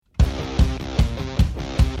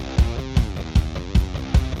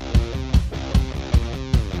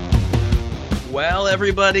Well,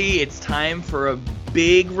 everybody, it's time for a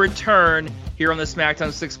big return here on the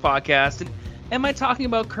Smackdown 6 podcast. And am I talking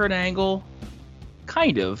about Kurt Angle?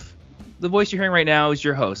 Kind of. The voice you're hearing right now is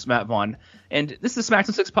your host, Matt Vaughn. And this is the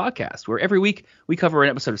Smackdown 6 podcast, where every week we cover an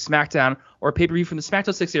episode of SmackDown or a pay-per-view from the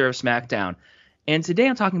Smackdown 6 era of SmackDown. And today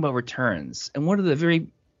I'm talking about returns. And one of the very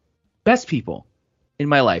best people in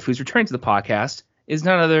my life who's returning to the podcast is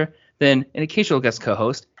none other than an occasional guest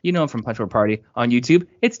co-host. You know him from Punch Bowl Party on YouTube.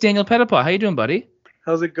 It's Daniel Pettipaw. How you doing, buddy?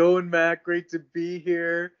 How's it going, Matt? Great to be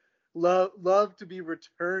here. Love to be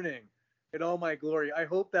returning in all my glory. I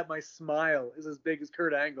hope that my smile is as big as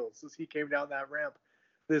Kurt Angle's as he came down that ramp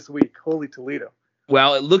this week. Holy Toledo.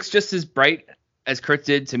 Well, it looks just as bright as Kurt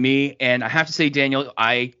did to me. And I have to say, Daniel,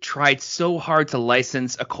 I tried so hard to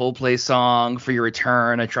license a Coldplay song for your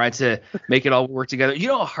return. I tried to make it all work together. You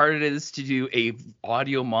know how hard it is to do a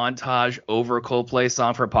audio montage over a Coldplay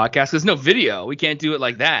song for a podcast? There's no video. We can't do it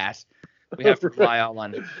like that. We have to rely on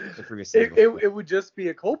the previous it would just be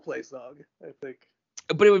a Coldplay song, I think.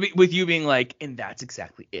 But it would be with you being like, and that's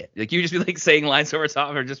exactly it. Like, you just be like saying lines over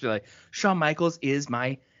top, or just be like, Shawn Michaels is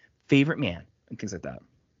my favorite man, and things like that.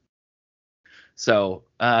 So,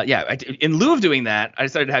 in lieu of doing that, I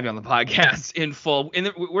decided to have you on the podcast in full.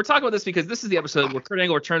 And we're talking about this because this is the episode where Kurt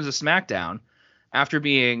Angle returns to SmackDown after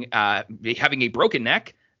being having a broken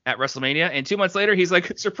neck at WrestleMania. And 2 months later, he's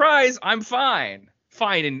like, surprise, I'm fine.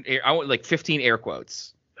 Fine. I want like 15 air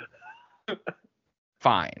quotes.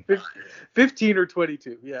 Fine. 15 or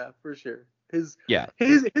 22. Yeah, for sure. His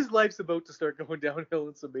life's about to start going downhill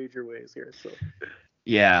in some major ways here. So.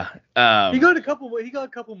 Yeah. He got a couple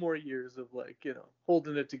more years of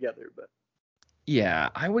holding it together, but. Yeah,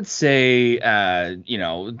 I would say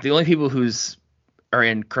the only people are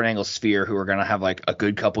in Kurt Angle's sphere who are going to have like a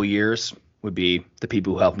good couple years would be the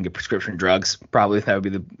people who help him get prescription drugs. Probably that would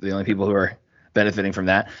be the only people who are benefiting from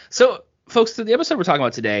that. So, folks, the episode we're talking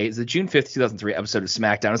about today is the June 5th, 2003 episode of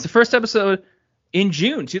SmackDown. It's the first episode in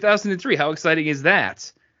June 2003. How exciting is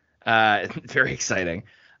that? Very exciting.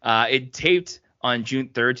 It taped on June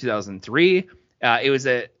 3rd, 2003.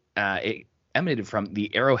 It emanated from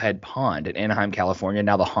the Arrowhead Pond in Anaheim, California,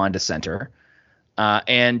 now the Honda Center.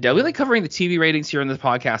 And we like covering the TV ratings here on this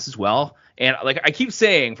podcast as well. And like I keep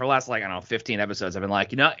saying for the last 15 episodes, I've been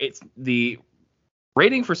like, it's the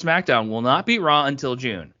rating for SmackDown will not beat Raw until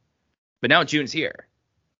June. But now June's here.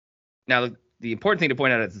 Now, the important thing to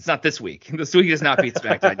point out is it's not this week. This week does not beat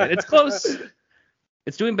SmackDown yet. It's close.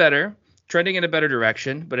 It's doing better, trending in a better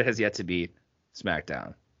direction, but it has yet to beat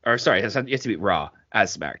SmackDown. Or sorry, it has yet to beat Raw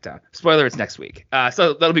as SmackDown. Spoiler, it's next week.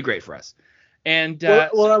 So that'll be great for us. And I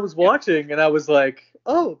was watching and I was like,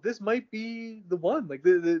 oh, this might be the one. Like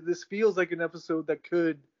this feels like an episode that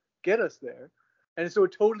could get us there. And so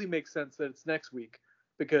it totally makes sense that it's next week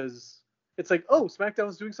because it's like, oh,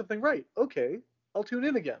 SmackDown's doing something right. Okay, I'll tune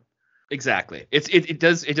in again. Exactly. It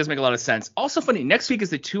does make a lot of sense. Also funny, next week is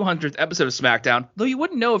the 200th episode of SmackDown, though you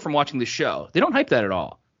wouldn't know it from watching the show. They don't hype that at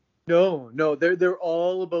all. No, they're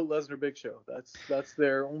all about Lesnar Big Show. That's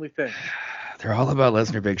their only thing. They're all about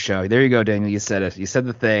Lesnar Big Show. There you go, Daniel. You said it. You said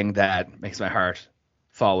the thing that makes my heart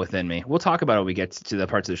fall within me. We'll talk about it when we get to the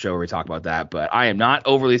parts of the show where we talk about that, but I am not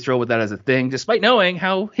overly thrilled with that as a thing, despite knowing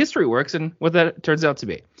how history works and what that turns out to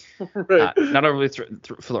be. Right. Not overly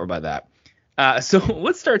thrilled by that. So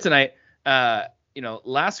let's start tonight.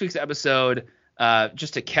 Last week's episode,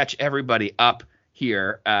 just to catch everybody up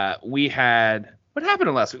here, we had what happened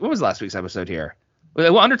in last week? What was last week's episode here?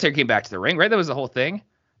 Well, Undertaker came back to the ring, right? That was the whole thing.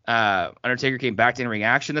 Undertaker came back to in-ring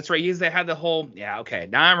action. That's right. They had the whole. Yeah, okay.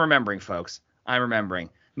 Now I'm remembering, folks. I'm remembering.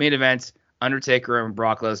 Main event, Undertaker and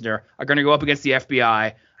Brock Lesnar are going to go up against the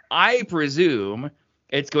FBI. I presume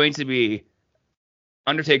it's going to be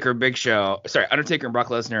Undertaker and Brock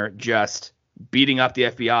Lesnar just beating up the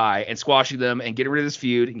FBI and squashing them and getting rid of this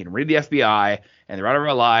feud and getting rid of the FBI, and they're out of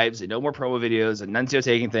our lives, and no more promo videos and Nunzio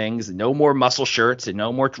taking things and no more muscle shirts and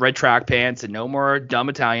no more red track pants and no more dumb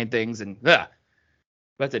Italian things. And that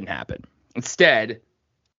didn't happen. Instead,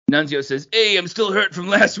 Nunzio says, hey, I'm still hurt from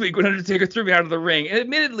last week when Undertaker threw me out of the ring. And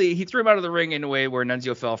admittedly, he threw him out of the ring in a way where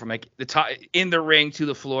Nunzio fell from like the top in the ring to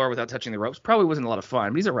the floor without touching the ropes. Probably wasn't a lot of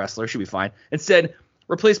fun, but he's a wrestler, should be fine. Instead,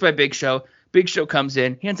 replaced by Big Show. Big Show comes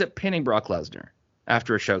in. He ends up pinning Brock Lesnar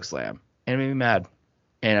after a choke slam. And it made me mad.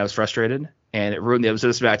 And I was frustrated. And it ruined the episode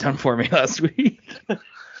of SmackDown for me last week.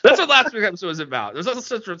 That's what last week's episode was about. There's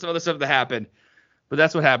also some other stuff that happened. But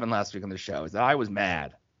that's what happened last week on the show, is that I was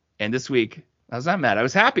mad. And this week, I was not mad. I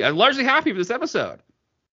was happy. I was largely happy with this episode.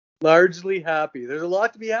 Largely happy. There's a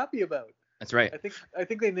lot to be happy about. That's right. I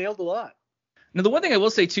think they nailed a lot. Now, the one thing I will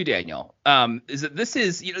say too, Daniel, is that this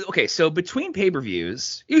is, okay, so between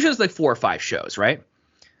pay-per-views, usually it's like 4 or 5 shows, right?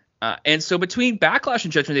 And so between Backlash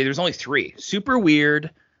and Judgment Day, there's only 3. Super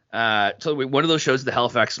weird. So one of those shows is the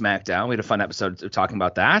Halifax Smackdown. We had a fun episode of talking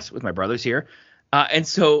about that with my brothers here. And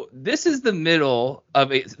so this is the middle of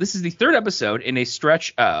this is the 3rd episode in a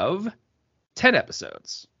stretch of 10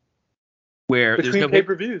 episodes. Where between there's no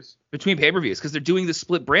pay-per-views. Between pay-per-views, because they're doing the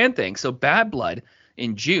split brand thing. So Bad Blood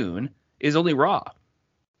in June is only Raw.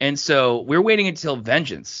 And so we're waiting until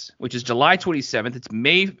Vengeance, which is July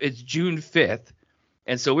 27th. It's June 5th.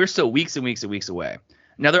 And so we're still weeks and weeks and weeks away.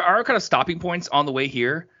 Now, there are kind of stopping points on the way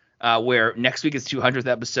here, where next week is 200th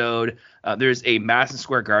episode. There's a Madison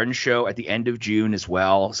Square Garden show at the end of June as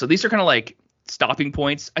well. So these are kind of like stopping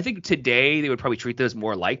points. I think today they would probably treat those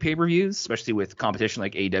more like pay-per-views, especially with competition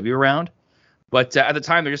like AEW around. But at the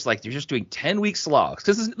time, they're just doing 10-week slogs,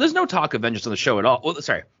 because there's no talk of Vengeance on the show at all. Well,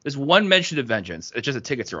 sorry, there's one mention of Vengeance. It's just the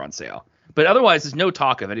tickets are on sale. But otherwise, there's no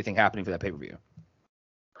talk of anything happening for that pay-per-view.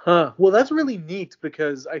 Huh. Well, that's really neat,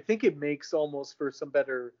 because I think it makes almost for some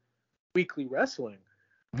better weekly wrestling.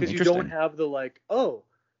 Because you don't have the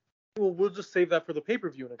we'll just save that for the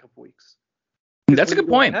pay-per-view in a couple weeks. That's a good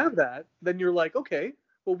point. Have that, then you're like, okay,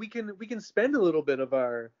 well, we can spend a little bit of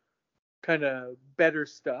our kind of better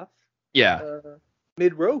stuff. Yeah.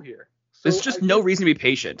 Mid-row here. So there's just no reason to be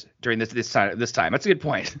patient during this time. That's a good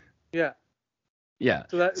point. Yeah. Yeah.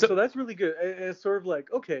 So that's really good. And it's sort of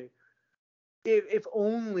like, okay, if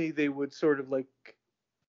only they would sort of like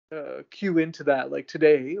cue into that like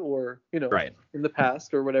today, or right. in the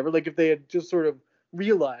past or whatever. Like if they had just sort of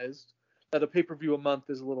realized that a pay-per-view a month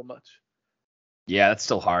is a little much. Yeah, that's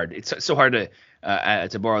still hard. It's so hard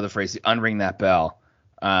to borrow the phrase, unring that bell.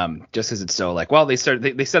 Just because it's so like, well, they set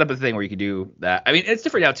up a thing where you could do that. I mean, it's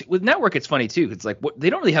different now too. With network, it's funny too. It's like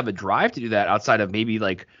they don't really have a drive to do that outside of maybe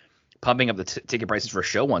like pumping up the ticket prices for a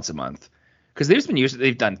show once a month. Because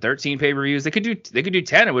they've done 13 pay-per-views. They could do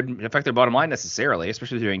 10. It wouldn't affect their bottom line necessarily,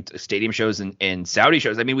 especially doing stadium shows and Saudi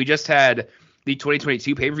shows. I mean, we just had the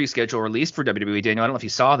 2022 pay-per-view schedule released for WWE. Daniel, I don't know if you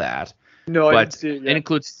saw that. No, I didn't see it yet. It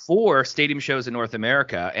includes 4 stadium shows in North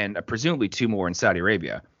America and presumably 2 more in Saudi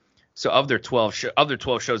Arabia. So of their 12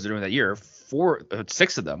 shows they're doing that year,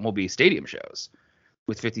 6 of them will be stadium shows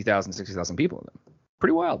with 50,000, 60,000 people in them.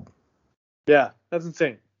 Pretty wild. Yeah, that's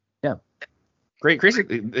insane. Yeah. Great, crazy.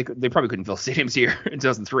 They probably couldn't fill stadiums here in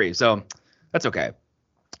 2003, so that's okay.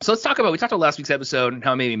 So we talked about last week's episode and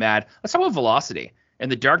how it made me mad. Let's talk about Velocity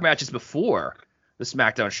and the dark matches before the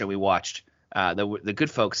Smackdown show we watched. The good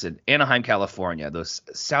folks in Anaheim, California, those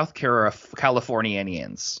South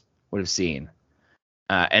Californians would have seen.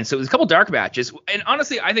 And so there's a couple dark matches. And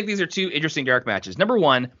honestly, I think these are 2 interesting dark matches. Number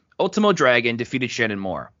 1, Ultimo Dragon defeated Shannon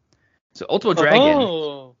Moore. So Ultimo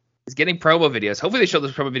Dragon is getting promo videos. Hopefully they show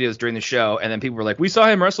those promo videos during the show. And then people were like, we saw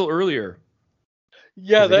him wrestle earlier.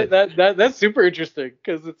 Yeah, that's super interesting.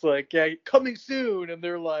 Because it's like, yeah, coming soon. And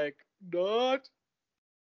they're like, not.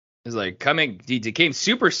 It's like coming. He came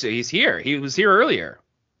super soon. He's here. He was here earlier.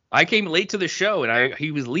 I came late to the show and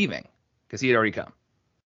he was leaving because he had already come.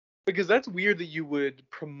 Because that's weird that you would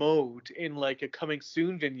promote in like a coming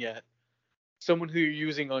soon vignette someone who you're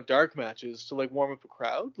using on dark matches to like warm up a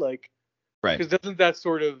crowd, like, right? Because doesn't that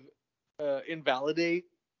sort of invalidate?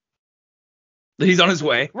 He's on his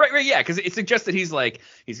way, right, yeah. Because it suggests that he's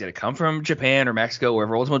gonna come from Japan or Mexico,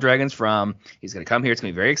 wherever Ultimo Dragon's from. He's gonna come here. It's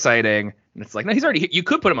gonna be very exciting. And it's like, no, he's already. You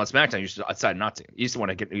could put him on SmackDown. You just decided not to. You just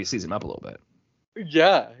want to season him up a little bit.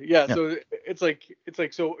 Yeah. So it's like,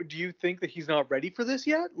 so do you think that he's not ready for this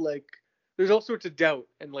yet? Like, there's all sorts of doubt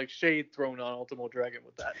and like shade thrown on Ultimo Dragon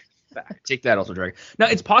with that fact. Take that, Ultimo Dragon. Now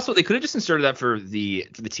it's possible they could have just inserted that for the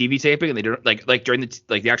TV taping, and they don't like during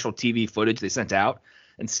the actual TV footage they sent out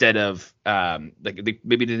instead of maybe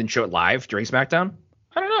they didn't show it live during SmackDown.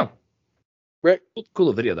 I don't know. Right. Cool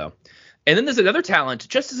little video though. And then there's another talent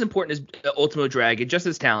just as important as Ultimo Dragon, just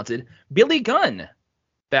as talented, Billy Gunn.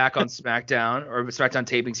 Back on SmackDown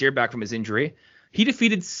tapings here, back from his injury. He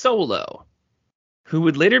defeated Solo, who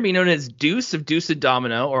would later be known as Deuce of Deuce and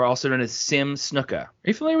Domino, or also known as Sim Snuka. Are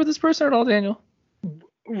you familiar with this person at all, Daniel?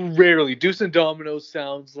 Rarely. Deuce and Domino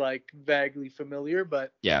sounds like vaguely familiar,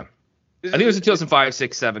 but yeah. I think it was a 2005,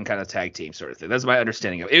 6, 7 kind of tag team sort of thing. That's my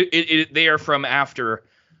understanding of it. They are from after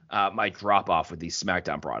my drop off with the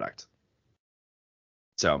SmackDown product.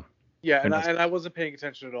 So yeah, and I wasn't paying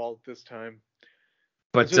attention at all at this time.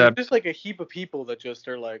 But so just like a heap of people that just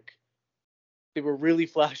are like, they were really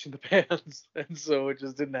flash in the pans, and so it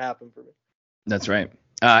just didn't happen for me. That's right.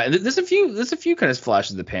 And there's a few kind of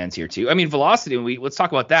flashes in the pans here too. I mean, Velocity. Let's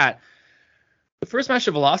talk about that. The first match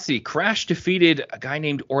of Velocity, Crash defeated a guy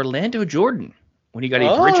named Orlando Jordan when he got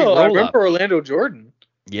a bridging roll-up. I remember Orlando Jordan.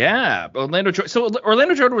 Yeah, Orlando Jordan. So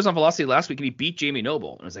Orlando Jordan was on Velocity last week and he beat Jamie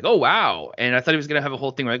Noble. And I was like, oh wow. And I thought he was gonna have a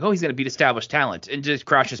whole thing where like, oh, he's gonna beat established talent, and just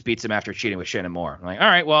Crouch just beats him after cheating with Shannon Moore. I'm like, all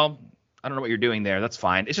right, well, I don't know what you're doing there. That's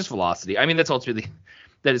fine. It's just Velocity. I mean, that's ultimately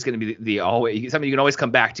that is going to be the always something you can always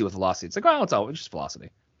come back to with Velocity. It's like, oh, it's always just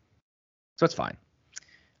Velocity, so it's fine.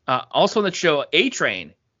 Also on the show,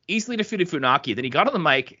 A-Train easily defeated Funaki. Then he got on the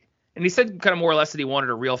mic and he said kind of more or less that he wanted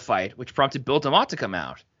a real fight, which prompted Bill DeMott to come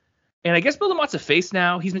out. And I guess Bill DeMott's a face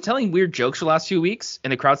now. He's been telling weird jokes for the last few weeks,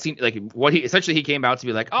 and the crowd seemed like what he came out to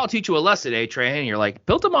be like, I'll teach you a lesson, A-Train. And you're like,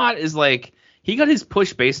 Bill DeMott is like, he got his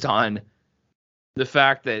push based on the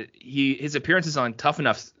fact that his appearances on Tough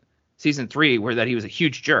Enough season 3 were that he was a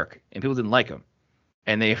huge jerk and people didn't like him.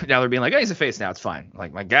 And now they're being like, oh, he's a face now. It's fine.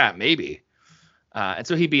 Like, my God, maybe. And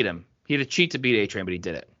so he beat him. He had to cheat to beat A-Train, but he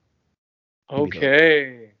did it.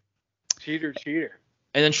 Okay. Cheater.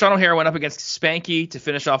 And then Sean O'Hare went up against Spanky to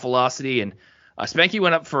finish off Velocity. And Spanky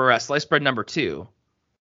went up for slice bread number 2.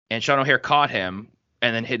 And Sean O'Hare caught him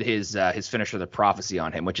and then hit his finisher, the Prophecy,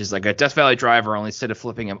 on him, which is like a Death Valley driver, only instead of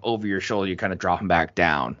flipping him over your shoulder, you kind of drop him back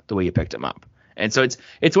down the way you picked him up. And so it's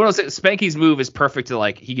one of those, Spanky's move is perfect to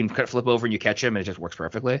like, he can flip over and you catch him and it just works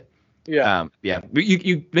perfectly. Yeah.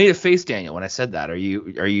 You made a face, Daniel, when I said that. Are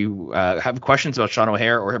you have questions about Sean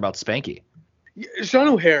O'Hare or about Spanky? Sean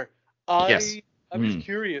O'Hare. Yes. I'm just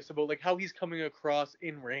curious about like how he's coming across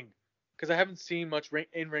in ring, because I haven't seen much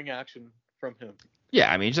in ring action from him.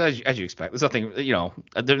 Yeah, I mean, just as you expect. There's nothing,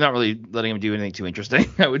 they're not really letting him do anything too interesting,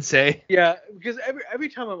 I would say. Yeah, because every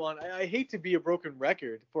time I'm on, I hate to be a broken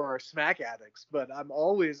record for our Smack addicts, but I'm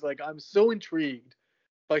always like, I'm so intrigued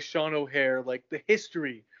by Sean O'Hare, like the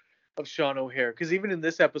history of Sean O'Hare, because even in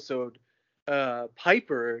this episode,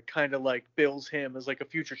 Piper kind of like bills him as like a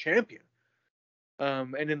future champion.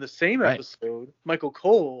 And in the same episode, Michael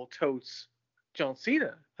Cole totes John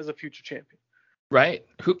Cena as a future champion. Right.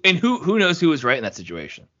 Who knows who was right in that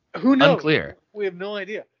situation? Who knows? Unclear. We have no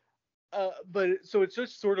idea. But so it's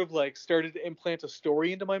just sort of like started to implant a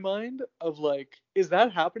story into my mind of like, is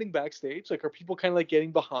that happening backstage? Like, are people kind of like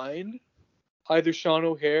getting behind either Sean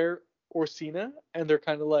O'Hare or Cena, and they're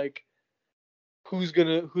kind of like, who's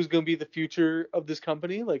gonna be the future of this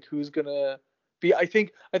company? Like, who's gonna be? I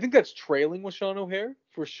think that's trailing with Sean O'Hare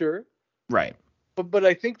for sure. Right. But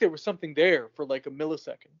I think there was something there for like a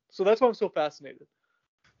millisecond. So that's why I'm so fascinated.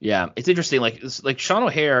 Yeah, it's interesting. Like Sean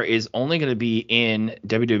O'Hare is only going to be in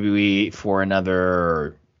WWE for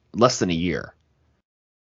another less than a year,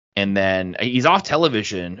 and then he's off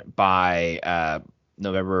television by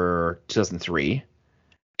November 2003.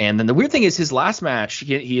 And then the weird thing is his last match,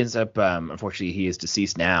 he ends up unfortunately he is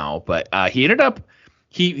deceased now, but he ended up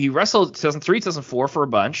he wrestled 2003, 2004 for a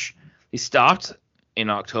bunch. He stopped in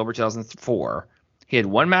October 2004. He had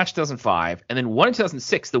one match in 2005 and then one in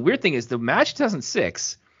 2006. The weird thing is the match in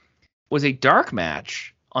 2006 was a dark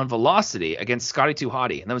match on Velocity against Scotty 2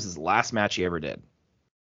 Hotty, and that was his last match he ever did.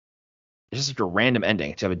 It's just like a random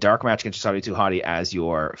ending to have a dark match against Scotty 2 Hotty as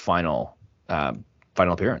your final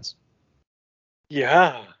appearance.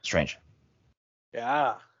 Yeah. Strange.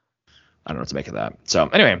 Yeah. I don't know what to make of that. So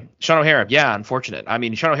anyway, Sean O'Hare, yeah, unfortunate. I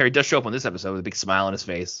mean, Sean O'Hare does show up on this episode with a big smile on his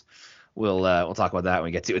face. We'll talk about that when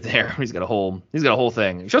we get to it there. He's got a whole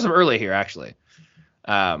thing. He shows up early here, actually.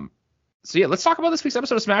 So yeah, let's talk about this week's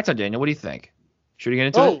episode of Smackdown, Daniel. What do you think? Should we get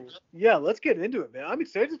into it? Oh, yeah, let's get into it, man. I'm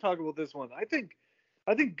excited to talk about this one. I think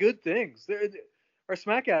good things. Our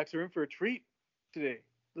Smack acts are in for a treat today.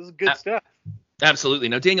 This is good stuff. Absolutely.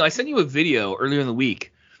 Now, Daniel, I sent you a video earlier in the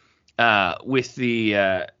week with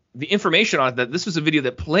the information on it that this was a video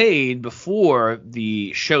that played before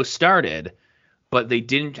the show started, but they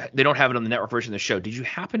don't have it on the network version of the show. Did you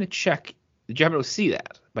happen to check? Did you happen to see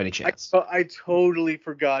that by any chance? I totally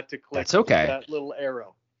forgot to click that little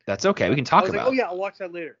arrow. That's okay. We can talk about it. Oh, yeah, I'll watch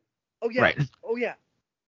that later. Oh, yeah. Right. Oh, yeah.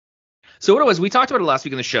 So what it was, we talked about it last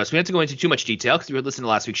week on the show, so we don't have to go into too much detail because if you were listening to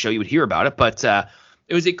last week's show, you would hear about it. But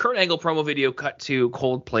it was a Kurt Angle promo video cut to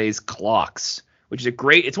Coldplay's Clocks, which is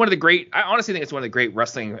I honestly think it's one of the great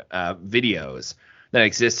wrestling videos that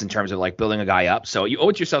exists in terms of like building a guy up. So you owe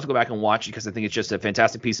it to yourself to go back and watch it because I think it's just a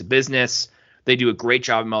fantastic piece of business. They do a great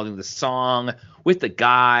job of melding the song with the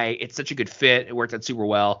guy. It's such a good fit. It worked out super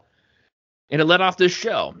well. And it led off this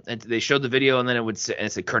show. And they showed the video, and then it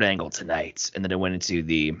said Kurt Angle tonight. And then it went into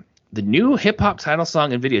the new hip-hop title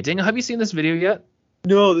song and video. Daniel, have you seen this video yet?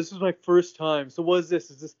 No, this is my first time. So what is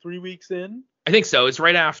this? Is this 3 weeks in? I think so. It's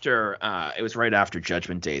right after it was right after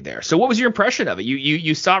Judgment Day there. So what was your impression of it?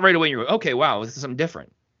 You saw it right away and you were, okay, wow, this is something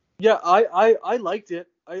different. Yeah, I liked it.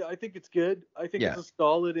 I think it's good. I think it's a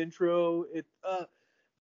solid intro. It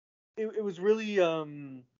was really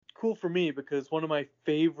cool for me because one of my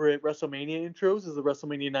favorite WrestleMania intros is the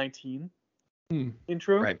WrestleMania 19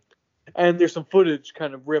 intro. Right. And there's some footage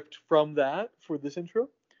kind of ripped from that for this intro.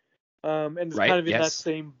 And it's Right, kind of in that yes.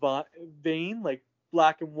 same vein, like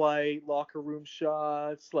black and white locker room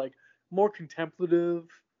shots, like more contemplative,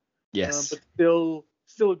 Yes. but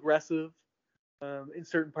still aggressive in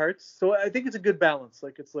certain parts. So I think it's a good balance.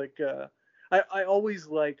 Like it's like I always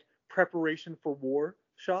like preparation for war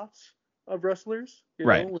shots of wrestlers. You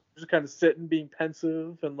Right. know, just kind of sitting, being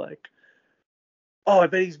pensive, and like, oh, I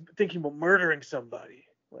bet he's thinking about murdering somebody.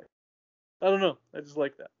 Like, I don't know. I just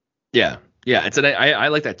like that. Yeah. Yeah. I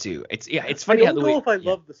like that too. It's funny I how don't the know way. if I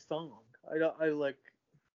love the song. I like.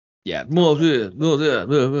 Yeah.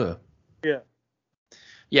 Yeah.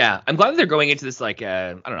 Yeah, I'm glad that they're going into this like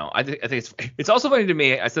I don't know. I think it's also funny to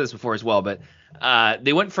me. I said this before as well, but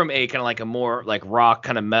they went from a kind of like a more like rock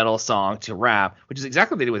kind of metal song to rap, which is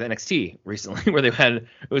exactly what they did with NXT recently, where it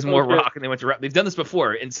was more rock and they went to rap. They've done this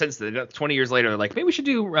before, and since then, 20 years later, they're like maybe we should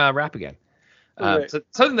do rap again. Right. So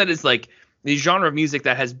something that is like the genre of music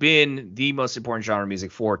that has been the most important genre of music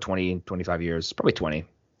for 20, 25 years, probably 20,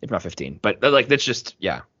 if not 15. But like that's just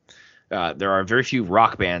there are very few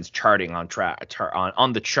rock bands charting on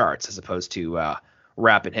on the charts as opposed to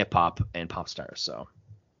rap and hip hop and pop stars. So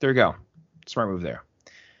there you go, smart move there.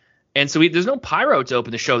 And so there's no pyro to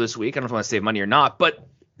open the show this week. I don't know if I want to save money or not, but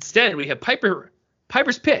instead we have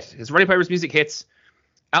Piper's Pit. As Roddy Piper's music hits,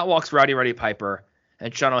 out walks Roddy Piper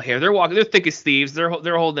and Sean O'Haire. They're thick as thieves. They're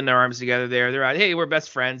holding their arms together there. They're hey, we're best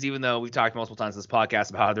friends, even though we've talked multiple times in this podcast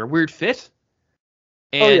about how they're a weird fit.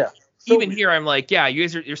 And so even here, I'm like, yeah,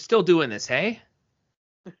 you're still doing this, hey?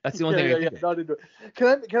 That's the only thing I can think not into it.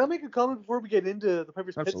 Can I make a comment before we get into the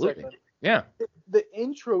Piper's Pit segment? Yeah. The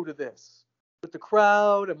intro to this, with the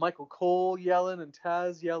crowd and Michael Cole yelling and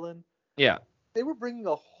Taz yelling. Yeah. They were bringing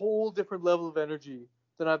a whole different level of energy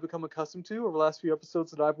than I've become accustomed to over the last few episodes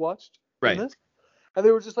that I've watched. Right. In this. And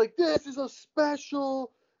they were just like, this is a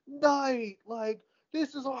special night. Like,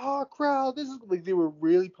 this is a hot crowd. This is like they were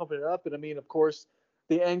really pumping it up. And I mean, of course,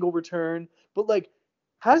 the Angle return, but like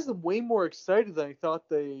has them way more excited than I thought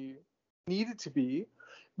they needed to be.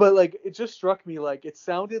 But like it just struck me like it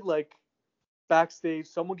sounded like backstage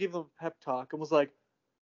someone gave them a pep talk and was like,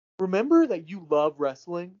 remember that you love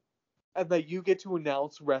wrestling and that you get to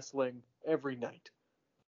announce wrestling every night.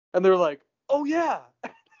 And they're like, oh yeah.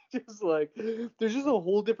 Just like there's just a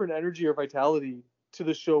whole different energy or vitality to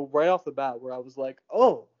the show right off the bat where I was like,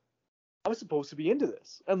 oh, I'm supposed to be into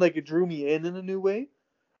this. And like it drew me in a new way.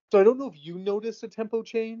 So I don't know if you noticed a tempo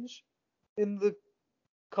change in the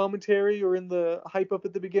commentary or in the hype up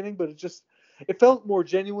at the beginning, but it felt more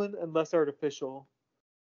genuine and less artificial.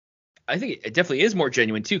 I think it definitely is more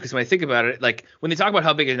genuine too, because when I think about it, like when they talk about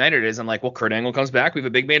how big a night it is, I'm like, well, Kurt Angle comes back, we have a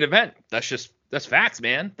big main event. That's facts,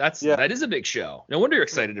 man. That is a big show. No wonder you're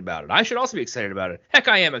excited about it. I should also be excited about it. Heck,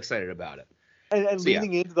 I am excited about it. And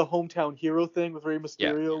leaning into the hometown hero thing with Rey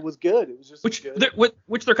Mysterio was good. It was just good.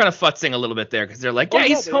 Which they're kind of futzing a little bit there because they're like,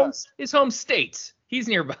 his home state. He's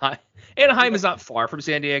nearby. Anaheim is not far from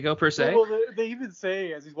San Diego per se. Well, they even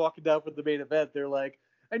say as he's walking down for the main event, they're like,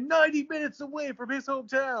 and 90 minutes away from his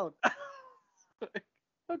hometown.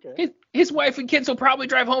 Okay. His wife and kids will probably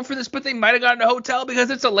drive home for this, but they might have gotten a hotel because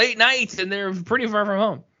it's a late night and they're pretty far from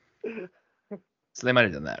home. So they might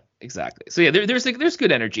have done that. Exactly. So yeah, there's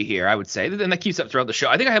good energy here, I would say. And that keeps up throughout the show.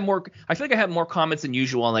 I feel like I have more comments than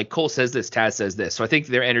usual on like Cole says this, Taz says this. So I think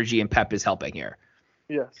their energy and pep is helping here.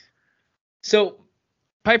 Yes. So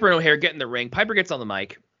Piper and O'Haire get in the ring. Piper gets on the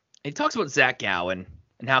mic. And he talks about Zach Gowen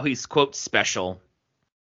and how he's, quote, special.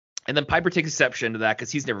 And then Piper takes exception to that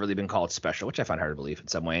because he's never really been called special, which I find hard to believe in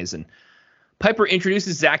some ways. And Piper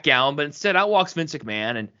introduces Zach Gowen, but instead out walks Vince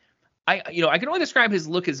McMahon. And I can only describe his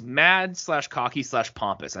look as mad / cocky /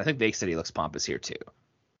 pompous. And I think they said he looks pompous here too.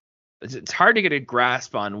 It's hard to get a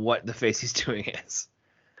grasp on what the face he's doing is.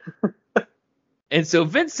 And so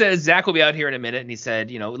Vince says Zach will be out here in a minute. And he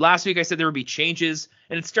said, last week I said there would be changes,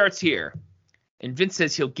 and it starts here. And Vince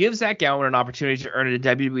says he'll give Zach Gowen an opportunity to earn a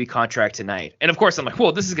WWE contract tonight. And of course I'm like,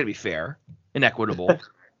 well, this is going to be fair and equitable.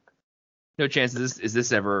 No chance is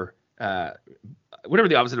this ever whatever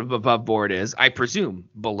the opposite of above board is, I presume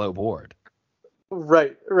below board.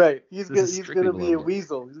 Right. He's gonna be a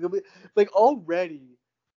weasel. He's gonna be like already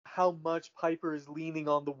how much Piper is leaning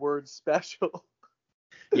on the word special.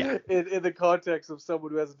 Yeah. in the context of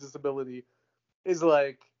someone who has a disability is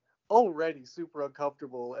like already super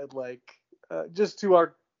uncomfortable and like just to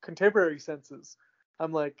our contemporary senses.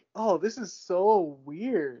 I'm like, oh, this is so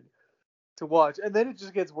weird to watch. And then it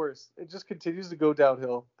just gets worse. It just continues to go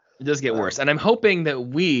downhill. It does get worse. And I'm hoping that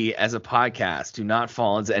we, as a podcast, do not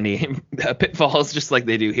fall into any pitfalls just like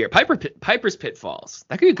they do here. Piper's Pitfalls.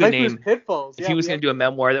 That could be a good Piper's name. Pitfalls. If he was going to do a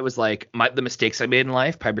memoir that was like the mistakes I made in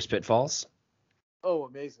life, Piper's Pitfalls. Oh,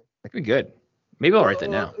 amazing. That could be good. Maybe I'll write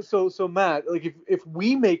that now. So Matt, like if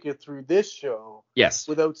we make it through this show, yes,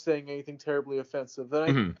 without saying anything terribly offensive, then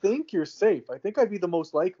I think you're safe. I think I'd be the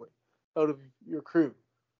most likely out of your crew.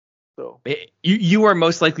 So you are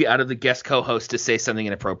most likely out of the guest co-host to say something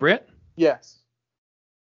inappropriate. Yes.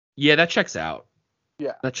 Yeah, that checks out.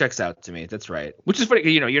 Yeah, that checks out to me. That's right. Which is funny.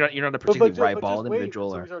 You're not a particularly ribald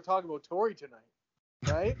individual. So we start talking about Tori tonight,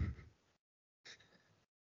 right?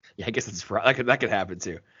 Yeah, I guess that could happen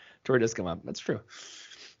too. Tori does come up. That's true.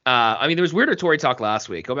 I mean, there was weirder Tori talk last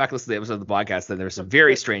week. Go back and listen to the episode of the podcast. Then there was some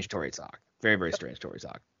very strange Tori talk. Very, very strange Tori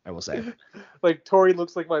talk, I will say. Like Tori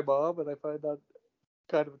looks like my mom, and I find that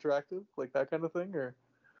kind of attractive, like that kind of thing, or?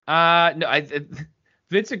 No,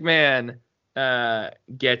 Vince McMahon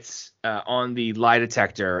gets on the lie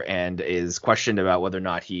detector and is questioned about whether or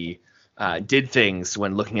not he did things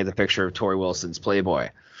when looking at the picture of Tori Wilson's Playboy.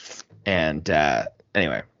 And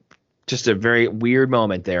anyway, just a very weird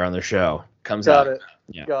moment there on the show comes out. Got it.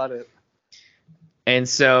 Yeah. Got it. And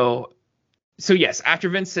so yes, after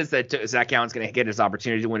Vince says that Zach Gowen's going to get his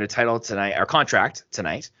opportunity to win a title tonight, or contract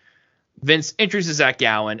tonight, Vince introduces Zach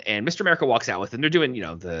Gowen, and Mr. America walks out with him. They're doing,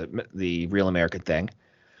 the real American thing.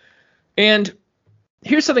 And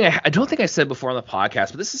here's something I don't think I said before on the podcast,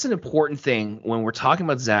 but this is an important thing when we're talking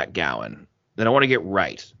about Zach Gowen that I want to get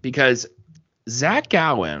right, because Zach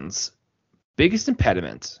Gowen's biggest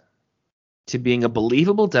impediment to being a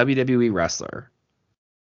believable WWE wrestler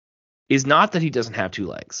is not that he doesn't have two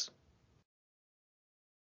legs.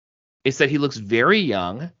 It's that he looks very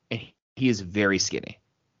young and he is very skinny.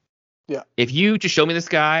 Yeah. If you just show me this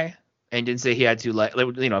guy and didn't say he had two legs,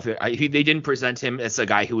 if they didn't present him as a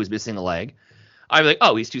guy who was missing a leg, I'd be like,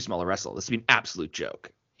 oh, he's too small to wrestle. This would be an absolute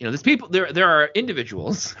joke. There's people, there are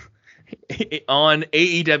individuals on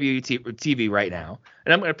AEW TV right now,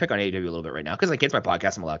 and I'm going to pick on AEW a little bit right now because it's my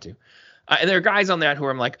podcast, I'm allowed to. And there are guys on that who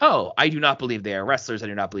I'm like, oh, I do not believe they are wrestlers. I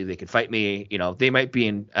do not believe they could fight me. They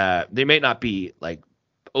might not be like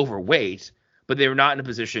overweight, but they're not in a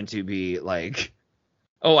position to be like,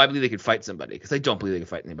 oh, I believe they could fight somebody, because I don't believe they can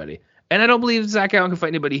fight anybody. And I don't believe Zach Gowen can fight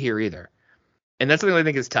anybody here either. And that's something I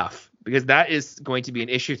think is tough, because that is going to be an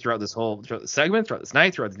issue throughout the segment, throughout this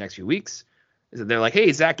night, throughout the next few weeks. Is that they're like,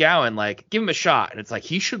 hey, Zach Gowen, like, give him a shot. And it's like,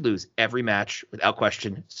 he should lose every match without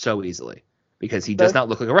question so easily, because he does not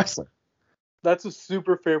look like a wrestler. That's a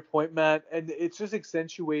super fair point, Matt. And it's just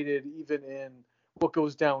accentuated even in what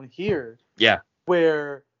goes down here. Yeah.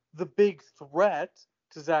 Where the big threat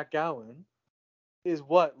to Zach Gowen is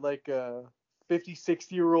what, like a 50,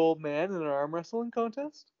 60-year-old man in an arm wrestling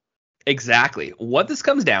contest? Exactly. What this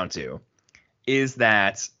comes down to is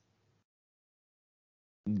that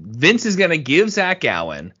Vince is going to give Zach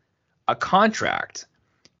Gowen a contract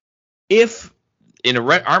if in an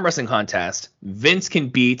arm wrestling contest Vince can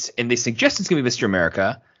beat, and they suggest it's going to be Mr.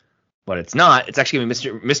 America, but it's not. It's actually going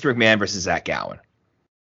to be Mr. McMahon versus Zach Gowen.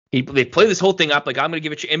 They play this whole thing up like, I'm going to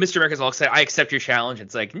give it to you. And Mr. America's all excited. I accept your challenge.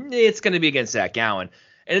 It's like, it's going to be against Zach Gowen.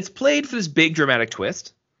 And it's played for this big dramatic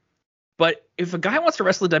twist. But if a guy wants to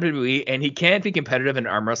wrestle in WWE and he can't be competitive in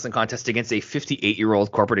an arm wrestling contest against a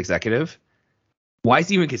 58-year-old corporate executive, why is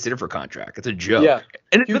he even considered for a contract? It's a joke. Yeah,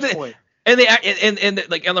 huge point. And they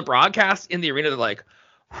like on the broadcast in the arena, they're like,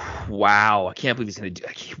 wow, I can't believe he's going to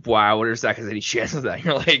do. Wow, what is Zach has any chance of that? And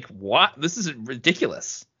you're like, what? This is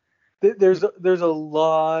ridiculous. There's a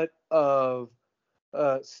lot of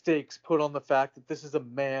stakes put on the fact that this is a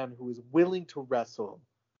man who is willing to wrestle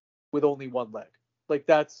with only one leg. Like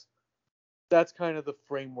that's kind of the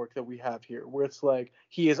framework that we have here, where it's like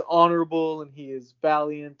he is honorable and he is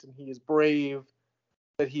valiant and he is brave,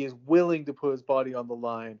 that he is willing to put his body on the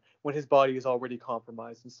line when his body is already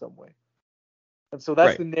compromised in some way. And so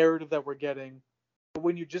that's the narrative that we're getting. But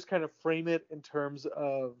when you just kind of frame it in terms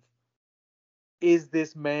of, is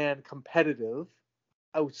this man competitive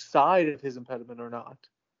outside of his impediment or not?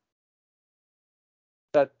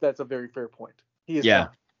 That's a very fair point. He is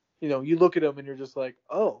not. You look at him and you're just like,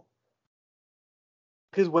 oh.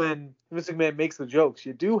 Because when Vince McMahon makes the jokes,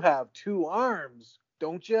 you do have two arms,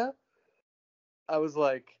 don't you? I was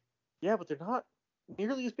like, yeah, but they're not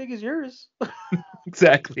nearly as big as yours.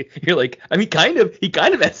 Exactly. You're like, I mean, he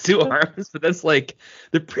kind of has two arms, but that's like,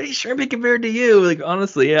 they're pretty sharply compared to you. Like,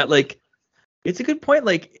 honestly, yeah, like, it's a good point.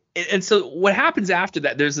 Like, and so what happens after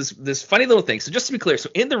that, there's this funny little thing. So just to be clear, so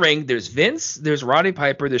in the ring, there's Vince, there's Roddy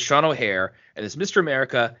Piper, there's Sean O'Hare, and there's Mr.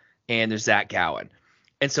 America, and there's Zach Gowen.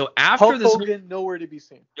 And so after Hulk this, Hogan nowhere to be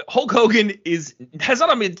seen. Hulk Hogan has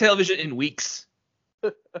not been on television in weeks.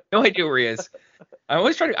 No idea where he is. I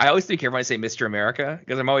always be careful when I say Mr. America,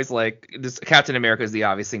 because I'm always like, this Captain America is the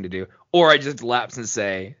obvious thing to do. Or I just lapse and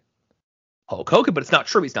say Hulk Hogan, but it's not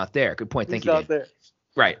true. He's not there. Good point. Thank you, Dave. There.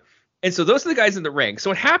 Right. And so those are the guys in the ring. So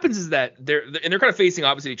what happens is that they're kind of facing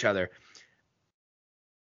opposite each other.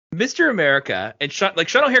 Mr. America and Sean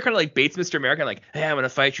O'Haire kind of like baits Mr. America and like, hey, I'm going to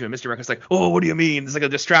fight you. And Mr. America's like, oh, what do you mean? It's like a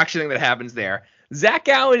distraction thing that happens there. Zach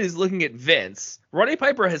Gowen is looking at Vince. Roddy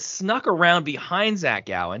Piper has snuck around behind Zach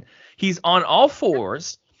Gowen. He's on all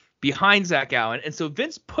fours behind Zach Gowen. And so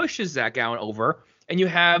Vince pushes Zach Gowen over. And you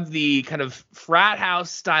have the kind of frat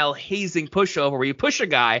house style hazing pushover where you push a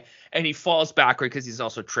guy and he falls backward because he's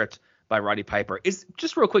also tripped by Roddy Piper. Is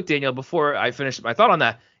just real quick, Daniel, before I finish my thought on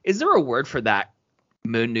that, is there a word for that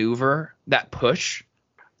maneuver, that push?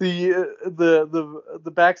 The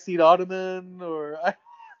backseat ottoman, or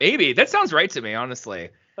maybe that sounds right to me, honestly.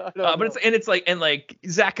 But it's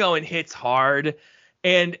Zach Owen hits hard,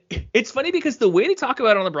 and it's funny because the way they talk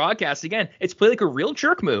about it on the broadcast, again, it's played like a real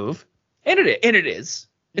jerk move, and it is.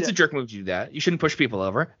 It's a jerk move to do that. You shouldn't push people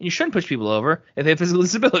over, and you shouldn't push people over if they have physical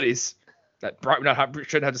disabilities. That probably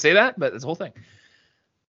shouldn't have to say that, but that's the whole thing.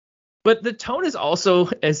 But the tone is also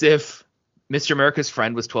as if Mr. America's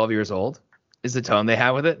friend was 12 years old, is the tone they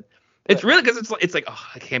have with it. It's really because it's like, oh,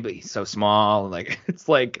 I can't believe he's so small. Like, it's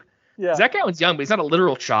like, Zach Gowen's young, but he's not a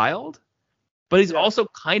literal child. But he's also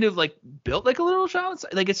kind of like built like a literal child. It's,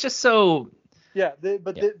 like, it's just so. Yeah,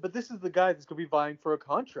 but this is the guy that's going to be vying for a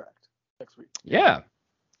contract next week. Yeah.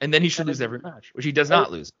 And then he should lose every match, which he does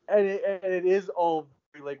not lose. And it is all,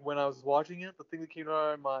 like, when I was watching it, the thing that came to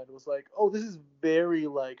my mind was like, oh, this is very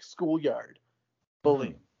like schoolyard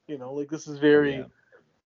bullying. You know, like this is very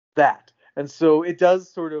that. And so it does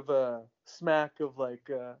sort of smack of like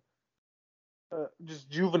just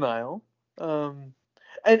juvenile. And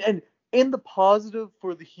in the positive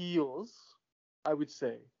for the heels, I would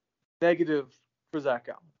say. Negative for Zach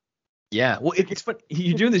Gowen. Yeah, well, it's fun.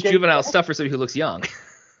 You're doing this juvenile stuff for somebody who looks young.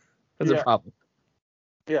 That's a problem.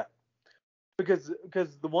 Yeah, because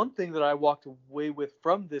the one thing that I walked away with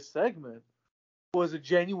from this segment was a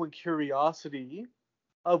genuine curiosity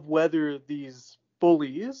of whether these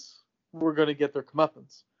bullies were going to get their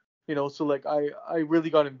comeuppance. You know, so like I really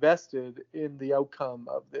got invested in the outcome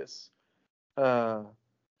of this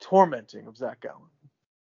tormenting of Zach Gowen.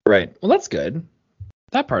 Right. Well, that's good.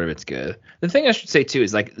 That part of it's good. The thing I should say too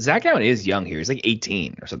is like Zach Gowen is young here. He's like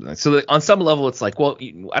 18 or something. So like, on some level, it's like, well,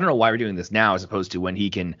 I don't know why we're doing this now as opposed to when he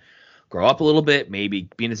can grow up a little bit, maybe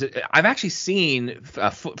be in his. I've actually seen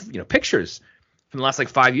pictures from the last like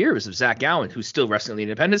 5 years of Zach Gowen, who's still wrestling the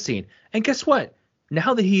independent scene. And guess what?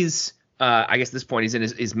 Now that he's, I guess at this point he's in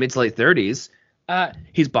his mid to late 30s,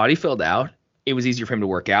 his body filled out. It was easier for him to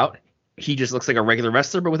work out. He just looks like a regular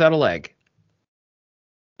wrestler, but without a leg.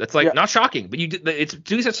 That's like not shocking, but it's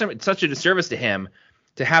doing such a disservice to him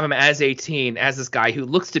to have him as 18 as this guy who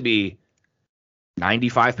looks to be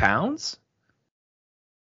 95 pounds.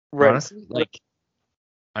 Right. Honestly, like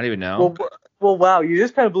I don't even know. Well, wow, you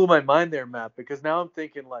just kind of blew my mind there, Matt, because now I'm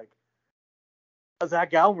thinking like a Zach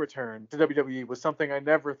Gowen return to WWE was something I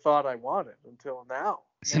never thought I wanted until now.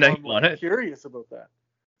 So now you want it? Curious about that.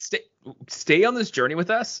 Stay on this journey with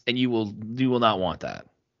us, and you will not want that.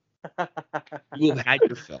 You have had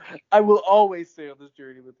your fill. I will always stay on this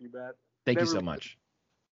journey with you, Matt. Thank you so much.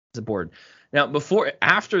 It's important. Now,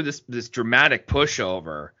 after this dramatic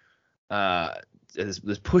pushover,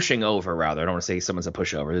 this pushing over rather. I don't want to say someone's a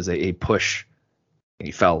pushover. There's a push. And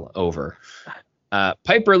he fell over.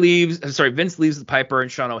 Vince leaves with Piper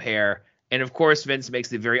and Sean O'Haire, and of course Vince makes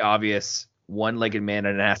the very obvious one-legged man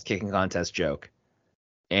in an ass-kicking contest joke.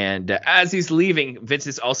 And as he's leaving, Vince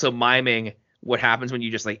is also miming what happens when you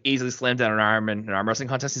just like easily slam down an arm in an arm wrestling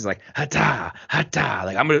contest. He's like, hata, hata.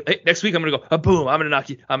 Like next week I'm gonna go, boom, I'm gonna knock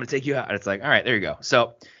you, I'm gonna take you out. And it's like, all right, there you go.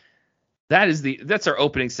 So that's our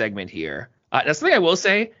opening segment here. Now something I will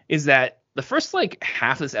say is that the first like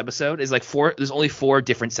half of this episode is like there's only 4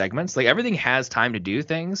 different segments. Like everything has time to do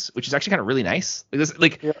things, which is actually kind of really nice.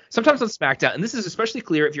 Sometimes on Smackdown, and this is especially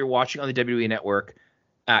clear if you're watching on the WWE Network.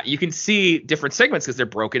 You can see different segments because they're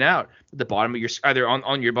broken out at the bottom of your either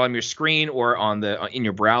on your bottom of your screen or in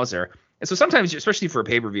your browser. And so sometimes, especially for a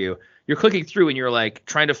pay-per-view, you're clicking through and you're like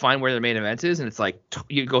trying to find where the main event is, and it's like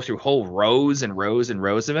you go through whole rows and rows and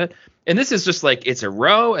rows of it. And this is just like it's a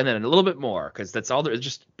row and then a little bit more because that's all. There's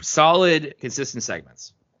just solid, consistent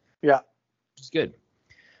segments. Yeah, which is good.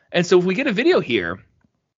 And so if we get a video here,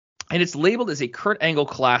 and it's labeled as a Kurt Angle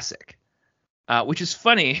classic. Which is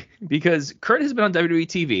funny because Kurt has been on WWE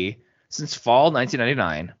TV since fall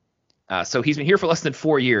 1999. So he's been here for less than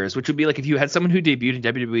 4 years, which would be like if you had someone who debuted in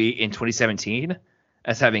WWE in 2017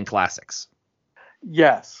 as having classics.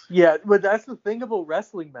 Yes. Yeah, but that's the thing about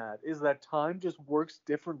wrestling, Matt, is that time just works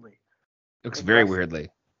differently. It looks in very wrestling. weirdly.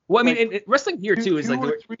 Well, I mean, Like, in wrestling here too is like 2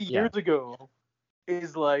 or 3 years ago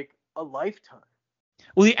is like a lifetime.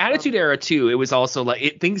 Well, the Attitude Era too. It was also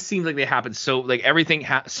like things seemed like they happened so like everything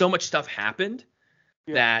so much stuff happened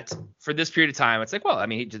that for this period of time it's like, well, I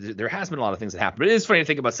mean, there has been a lot of things that happened, but it is funny to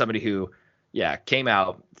think about somebody who came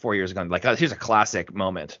out 4 years ago and like, oh, here's a classic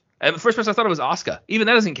moment. And the first person I thought it was Asuka. Even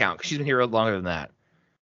that doesn't count because she's been here longer than that.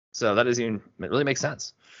 So that doesn't even really make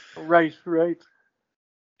sense. Right.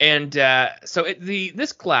 And so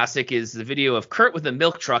this classic is the video of Kurt with a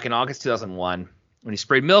milk truck in August 2001 when he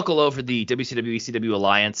sprayed milk all over the WCW-ECW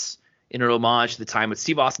alliance in an homage to the time when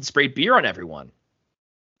Steve Austin sprayed beer on everyone.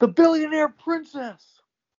 The billionaire princess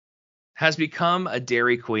has become a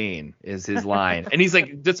Dairy Queen is his line. And he's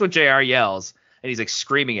like, that's what JR yells. And he's like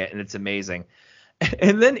screaming it. And it's amazing.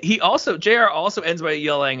 And then JR also ends by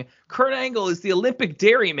yelling, Kurt Angle is the Olympic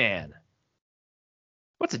Dairy Man.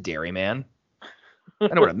 What's a Dairy Man? I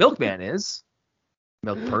know what a milkman is.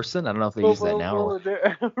 Milk person? I don't know if they use that now.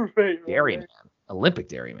 Dairy Man. Olympic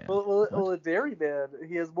Dairy Man. Well, a Dairy Man,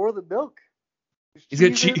 he has more than milk. He's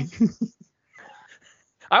got cheese.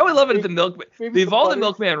 I would love it if they evolved the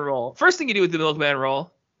milkman role. First thing you do with the milkman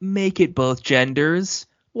role, make it both genders.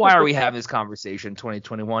 Why are we having this conversation in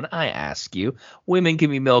 2021? I ask you. Women can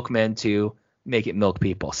be milkmen too. Make it milk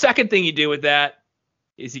people. Second thing you do with that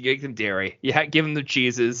is you give them dairy. You give them the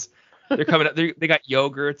cheeses. They're coming up. They got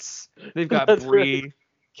yogurts. They've got brie,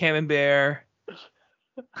 camembert,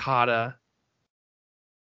 cotta.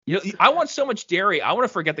 I want so much dairy. I want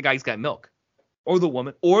to forget the guy who's got milk, or the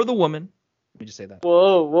woman. Let me just say that.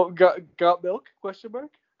 Whoa, what got milk? Question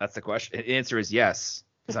mark. That's the question. The answer is yes,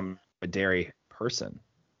 because I'm a dairy person.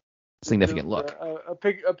 Significant look.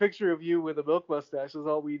 A picture of you with a milk mustache is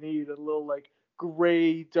all we need. A little like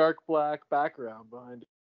gray, dark black background behind it.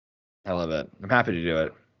 I love it. I'm happy to do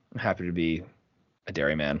it. I'm happy to be a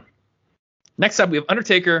dairy man. Next up, we have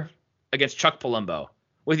Undertaker against Chuck Palumbo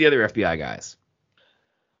with the other FBI guys.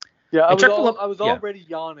 Yeah, I was already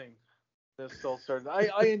yawning. This all started.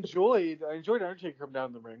 I enjoyed Undertaker come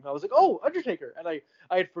down the ring. I was like, oh, Undertaker, and I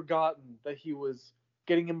had forgotten that he was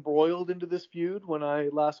getting embroiled into this feud when I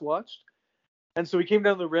last watched. And so he came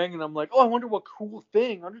down the ring, and I'm like, oh, I wonder what cool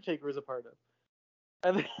thing Undertaker is a part of.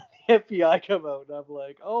 And then the FBI come out, and I'm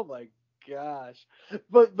like, oh my gosh.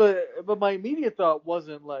 But my immediate thought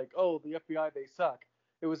wasn't like, oh, the FBI, they suck.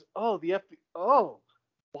 It was, oh, the FBI. Oh,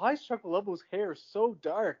 why is Chuck Palumbo's hair so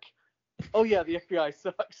dark? Oh yeah, the FBI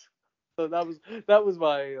sucks. So that was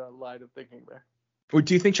my line of thinking there. Or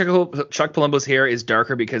do you think Chuck Palumbo's hair is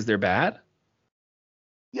darker because they're bad?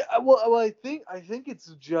 Yeah, well, I think it's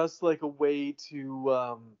just like a way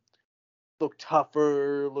to look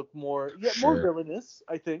tougher, look more more villainous.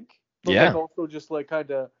 I think. But like also just like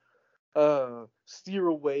kind of steer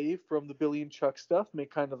away from the Billy and Chuck stuff,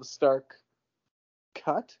 make kind of a stark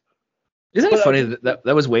cut. Isn't it funny that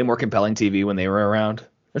was way more compelling TV when they were around?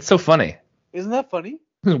 That's so funny. Isn't that funny?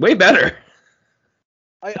 Way better.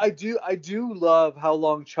 I do love how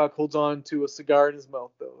long Chuck holds on to a cigar in his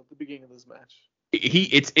mouth though at the beginning of this match.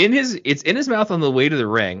 It's in his mouth on the way to the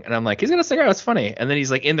ring, and I'm like, he's got a cigar. That's funny. And then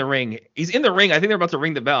he's like in the ring. He's in the ring. I think they're about to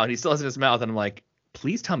ring the bell, and he still has it in his mouth. And I'm like,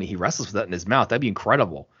 please tell me he wrestles with that in his mouth. That'd be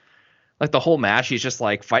incredible. Like the whole match, he's just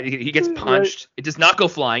like fighting. He gets punched. Right. It does not go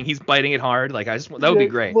flying. He's biting it hard. Like that would be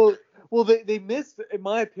great. Well, they missed, in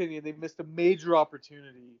my opinion, they missed a major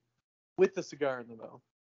opportunity with the cigar in the mouth.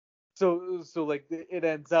 So like it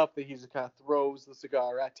ends up that he just kind of throws the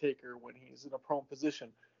cigar at Taker when he's in a prone position.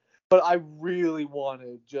 But I really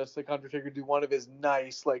wanted just like Undertaker do one of his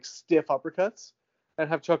nice like stiff uppercuts and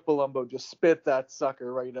have Chuck Palumbo just spit that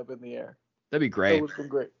sucker right up in the air. That'd be great. That would have been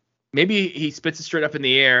great. Maybe he spits it straight up in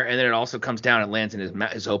the air and then it also comes down and lands in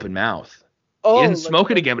his open mouth. Oh, he doesn't smoke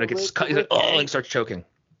it again, but it gets he's like, and starts choking.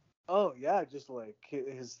 Oh yeah, just like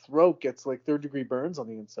his throat gets like 3rd-degree burns on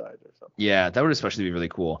the inside or something. Yeah, that would especially be really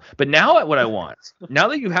cool. But now what I want, now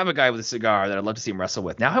that you have a guy with a cigar that I'd love to see him wrestle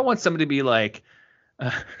with, now I want somebody to be like,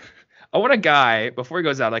 I want a guy before he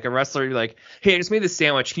goes out, like a wrestler, to be like, hey, I just made this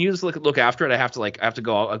sandwich. Can you just look after it? I have to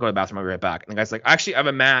go. I'll go to the bathroom. I'll be right back. And the guy's like, actually, I have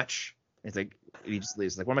a match. And he's like, he just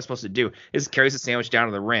leaves. Like, what am I supposed to do? He just carries the sandwich down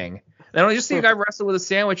to the ring. And I just see a guy wrestle with a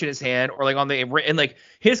sandwich in his hand, or like on the and like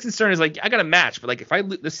his concern is like, I got a match, but like if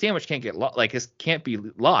the sandwich can't get this can't be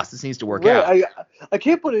lost. This needs to work out. I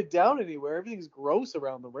can't put it down anywhere. Everything's gross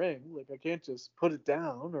around the ring. Like I can't just put it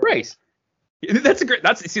down. Right.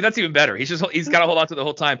 That's even better. He's got to hold on to it the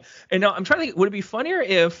whole time. And now I'm trying to think, would it be funnier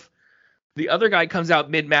if The other guy comes out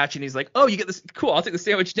mid-match and he's like, "Oh, you get this? Cool, I'll take the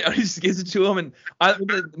sandwich now." He just gives it to him, and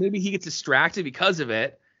maybe he gets distracted because of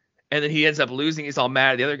it, and then he ends up losing. He's all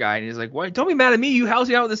mad at the other guy, and he's like, "Why? Don't be mad at me. You housed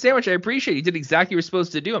me out with the sandwich. I appreciate it. You did exactly what you were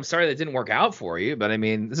supposed to do. I'm sorry that didn't work out for you, but I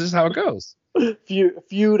mean, this is how it goes."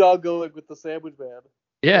 Feud ongoing with the sandwich man.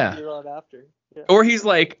 Yeah. You're on after. Yeah. Or he's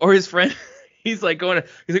like, or his friend. He's like,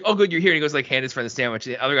 "Oh, good, you're here." And he goes like, hand his friend the sandwich.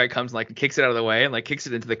 And the other guy comes and like kicks it out of the way and like kicks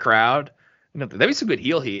it into the crowd. That'd be some good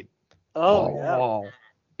heel heat. Oh, yeah.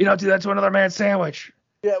 You don't do that to another man's sandwich.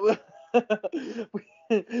 Yeah,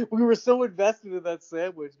 we were so invested in that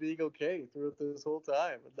sandwich being okay throughout this whole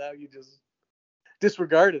time, and now you just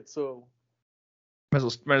disregard it. So might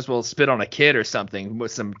as well spit on a kid or something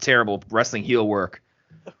with some terrible wrestling heel work.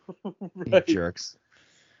 right. You jerks.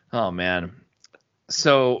 Oh man.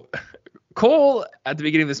 So Cole at the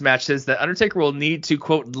beginning of this match says that Undertaker will need to,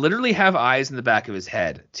 quote, literally have eyes in the back of his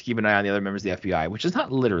head to keep an eye on the other members of the FBI, which is not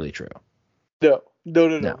literally true. No.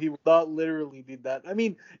 He will not literally need that. I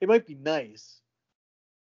mean, it might be nice,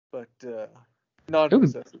 but not a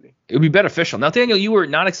necessity. It would be beneficial. Now, Daniel, you were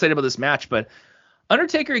not excited about this match, but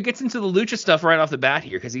Undertaker gets into the lucha stuff right off the bat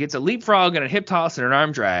here because he gets a leapfrog and a hip toss and an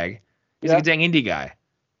arm drag. He's like a dang indie guy.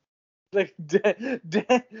 Like,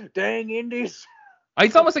 dang indies.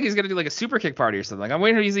 It's almost like he's going to do like a super kick party or something. Like, I'm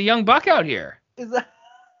waiting. He's a young buck out here. Is that?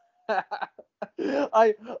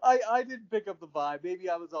 I didn't pick up the vibe. Maybe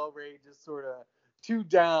I was already just sort of too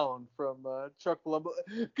down from Chuck Palumbo,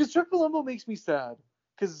 because Chuck Palumbo makes me sad.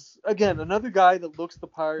 Because again, another guy that looks the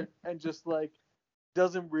part and just like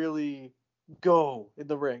doesn't really go in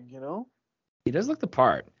the ring, you know? He does look the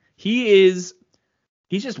part. He's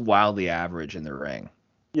just wildly average in the ring.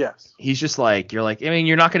 Yes. He's just like, you're like, I mean,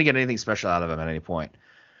 you're not going to get anything special out of him at any point.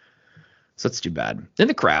 So it's too bad. In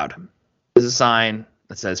the crowd, there's a sign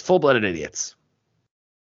that says "Full-blooded idiots."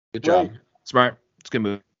 Good job. Right. Smart. It's a good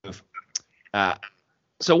move.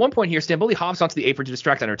 So at one point here, Stamboli hops onto the apron to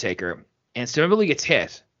distract Undertaker, and Stamboli gets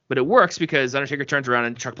hit, but it works because Undertaker turns around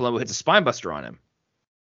and Chuck Palumbo hits a spine buster on him.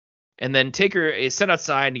 And then Taker is sent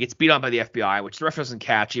outside and he gets beat on by the FBI, which the ref doesn't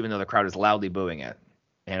catch, even though the crowd is loudly booing it.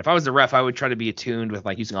 And if I was the ref, I would try to be attuned with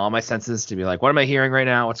like using all my senses to be like, what am I hearing right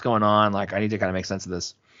now? What's going on? Like, I need to kind of make sense of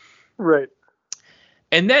this. Right.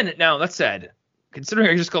 And then, now that said, considering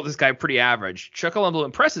I just called this guy pretty average, Chuck Palumbo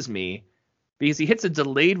impresses me because he hits a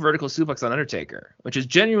delayed vertical suplex on Undertaker, which is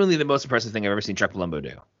genuinely the most impressive thing I've ever seen Chuck Palumbo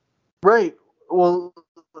do. Right. Well,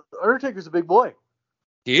 Undertaker's a big boy.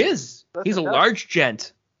 He is. He's a large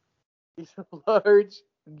gent. He's a large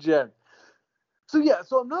gent. So yeah,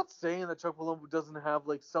 so I'm not saying that Chuck Palumbo doesn't have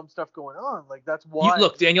like some stuff going on. Like that's why.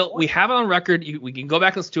 Look, Daniel, we have it on record. We can go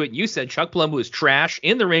back and listen to it. You said Chuck Palumbo is trash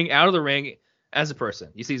in the ring, out of the ring, as a person.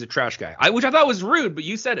 You see, he's a trash guy. Which I thought was rude, but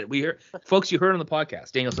you said it. Folks, you heard it on the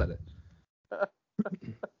podcast. Daniel said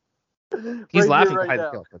it. He's laughing behind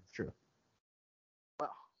the kill. That's true. Wow.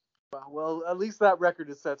 Well, at least that record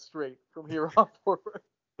is set straight from here on forward.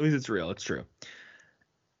 At least it's real. It's true.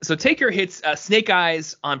 So Taker hits Snake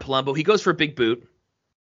Eyes on Palumbo. He goes for a big boot,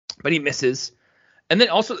 but he misses. And then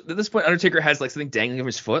also at this point, Undertaker has like something dangling from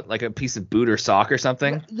his foot, like a piece of boot or sock or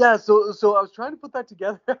something. Yeah. So I was trying to put that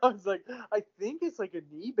together. I was like, I think it's like a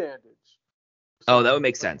knee bandage. Oh, that would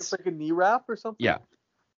make sense. It's like a knee wrap or something. Yeah.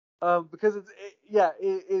 Because it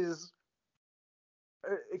is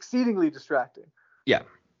exceedingly distracting. Yeah.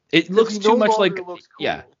 It looks too much like. Looks cool.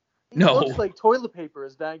 Yeah. It looks like toilet paper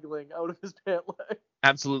is dangling out of his pant leg.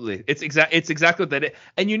 Absolutely. It's exactly what that is.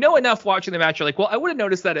 And you know enough watching the match, you're like, well, I would have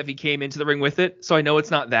noticed that if he came into the ring with it, so I know it's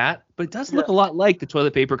not that. But it does look a lot like the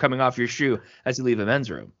toilet paper coming off your shoe as you leave a men's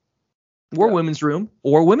room. Or women's room.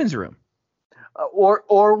 Or women's room.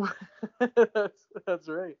 Or that's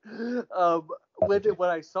right. When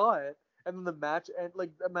I saw it, and then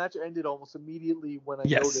the match ended almost immediately when I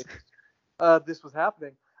noticed this was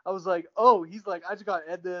happening. I was like, oh, he's like, I just got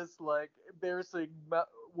to end this like embarrassing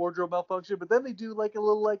wardrobe malfunction. But then they do like a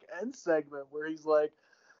little like end segment where he's like,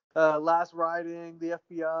 last riding the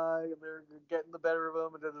FBI and they're getting the better of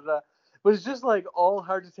him and da da da. But it's just like all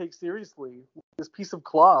hard to take seriously. This piece of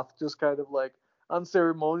cloth just kind of like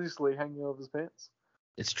unceremoniously hanging over his pants.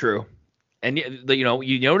 It's true. And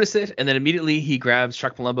you notice it, and then immediately he grabs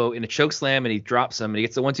Chuck Palumbo in a choke slam and he drops him and he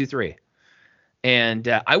gets the 1-2-3. And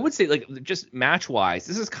I would say, like, just match-wise,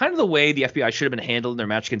 this is kind of the way the FBI should have been handled in their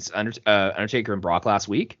match against Undertaker and Brock last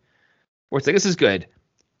week, where it's like, this is good.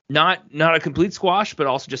 Not a complete squash, but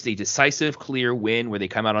also just a decisive, clear win where they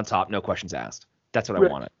come out on top, no questions asked. That's what I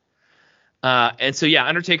wanted. And so, yeah,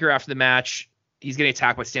 Undertaker after the match, he's getting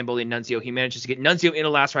attacked by Stamboli and Nunzio. He manages to get Nunzio in a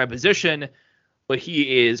last ride position, but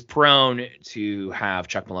he is prone to have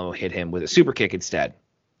Chuck Palumbo hit him with a super kick instead.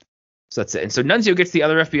 So that's it. And so Nunzio gets the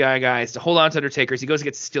other FBI guys to hold on to Undertaker. He goes and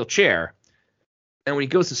gets a steel chair. And when he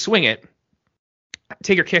goes to swing it,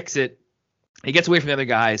 Taker kicks it. He gets away from the other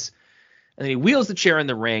guys. And then he wheels the chair in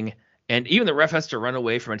the ring. And even the ref has to run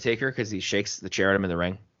away from Undertaker because he shakes the chair at him in the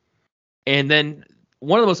ring. And then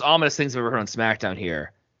one of the most ominous things I've ever heard on Smackdown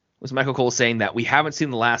here was Michael Cole saying that we haven't seen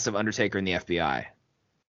the last of Undertaker in the FBI.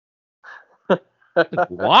 Like,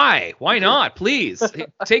 why? Why not? Please.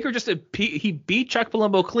 Taker he beat Chuck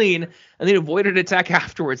Palumbo clean and then avoided an attack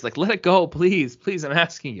afterwards. Like, let it go, please. Please, I'm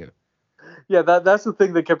asking you. Yeah, that's the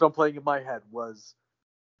thing that kept on playing in my head was,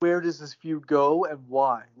 where does this feud go and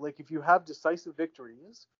why? Like, if you have decisive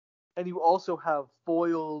victories and you also have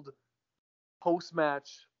foiled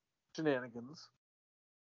post-match shenanigans,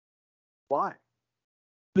 why?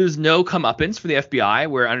 There's no comeuppance for the FBI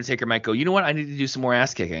where Undertaker might go, you know what? I need to do some more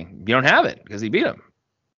ass kicking. You don't have it because he beat him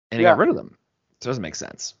and he got rid of them. So it doesn't make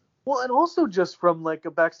sense. Well, and also just from like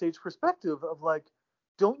a backstage perspective of like,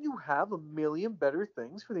 don't you have a million better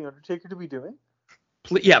things for the Undertaker to be doing?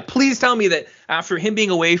 Please tell me that after him being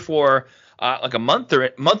away for like a month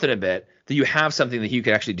and a bit, that you have something that you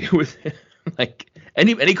could actually do with him. Like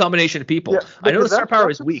any combination of people. Yeah, I know the star power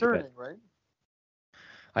is weak, but right?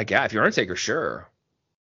 I guess if you're Undertaker, sure.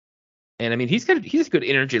 And I mean, he's good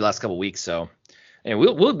energy the last couple of weeks, so and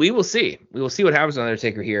we will see. We will see what happens with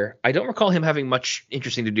Undertaker here. I don't recall him having much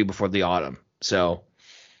interesting to do before the autumn, so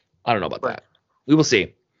I don't know about that. We will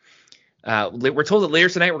see. We're told that later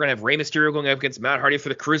tonight we're gonna have Rey Mysterio going up against Matt Hardy for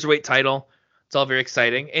the cruiserweight title. It's all very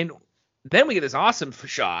exciting, and then we get this awesome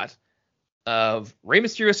shot of Rey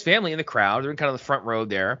Mysterio's family in the crowd. They're in kind of the front row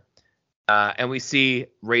there, and we see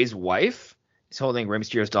Rey's wife. He's holding Rey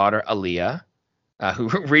Mysterio's daughter, Aaliyah. Who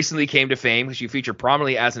recently came to fame because she featured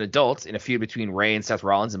prominently as an adult in a feud between Rey and Seth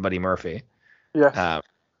Rollins and Buddy Murphy. Yes.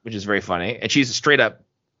 Which is very funny. And she's a straight up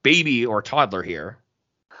baby or toddler here.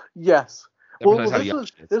 Yes. Well,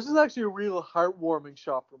 this is actually a real heartwarming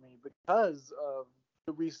shot for me because of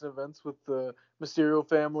the recent events with the Mysterio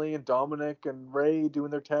family and Dominic and Rey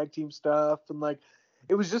doing their tag team stuff. And like,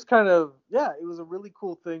 it was just kind of, it was a really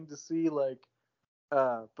cool thing to see like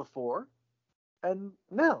before and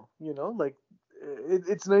now, like,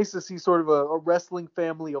 it's nice to see sort of a wrestling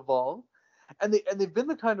family evolve, and they've been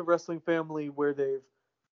the kind of wrestling family where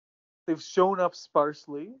they've shown up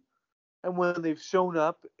sparsely, and when they've shown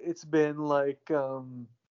up, it's been like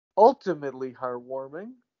ultimately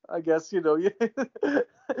heartwarming. I guess you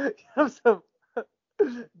have some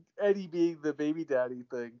Eddie being the baby daddy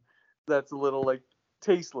thing that's a little like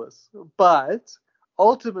tasteless, but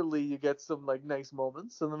ultimately you get some like nice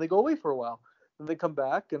moments, and then they go away for a while, and they come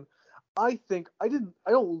back and. I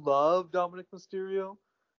don't love Dominic Mysterio,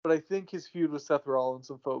 but I think his feud with Seth Rollins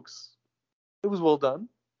and folks, it was well done.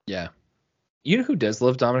 Yeah. You know who does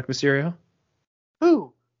love Dominic Mysterio?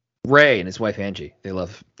 Who? Rey and his wife Angie. They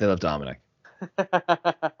love Dominic.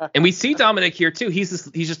 And we see Dominic here too. He's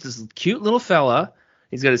just this cute little fella.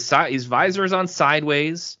 He's got his visor is on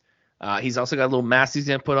sideways. He's also got a little mask he's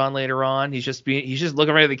gonna put on later on. He's just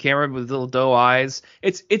looking right at the camera with little doe eyes.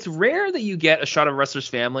 It's rare that you get a shot of a wrestler's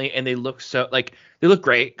family and they look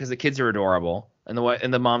great because the kids are adorable and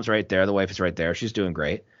the mom's right there, the wife is right there, she's doing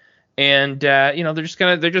great, and they're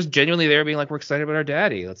just genuinely there being like, we're excited about our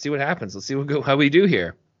daddy. Let's see what happens. Let's see how we do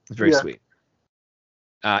here. It's very sweet.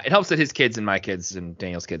 It helps that his kids and my kids and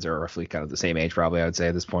Daniel's kids are roughly kind of the same age, probably, I would say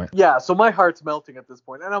at this point. Yeah, so my heart's melting at this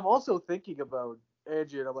point, and I'm also thinking about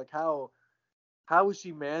Angie, and I'm like, how is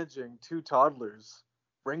she managing two toddlers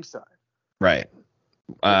ringside? Right.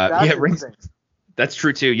 That's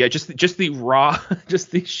true too. Yeah, just the raw,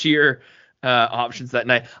 just the sheer options that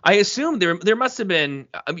night. I assume there must have been.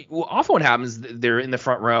 I mean, often what happens, they're in the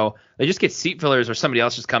front row, they just get seat fillers, or somebody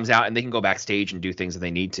else just comes out and they can go backstage and do things that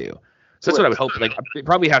they need to. So that's what I would hope. Like, they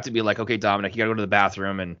probably have to be like, okay, Dominic, you got to go to the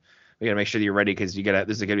bathroom, and we got to make sure that you're ready because this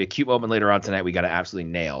is going to be a cute moment later on tonight. We got to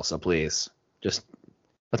absolutely nail. So please, just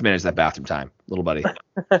let's manage that bathroom time, little buddy.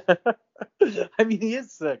 I mean, he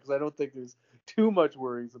is 6. I don't think there's too much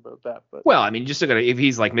worries about that. But well, I mean, just if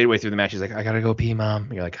he's like midway through the match, he's like, I got to go pee,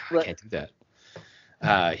 Mom. You're like, I can't do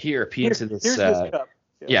that. Here, pee into this. Here's this cup.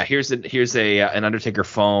 Yeah, here's an Undertaker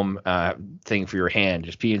foam thing for your hand.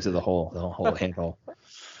 Just pee into the whole handle.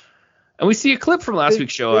 And we see a clip from last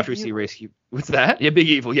week's show after we see Race. What's that? Yeah, Big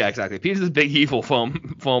Evil. Yeah, exactly. Peter's this Big Evil foam.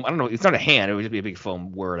 I don't know. It's not a hand. It would just be a big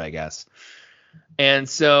foam word, I guess. And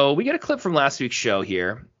so we get a clip from last week's show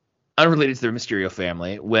here, unrelated to the Mysterio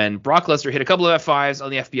family, when Brock Lesnar hit a couple of F5s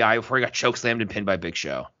on the FBI before he got chokeslammed and pinned by Big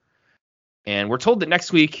Show. And we're told that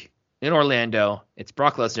next week in Orlando, it's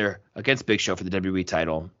Brock Lesnar against Big Show for the WWE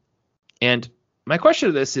title. And my question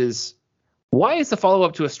to this is, why is the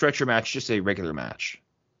follow-up to a stretcher match just a regular match?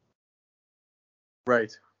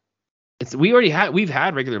 Right. We've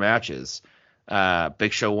had regular matches.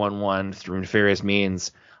 Big Show won one through nefarious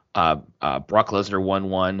means. Brock Lesnar won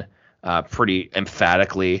one pretty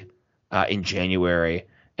emphatically in January.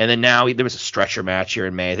 And then now there was a stretcher match here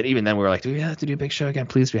in May that even then we were like, do we have to do Big Show again?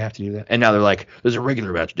 Please, we have to do that. And now they're like, there's a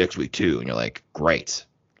regular match next week too. And you're like, great.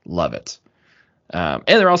 Love it. And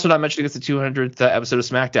they're also not mentioning it's the 200th episode of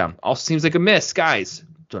Smackdown. Also seems like a miss, guys.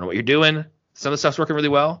 Don't know what you're doing. Some of the stuff's working really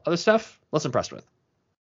well. Other stuff, less impressed with.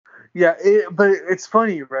 Yeah, but it's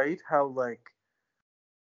funny, right? How like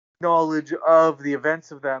knowledge of the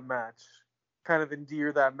events of that match kind of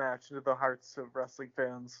endear that match into the hearts of wrestling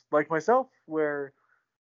fans like myself, where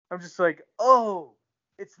I'm just like, oh,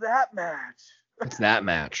 it's that match. It's that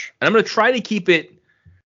match, and I'm gonna try to keep it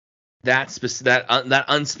that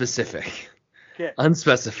unspecific, Okay.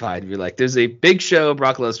 unspecified. Be like, there's a Big Show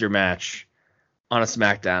Brock Lesnar match on a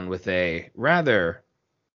SmackDown with a rather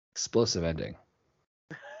explosive ending.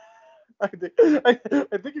 I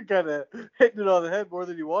think you're kind of hitting it on the head more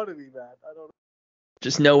than you want to be, Matt. I don't know.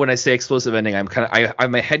 Just know when I say explosive ending, I'm kind of I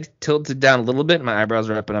have my head tilted down a little bit, and my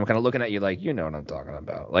eyebrows are up, and I'm kind of looking at you like, you know what I'm talking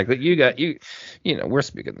about. Like you know, we're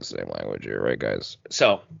speaking the same language here, right, guys?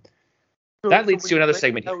 So that leads to another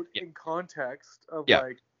segment here. In context of Yeah.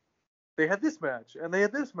 like, they had this match, and they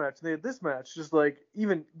had this match, and they had this match. Just like,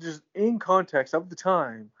 even just in context of the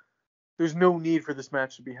time, there's no need for this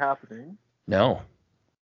match to be happening. No.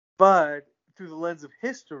 But through the lens of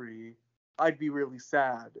history, I'd be really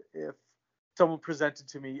sad if someone presented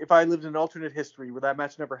to me, if I lived in an alternate history where that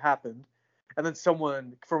match never happened, and then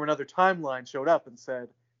someone from another timeline showed up and said,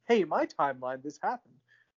 hey, my timeline, this happened.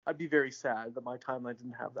 I'd be very sad that my timeline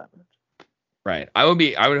didn't have that match. Right. I would,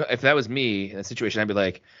 if that was me in that situation, I'd be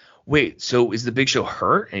like, wait, so is the Big Show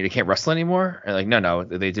hurt and he can't wrestle anymore? And like, no,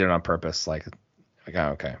 they did it on purpose. Like oh,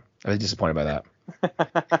 okay. I was disappointed by that.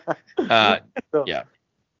 Yeah.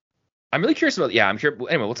 I'm really curious about. Yeah, I'm sure.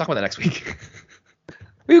 Anyway, we'll talk about that next week.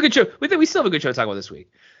 We have a good show. We still have a good show to talk about this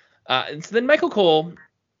week. And so then Michael Cole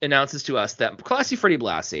announces to us that Classy Freddie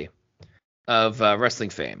Blassie of wrestling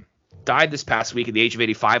fame died this past week at the age of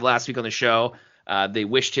 85. Last week on the show, they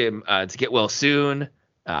wished him to get well soon.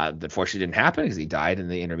 That unfortunately didn't happen because he died in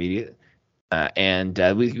the intermediate. And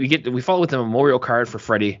we follow with a memorial card for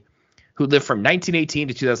Freddie, who lived from 1918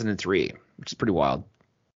 to 2003, which is pretty wild.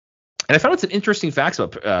 And I found out some interesting facts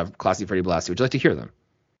about Classy Freddie Blassie. Would you like to hear them?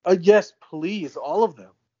 Yes, please, all of them.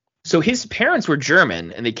 So his parents were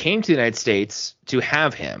German, and they came to the United States to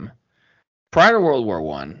have him prior to World War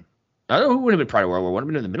One. I don't know who would have been prior to World War One.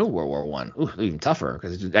 Would have been in the middle of World War One. Ooh, even tougher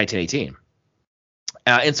because it's 1918.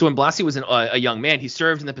 And so when Blassie was a young man, he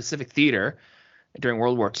served in the Pacific Theater during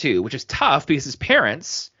World War II, which is tough because his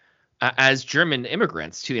parents, as German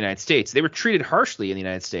immigrants to the United States, they were treated harshly in the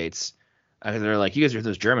United States. They're like, you guys are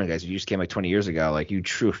those German guys who just came like 20 years ago. Like, you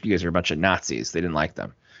guys are a bunch of Nazis. They didn't like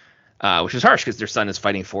them, which is harsh because their son is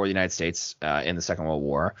fighting for the United States in the Second World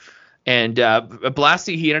War. And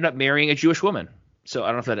Blassie, he ended up marrying a Jewish woman. So I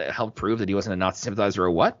don't know if that helped prove that he wasn't a Nazi sympathizer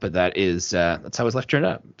or what, but that's how his life turned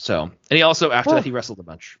out. So, and he also, after that, he wrestled a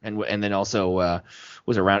bunch and then also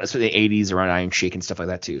was around in the 80s around Iron Sheik and stuff like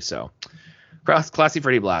that too. So Classy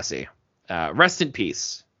Freddie Blassie, rest in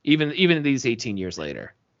peace, even these 18 years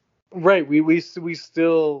later. Right. We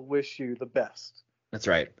still wish you the best. That's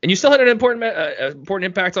right. And you still had an important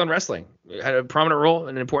impact on wrestling. You had a prominent role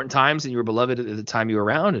in important times, and you were beloved at the time you were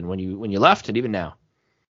around and when you left, and even now.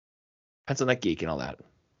 Depends on that geek and all that.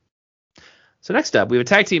 So next up, we have a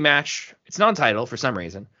tag team match. It's non-title for some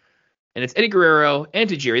reason, and it's Eddie Guerrero and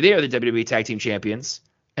Tajiri. They are the WWE Tag Team Champions,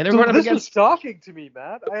 and they're running against. This was shocking to me,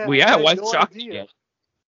 Matt. Why is it shocking? Yeah.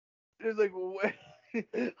 It was like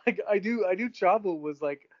I knew Chavo was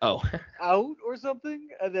like out or something,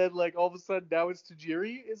 and then like all of a sudden now it's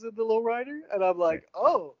Tajiri is in the lowrider, and I'm like,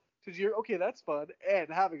 oh, Tajiri, okay, that's fun and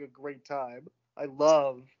having a great time. I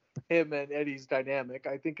love him and Eddie's dynamic.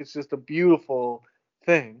 I think it's just a beautiful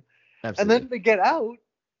thing. Absolutely. And then they get out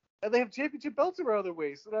and they have championship belts around their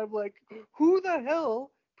waist, and I'm like, who the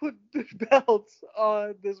hell put the belts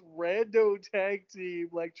on this rando tag team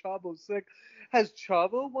like Chavo's sick? Has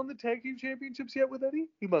Chavo won the tag team championships yet with Eddie?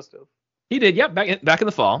 He must have. He did, yeah, back in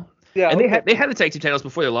the fall. Yeah, and they had the tag team titles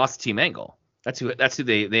before they lost to Team Angle. That's who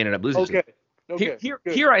they ended up losing to. Okay.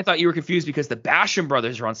 Here I thought you were confused because the Basham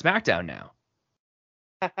brothers are on SmackDown now.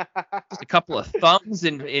 Just a couple of thumbs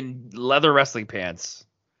in leather wrestling pants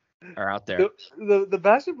are out there. The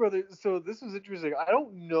Basham brothers. So this was interesting. I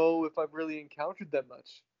don't know if I've really encountered them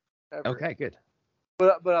much. Ever. Okay, good.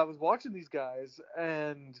 But I was watching these guys,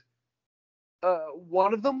 and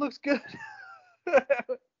one of them looks good.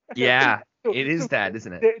 Yeah, it is that,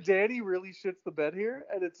 isn't it? Danny really shits the bed here,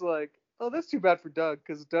 and it's like, Oh, that's too bad for Doug,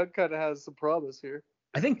 because Doug kind of has some promise here.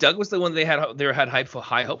 I think Doug was the one they had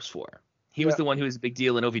high hopes for. He was the one who was a big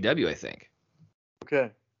deal in OVW, I think.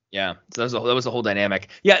 Okay. Yeah, so that was the whole dynamic.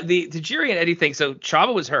 Yeah, the Tajiri and Eddie thing. So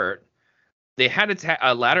Chavo was hurt. They had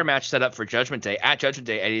a ladder match set up for Judgment Day. At Judgment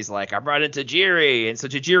Day, Eddie's like, I brought in Tajiri, and so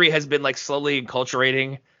Tajiri has been like slowly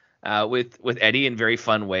enculturating with Eddie in very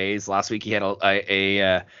fun ways. Last week he had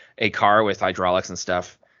a car with hydraulics and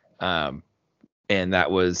stuff, and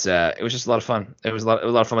that was it was just a lot of fun. It was a lot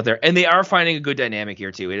of fun with there, and they are finding a good dynamic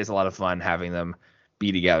here too. It is a lot of fun having them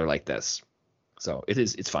be together like this. So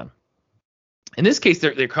it's fun. In this case,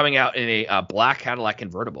 they're coming out in a black Cadillac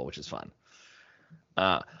convertible, which is fun.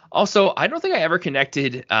 Also, I don't think I ever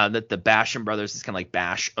connected that the Basham brothers is kind of like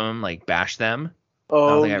bash them. Oh, I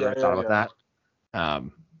don't think I ever thought about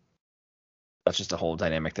that. That's just a whole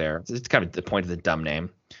dynamic there. It's kind of the point of the dumb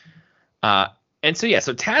name. And so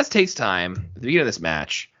Taz takes time at the beginning of this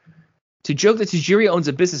match to joke that Tajiri owns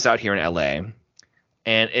a business out here in LA,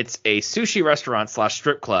 and it's a sushi restaurant /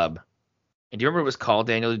 strip club. And do you remember what it was called,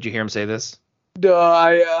 Daniel? Did you hear him say this? No,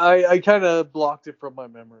 I kind of blocked it from my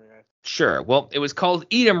memory. Sure. Well, it was called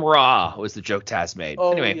Eat 'em Raw, was the joke Taz made.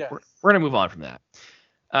 Oh, anyway, yes. we're going to move on from that.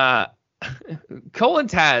 Cole and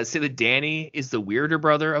Taz say that Danny is the weirder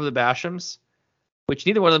brother of the Bashams, which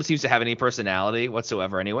neither one of them seems to have any personality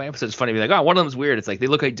whatsoever anyway. So it's funny to be like, oh, one of them's weird. It's like they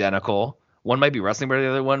look identical. One might be wrestling better than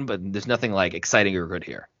the other one, but there's nothing like exciting or good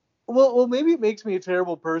here. Well, maybe it makes me a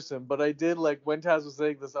terrible person, but I did like when Taz was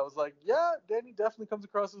saying this, I was like, yeah, Danny definitely comes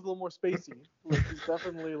across as a little more spacey. Like he's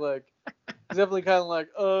definitely kind of like,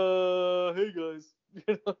 hey guys,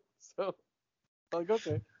 you know. So like,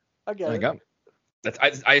 okay, I get it.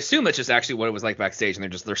 I assume that's just actually what it was like backstage,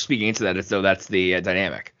 and they're speaking into that as though that's the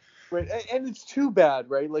dynamic. Right, and it's too bad,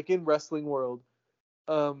 right? Like in wrestling world,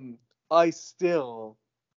 I still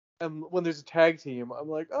am when there's a tag team, I'm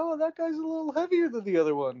like, oh, that guy's a little heavier than the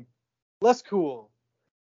other one. Less cool.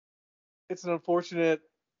 It's an unfortunate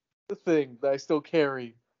thing that I still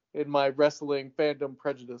carry in my wrestling fandom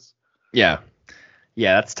prejudice. Yeah,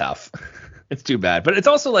 that's tough. It's too bad, but it's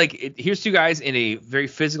also like here's two guys in a very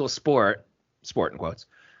physical sport in quotes,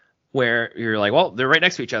 where you're like, well, they're right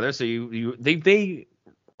next to each other, so they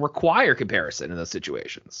require comparison in those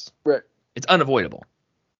situations. Right. It's unavoidable.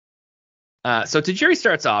 So Tajiri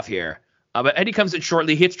starts off here. But Eddie comes in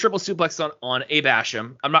shortly. He hits triple suplex on a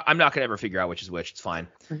Basham. I'm not gonna ever figure out which is which. It's fine.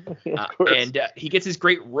 And he gets his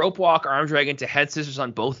great rope walk arm drag into head scissors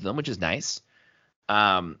on both of them, which is nice.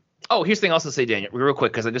 Here's the thing I'll also say, Daniel, real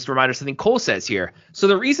quick, because I just reminded something Cole says here. So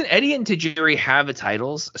the reason Eddie and Tajiri have the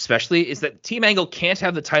titles, especially, is that Team Angle can't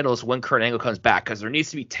have the titles when Kurt Angle comes back because there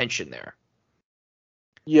needs to be tension there.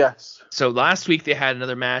 Yes. So last week they had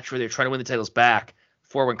another match where they were trying to win the titles back.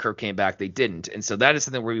 For when Kurt came back, they didn't, and so that is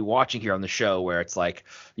something we'll be watching here on the show, where it's like,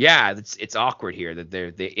 yeah, it's awkward here that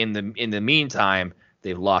they in the meantime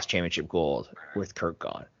they've lost championship gold with Kurt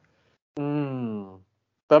gone.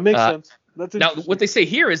 That makes sense. That's now what they say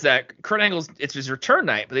here is that Kurt Angle's it's his return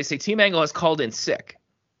night, but they say Team Angle has called in sick,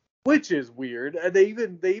 which is weird, and they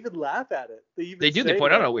even laugh at it. They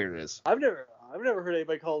point out how weird it is. I've never heard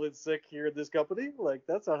anybody call in sick here in this company. Like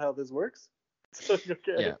that's not how this works. Okay.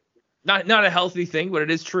 Yeah. Not a healthy thing, but it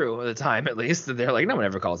is true at the time, at least. That they're like, no one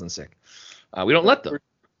ever calls in sick. We don't let them.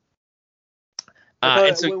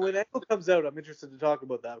 And so, when Angle comes out, I'm interested to talk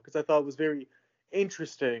about that because I thought it was very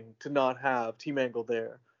interesting to not have Team Angle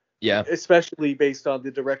there. Yeah. Especially based on the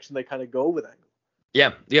direction they kind of go with Angle.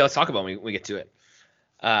 Yeah. Let's talk about it when we get to it.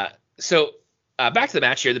 So back to the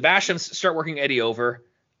match here. The Bashams start working Eddie over,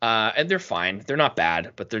 and they're fine. They're not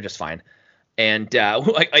bad, but they're just fine. And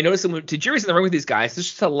I noticed when Tajiri's in the ring with these guys, there's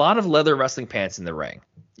just a lot of leather wrestling pants in the ring.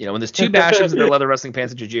 You know, when there's two Bashams and their leather wrestling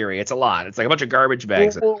pants and Tajiri, it's a lot. It's like a bunch of garbage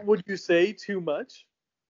bags. Well, would you say too much?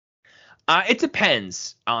 It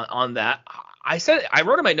depends on that. I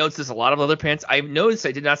wrote in my notes there's a lot of leather pants. I've noticed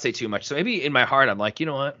I did not say too much. So maybe in my heart I'm like, you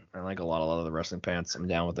know what? I like a lot of leather wrestling pants. I'm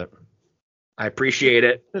down with it. I appreciate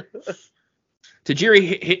it.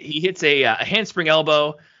 Tajiri he hits a handspring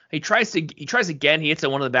elbow. He tries again. He hits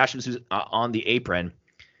one of the Bashams who's on the apron,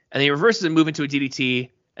 and then he reverses and moves into a DDT,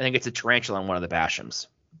 and then gets a tarantula on one of the Bashams.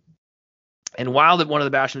 And while one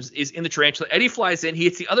of the Bashams is in the tarantula, Eddie flies in. He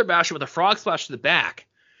hits the other Basham with a frog splash to the back,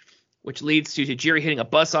 which leads to Tajiri hitting a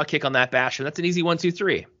buzzsaw kick on that Basham. That's an easy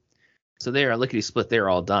 1-2-3. So they are lickety split. They're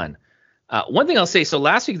all done. One thing I'll say. So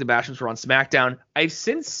last week the Bashams were on SmackDown. I've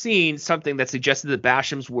since seen something that suggested the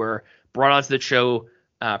Bashams were brought onto the show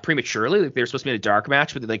prematurely. Like they were supposed to be in a dark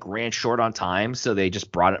match, but they ran short on time, so they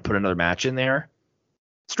just put another match in there.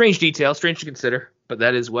 Strange detail, strange to consider, but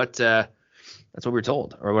that is what that's what we were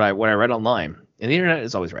told, or what I read online. And the internet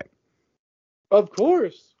is always right. Of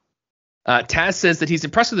course. Taz says that he's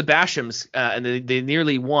impressed with the Bashams, and they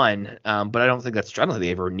nearly won. But I don't think that's true. I don't think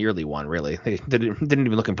they ever nearly won, really. They didn't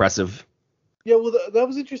even look impressive. Yeah, well, that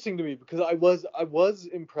was interesting to me because I was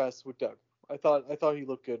impressed with Doug. I thought he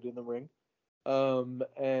looked good in the ring.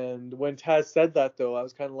 And when Taz said that, though, I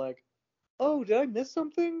was kind of like, oh, did I miss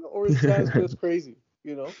something? Or is Taz just crazy?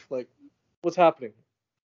 You know, like, what's happening?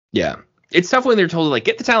 Yeah. It's tough when they're told, like,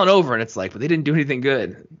 get the talent over, and it's like, but they didn't do anything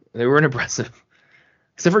good. They weren't impressive.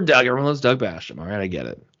 Except for Doug. Everyone loves Doug Basham. All right, I get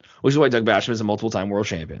it. Which is why Doug Basham is a multiple-time world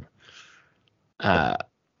champion.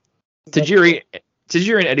 Tajiri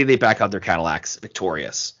and Eddie, they back out their Cadillacs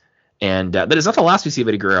victorious. And that is not the last we see of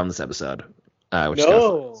Eddie Guerrero on this episode. Which is kind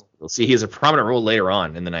of fun. We'll see he has a prominent role later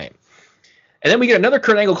on in the night. And then we get another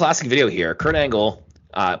Kurt Angle classic video here. Kurt Angle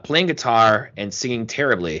playing guitar and singing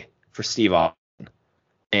terribly for Steve Austin.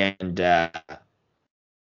 And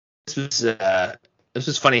this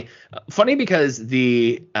was funny. Funny because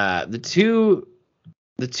the two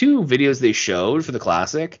videos they showed for the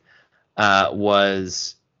classic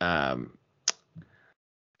was they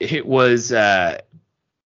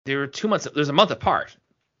were 2 months. There's a month apart,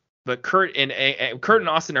 but Kurt and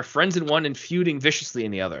Austin are friends in one and feuding viciously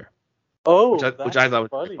in the other. Oh, which I thought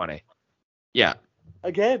was funny. Yeah.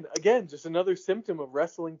 Again, just another symptom of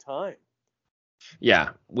wrestling time. Yeah,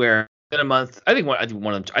 where in a month, I think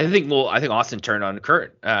Austin turned on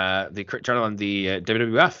Kurt. They turned on the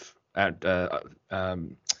WWF at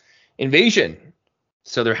Invasion,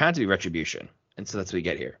 so there had to be retribution, and so that's what we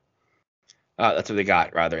get here. That's what they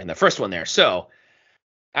got rather in the first one there. So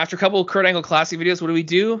after a couple of Kurt Angle classic videos, what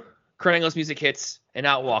do? Kurt Angle's music hits, and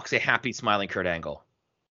out walks a happy, smiling Kurt Angle.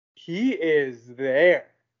 He is there.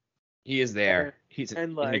 He is there. He's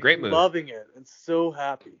in a great mood, loving it, and so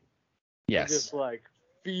happy. Yes. Just like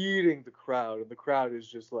feeding the crowd, and the crowd is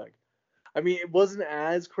just like, I mean, it wasn't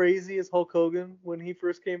as crazy as Hulk Hogan when he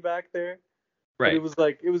first came back there. Right.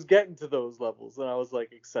 But it was getting to those levels, and I was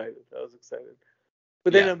like excited.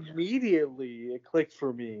 But then immediately it clicked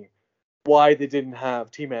for me why they didn't have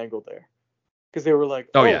Team Angle there, because they were like,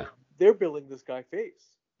 they're billing this guy face.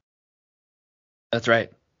 That's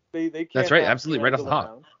right. They can't. That's right. Absolutely right off the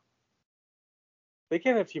hop. They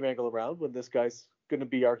can't have Team Angle around when this guy's going to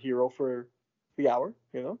be our hero for the hour,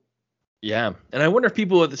 you know? Yeah. And I wonder if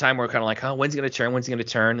people at the time were kind of like, oh, when's he going to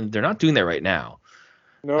turn? And they're not doing that right now.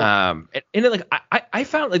 No. And I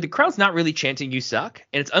found like the crowd's not really chanting "You suck,"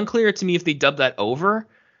 and it's unclear to me if they dubbed that over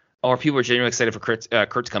or people are genuinely excited for Kurt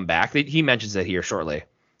to come back. He mentions it here shortly,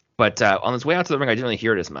 but on his way out to the ring, I didn't really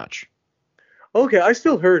hear it as much. Okay, I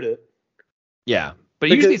still heard it. Yeah, but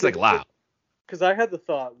usually it's like loud. Because I had the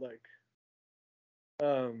thought like,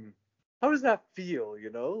 how does that feel,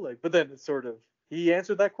 you know? Like, but then it's sort of he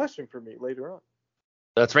answered that question for me later on.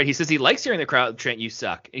 That's right. He says he likes hearing the crowd chant "You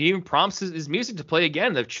suck." And he even prompts his music to play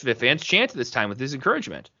again. The fans chanted this time with his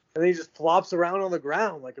encouragement. And then he just flops around on the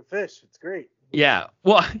ground like a fish. It's great. Yeah.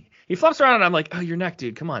 Well, he flops around and I'm like, oh, your neck,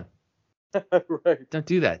 dude. Come on. Right. Don't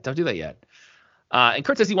do that. Don't do that yet. And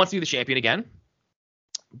Kurt says he wants to be the champion again.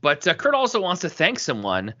 But Kurt also wants to thank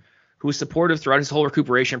someone who was supportive throughout his whole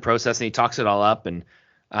recuperation process. And he talks it all up. And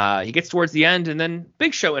he gets towards the end. And then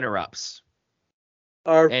Big Show interrupts.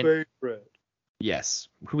 Our favorite. Yes,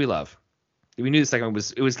 who we love. We knew the segment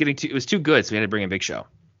was too good, so we had to bring in Big Show.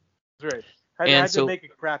 That's right. Had to make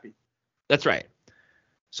it crappy. That's right.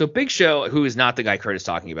 So Big Show, who is not the guy Kurt is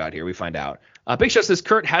talking about here, we find out. Big Show says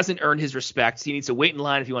Kurt hasn't earned his respect. He needs to wait in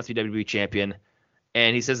line if he wants to be WWE champion.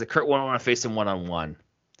 And he says that Kurt won't want to face him one-on-one.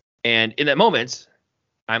 And in that moment,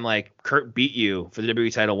 I'm like, Kurt beat you for the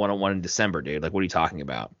WWE title one-on-one in December, dude. Like, what are you talking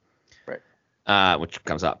about? Right. Which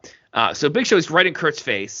comes up. So Big Show is right in Kurt's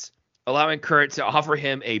face, allowing Kurt to offer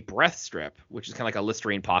him a breath strip, which is kind of like a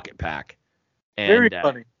Listerine Pocketpak. And, very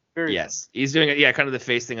funny. Very yes. Funny. He's doing it, kind of the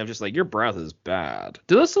face thing of just like, your breath is bad.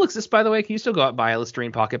 Do those still exist, by the way? Can you still go out and buy a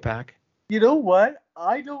Listerine Pocketpak? You know what?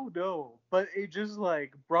 I don't know. But it just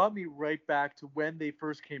like brought me right back to when they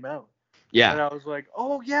first came out. Yeah. And I was like,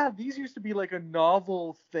 oh, yeah, these used to be like a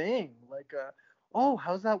novel thing. Like, oh,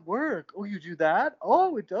 how's that work? Oh, you do that?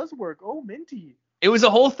 Oh, it does work. Oh, minty. It was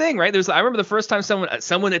a whole thing, right? I remember the first time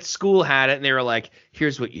someone at school had it, and they were like,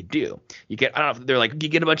 "Here's what you do. You get, I don't know, they're like, you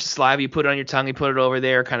get a bunch of saliva, you put it on your tongue, you put it over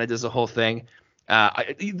there, kind of does the whole thing."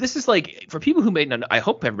 This is like for people who may not. I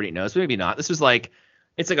hope everybody knows, but maybe not. This is like,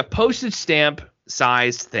 it's like a postage stamp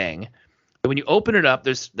sized thing. But when you open it up,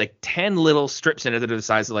 there's like 10 little strips in it that are the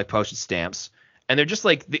size of like postage stamps, and they're just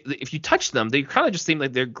like, if you touch them, they kind of just seem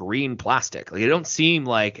like they're green plastic. Like they don't seem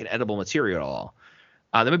like an edible material at all.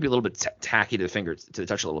 They might be a little bit tacky to the fingers to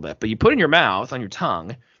touch a little bit, but you put it in your mouth on your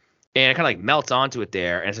tongue, and it kind of like melts onto it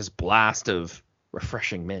there, and it's this blast of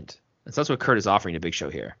refreshing mint. And so that's what Kurt is offering to Big Show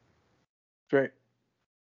here. Great.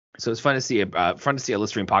 So it's fun to see a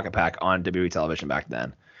Listerine Pocketpak on WWE television back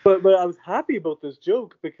then. But I was happy about this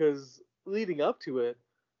joke because leading up to it,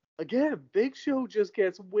 again, Big Show just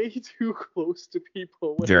gets way too close to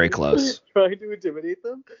people. Very close. Trying to intimidate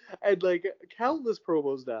them. And like countless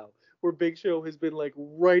promos now where Big Show has been like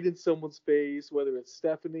right in someone's face, whether it's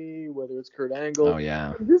Stephanie, whether it's Kurt Angle. Oh,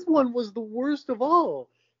 yeah. And this one was the worst of all.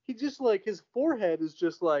 He just like, his forehead is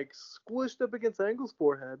just like squished up against Angle's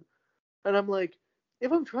forehead. And I'm like,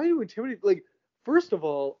 if I'm trying to intimidate, like, first of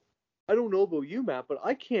all, I don't know about you, Matt, but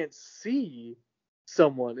I can't see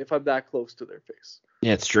someone if I'm that close to their face.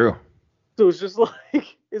 Yeah, it's true. So it's just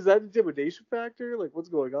like, is that intimidation factor? Like, what's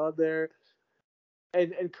going on there?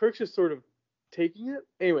 And Kirk's just sort of taking it.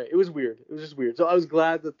 Anyway, it was weird. It was just weird. So I was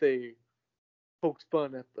glad that they poked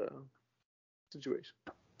fun at the situation.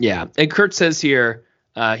 Yeah, and Kurt says here,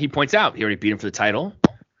 he points out he already beat him for the title,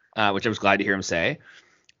 which I was glad to hear him say.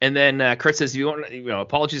 And then Kurt says, if you want,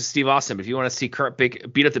 apologies to Steve Austin, but if you want to see Kurt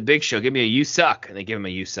beat up the Big Show, give me a "you suck," and they give him a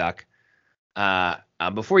 "you suck."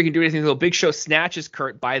 Before he can do anything, the Big Show snatches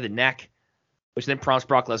Kurt by the neck, which then prompts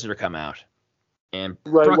Brock Lesnar to come out. And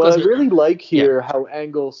right. Brock Well, Lesnar, I really like here how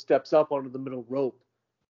Angle steps up onto the middle rope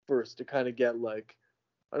first to kind of get like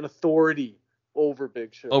an authority over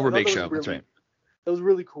Big Show. That's right. That was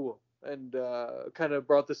really cool and kind of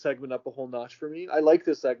brought the segment up a whole notch for me. I like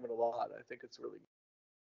this segment a lot. I think it's really.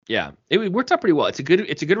 Yeah, it worked out pretty well. It's a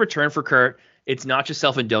good return for Kurt. It's not just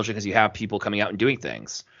self-indulgent because you have people coming out and doing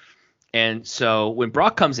things. And so when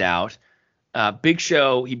Brock comes out, Big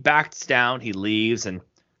Show, he backs down, he leaves, and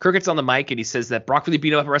Kurt gets on the mic and he says that Brock really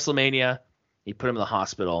beat him up at WrestleMania. He put him in the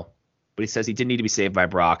hospital, but he says he didn't need to be saved by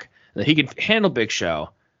Brock, and that he can handle Big Show.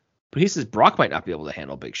 But he says Brock might not be able to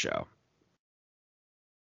handle Big Show.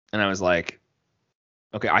 And I was like,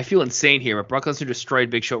 okay, I feel insane here, but Brock Lesnar destroyed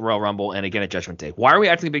Big Show at Royal Rumble and again at Judgment Day. Why are we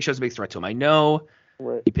acting like Big Show's a big threat to him? I know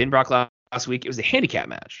he pinned Brock last week. It was a handicap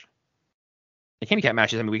match. The handicap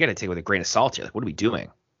matches, I mean, we got to take it with a grain of salt here. Like, what are we doing?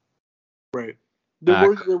 Right.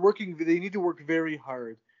 They're working. They need to work very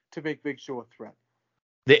hard to make Big Show a threat.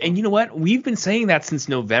 And you know what? We've been saying that since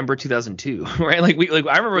November 2002, right? I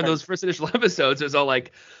remember in those first initial episodes, it was all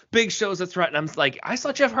like, Big Show's a threat, and I'm like, I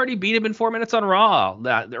saw Jeff Hardy beat him in 4 minutes on Raw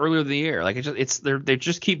earlier in the year. Like, they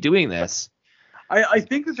just keep doing this. I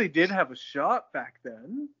think that they did have a shot back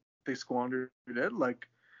then. They squandered it. Like,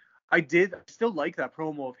 I still like that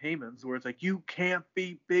promo of Heyman's where it's like, you can't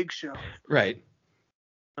beat Big Show. Right.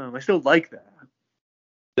 I still like that.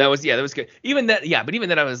 That was good. Even that, yeah. But even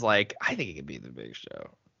then, I was like, I think it could be the Big Show.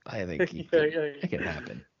 I think it can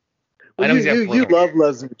happen. Well, you love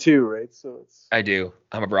Lesnar too, right? So it's. I do.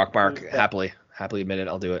 I'm a Brock Mark. Happily admit it.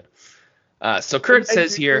 I'll do it. So Kurt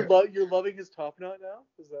says here. You're loving his top knot now.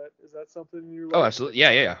 Is that something you're? Oh, absolutely.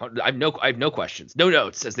 Yeah. I have no questions, no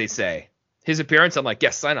notes, as they say. His appearance, I'm like,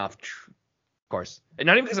 yes, sign off. Of course, and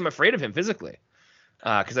not even because I'm afraid of him physically.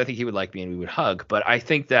 Because I think he would like me and we would hug. But I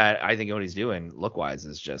think what he's doing look-wise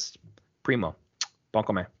is just primo.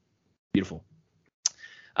 Bonko man. Beautiful.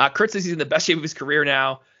 Kurt says he's in the best shape of his career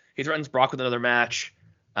now. He threatens Brock with another match.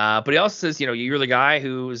 But he also says, you're the guy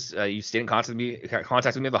who's you stayed in contact with me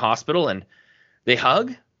at the hospital, and they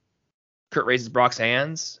hug. Kurt raises Brock's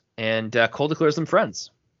hands, and Cole declares them friends.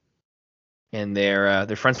 And they're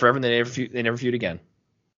friends forever, and they never feud again.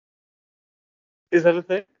 Is that a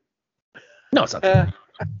thing? No, it's not.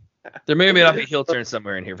 There may or may not be a heel turn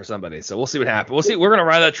somewhere in here for somebody, so we'll see what happens. We'll see. We're gonna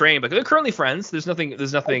ride that train, but they're currently friends. There's nothing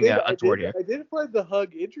untoward here. I did find the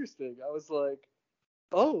hug interesting. I was like,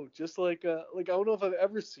 oh, just like I don't know if I've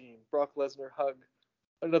ever seen Brock Lesnar hug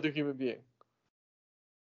another human being.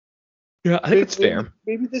 Yeah, I think it's fair.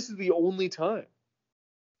 Maybe this is the only time.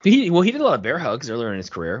 He did a lot of bear hugs earlier in his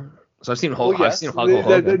career, so I've seen him hug.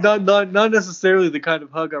 Not necessarily the kind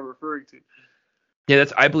of hug I'm referring to. Yeah,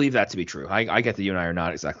 I believe that to be true. I get that you and I are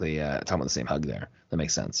not exactly talking about the same hug there. That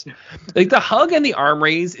makes sense. Like the hug and the arm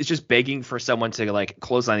raise is just begging for someone to like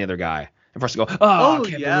close on the other guy and for us to go, I can't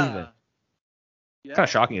believe it. Yeah. Kind of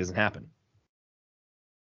shocking it doesn't happen.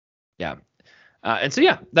 Yeah. And so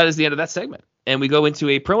that is the end of that segment. And we go into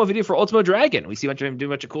a promo video for Ultimo Dragon. We see him doing a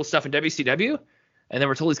bunch of cool stuff in WCW, and then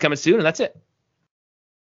we're told he's coming soon, and that's it.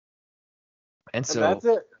 And that's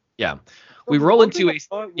it. Yeah. We roll into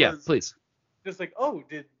please. Just like,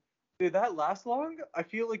 did that last long? I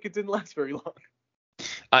feel like it didn't last very long.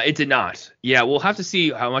 It did not. Yeah, we'll have to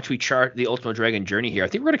see how much we chart the Ultimo Dragon journey here. I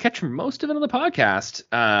think we're going to catch most of it on the podcast.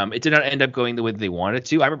 It did not end up going the way they wanted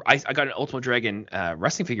to. I remember I got an Ultimo Dragon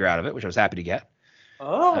wrestling figure out of it, which I was happy to get.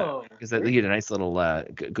 Oh. Because they get a nice little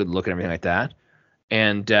good look and everything like that.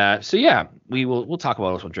 And we'll talk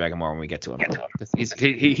about Ultimo Dragon more when we get to him.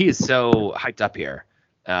 He is so hyped up here.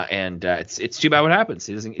 And it's too bad what happens.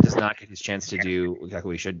 He does not get his chance to do exactly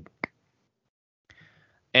what he should.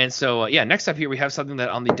 And so next up here we have something that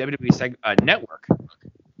on the WWE network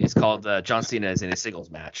is called John Cena is in a singles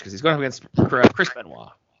match because he's going up against Chris Benoit.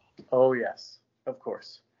 Oh yes, of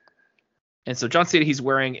course. And so John Cena, he's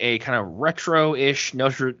wearing a kind of retro-ish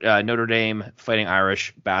Notre Dame Fighting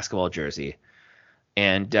Irish basketball jersey.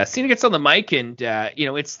 And Cena gets on the mic, and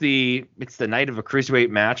it's the night of a cruiserweight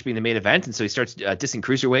match being the main event, and so he starts dissing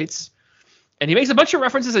cruiserweights. And he makes a bunch of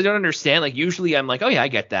references I don't understand. Like usually I'm like, oh yeah, I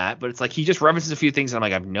get that, but it's like he just references a few things, and I'm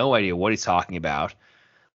like, I have no idea what he's talking about.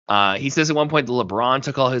 He says at one point that LeBron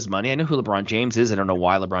took all his money. I know who LeBron James is. I don't know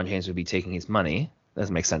why LeBron James would be taking his money.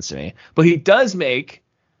 Doesn't make sense to me. But he does make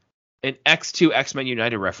an X2 X-Men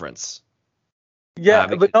United reference. Yeah,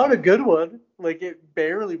 but not a good one. Like it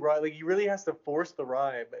barely rhymes. Like he really has to force the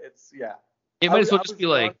rhyme. It's It might as well just be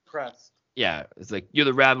like, impressed. Yeah, it's like you're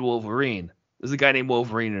the Rabid Wolverine. There's a guy named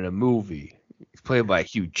Wolverine in a movie. He's played by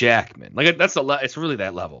Hugh Jackman. Like that's it's really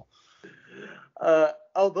that level.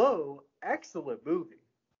 Although excellent movie,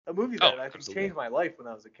 a movie that I think changed my life when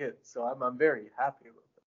I was a kid. So I'm very happy with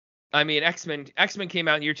it. I mean, X-Men came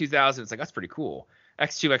out in year 2000. It's like that's pretty cool.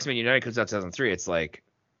 X2 X-Men United comes out 2003. It's like,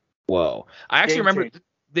 whoa. I actually remember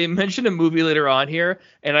they mentioned a movie later on here,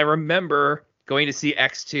 and I remember going to see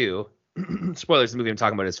X2. Spoilers, the movie I'm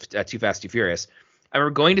talking about is Too Fast, Too Furious. I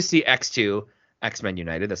remember going to see X2 X-Men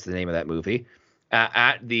United. That's the name of that movie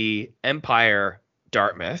at the Empire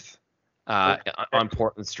Dartmouth on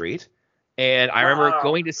Portland Street. And I remember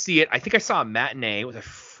going to see it. I think I saw a matinee with a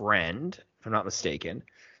friend, if I'm not mistaken.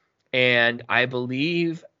 And I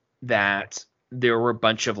believe that there were a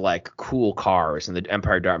bunch of like cool cars in the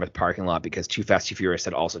Empire Dartmouth parking lot because Too Fast, Too Furious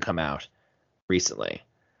had also come out recently.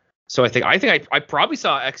 So I think I probably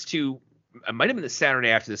saw X2. It might have been the Saturday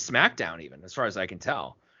after the Smackdown, even as far as I can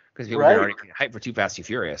tell, because people were already hyped for Too Fast, Too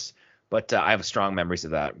Furious. But I have strong memories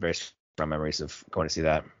of that. Very strong memories of going to see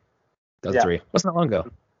that. 2003. Wasn't that long ago.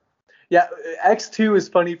 Yeah, X2 is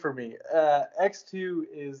funny for me. X2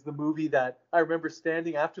 is the movie that I remember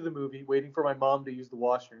standing after the movie, waiting for my mom to use the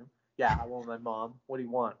washroom. Yeah, I want my mom. What do you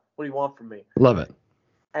want? What do you want from me? Love it.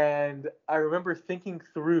 And I remember thinking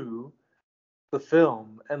through the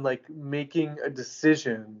film and like making a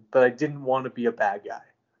decision that I didn't want to be a bad guy,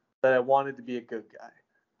 that I wanted to be a good guy.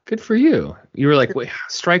 Good for you. You were like, wait,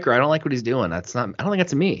 Stryker, I don't like what he's doing. I don't think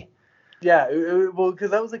that's me. Yeah, well,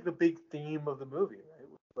 because that was like the big theme of the movie, right?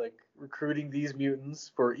 Like recruiting these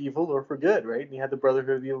mutants for evil or for good, right? And you had the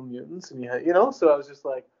Brotherhood of Evil Mutants, and you had, so I was just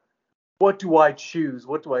like, what do I choose?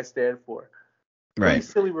 What do I stand for? Right. Pretty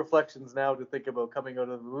silly reflections now to think about coming out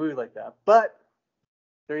of a movie like that, but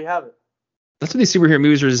there you have it. That's what these superhero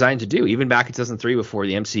movies were designed to do, even back in 2003 before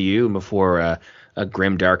the MCU and before a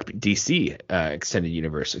grim, dark DC expanded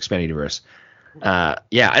universe.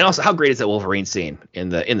 And also, how great is that Wolverine scene in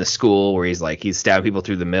the school where he's stabbing people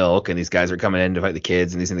through the milk, and these guys are coming in to fight the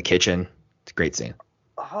kids, and he's in the kitchen. It's a great scene.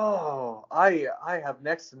 Oh, I have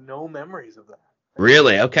next to no memories of that.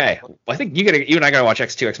 Really? Okay. Well, I think you and I gotta watch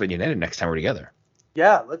X2 X-Men United next time we're together.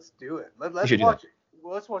 Yeah, let's do it. Let's watch it.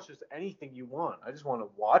 Well, let's watch just anything you want. I just want to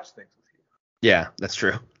watch things with you. Yeah, that's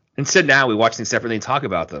true. Instead, now we watch things separately and talk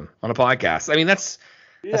about them on a podcast. I mean, that's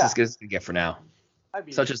as good as we get for now. I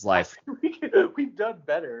mean, such is life. We've done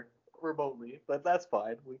better remotely, but that's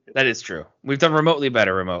fine. That is true. We've done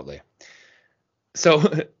better remotely. So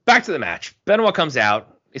back to the match. Benoit comes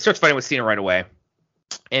out. He starts fighting with Cena right away.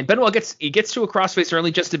 And Benoit gets to a crossface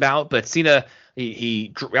early just about, but Cena,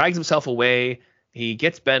 he drags himself away. He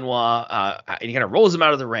gets Benoit, and he kind of rolls him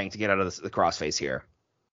out of the ring to get out of the crossface here.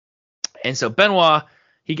 And so Benoit,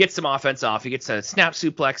 he gets some offense off. He gets a snap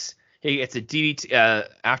suplex. He gets a DDT.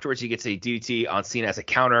 Afterwards, he gets a DDT on Cena as a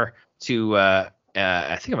counter to, I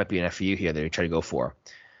think it might be an FU here that he tried to go for.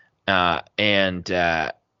 And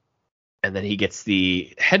then he gets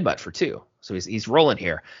the headbutt for 2. So he's rolling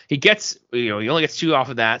here. He only gets 2 off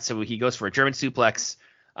of that, so he goes for a German suplex.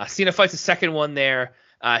 Cena fights the second one there.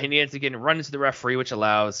 He ends up getting run into the referee, which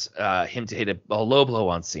allows him to hit a low blow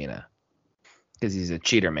on Cena because he's a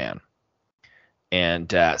cheater man.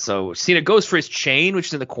 And so Cena goes for his chain, which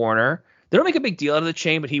is in the corner. They don't make a big deal out of the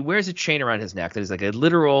chain, but he wears a chain around his neck that is like a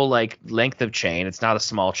literal length of chain. It's not a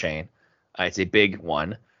small chain. It's a big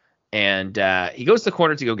one. And he goes to the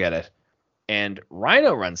corner to go get it. And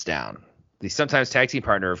Rhino runs down, the sometimes tag team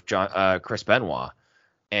partner of Chris Benoit.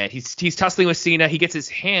 And he's tussling with Cena. He gets his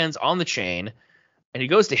hands on the chain, and he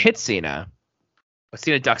goes to hit Cena. But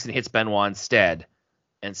Cena ducks and hits Benoit instead.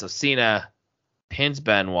 And so Cena pins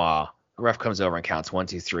Benoit. The ref comes over and counts 1,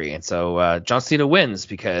 2, 3. And so John Cena wins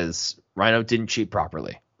because Rhino didn't cheat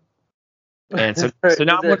properly. And so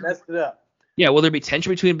now messed it up. Yeah, will there be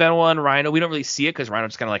tension between Benoit and Rhino? We don't really see it because Rhino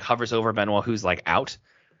just kind of like hovers over Benoit, who's like out.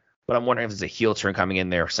 But I'm wondering if there's a heel turn coming in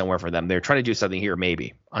there somewhere for them. They're trying to do something here,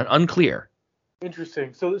 maybe. Unclear.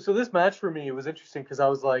 Interesting. So this match for me was interesting because I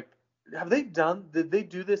was like, did they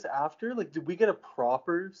do this after? Like, did we get a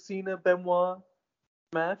proper Cena Benoit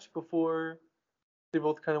match before they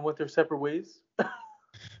both kind of went their separate ways?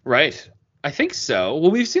 Right. I think so. Well,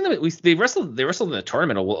 we've seen them. They wrestled in the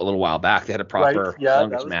tournament a little while back. They had a proper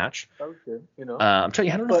longest match. That was good. I'm telling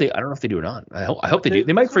you, I don't know if they do or not. I hope they do. They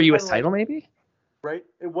this might for was U.S. kinda title, maybe. Right.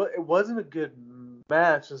 It wasn't a good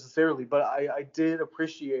match necessarily, but I did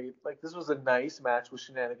appreciate, like, this was a nice match with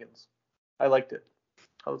shenanigans. I liked it.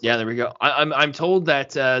 Yeah, there we go. I'm told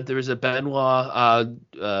that there was a Benoit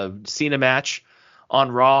Cena match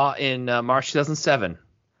on Raw in March 2007.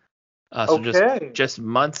 So okay. just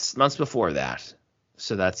months before that.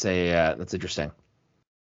 So that's interesting.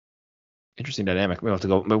 Interesting dynamic. We'll have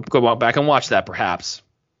to go back and watch that perhaps.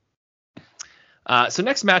 So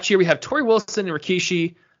next match here we have Tori Wilson and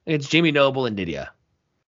Rikishi against Jamie Noble and Nydia.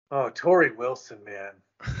 Oh, Tori Wilson, man.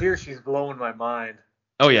 Here she's blowing my mind.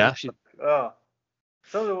 Oh yeah.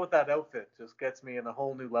 Something with that outfit just gets me in a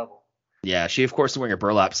whole new level. Yeah, she of course is wearing a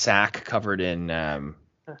burlap sack covered in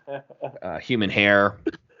human hair.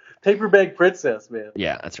 Paper bag princess, man.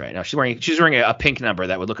 Yeah, that's right. Now she's wearing a pink number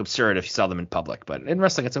that would look absurd if you saw them in public, but in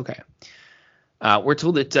wrestling it's okay. We're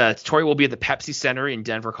told that Tori will be at the Pepsi Center in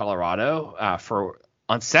Denver, Colorado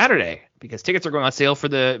on Saturday because tickets are going on sale for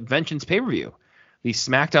the Vengeance pay-per-view, the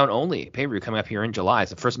Smackdown only pay-per-view coming up here in July.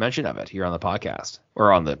 It's the first mention of it here on the podcast,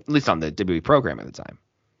 or at least on the WWE program at the time.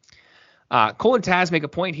 Cole and Taz make a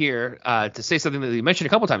point here to say something that they mentioned a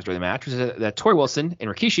couple times during the match, which is that Tori Wilson and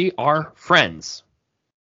Rikishi are friends.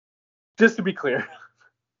 Just to be clear.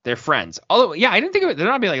 They're friends. Although, yeah, I didn't think of it. They're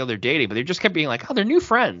not being like, oh, they're dating, but they just kept being like, oh, they're new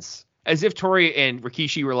friends. As if Tori and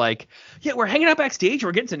Rikishi were like, yeah, we're hanging out backstage,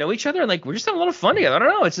 we're getting to know each other, and like we're just having a lot of fun together. I don't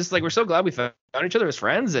know. It's just like we're so glad we found each other as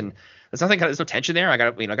friends, and there's no tension there. I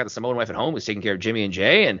got the Samoan wife at home who's taking care of Jimmy and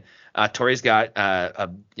Jay, and Tori's got a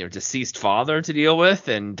deceased father to deal with,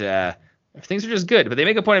 and things are just good. But they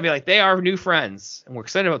make a point of being like, they are new friends, and we're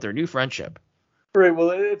excited about their new friendship. Right. Well,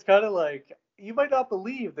 it's kind of like you might not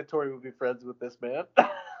believe that Tori would be friends with this man.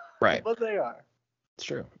 Right. But they are. It's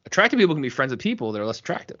true. Attractive people can be friends with people that are less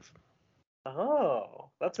attractive. Oh,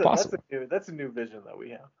 that's a new vision that we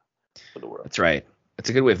have for the world. That's right. It's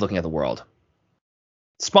a good way of looking at the world.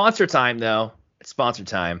 Sponsor time, though. It's sponsor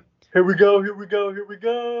time. Here we go.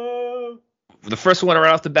 The first one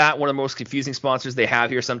right off the bat, one of the most confusing sponsors they have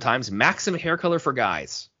here sometimes, Maxim Hair Color for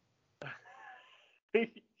Guys. Yeah.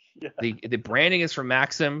 The branding is from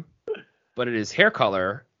Maxim, but it is hair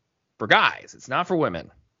color for guys. It's not for women.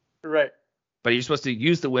 Right. But you're supposed to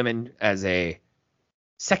use the women as a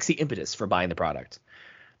sexy impetus for buying the product.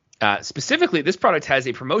 Specifically, this product has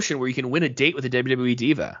a promotion where you can win a date with a WWE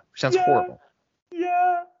diva, which sounds horrible.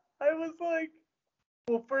 Yeah, I was like,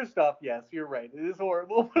 well, first off, yes, you're right. It is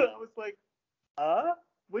horrible, but I was like,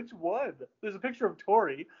 which one? There's a picture of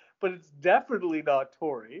Tori, but it's definitely not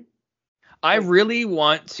Tori. I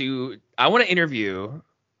want to interview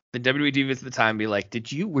the WWE divas at the time and be like,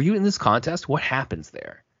 were you in this contest? What happens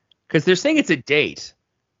there? Because they're saying it's a date.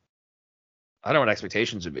 I don't know what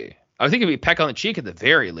expectations would be. I would think it'd be a peck on the cheek at the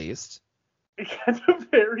very least. At the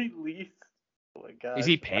very least. Oh my god. Is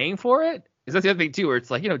he paying for it? Is that the other thing too, where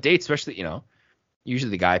it's like, dates, especially,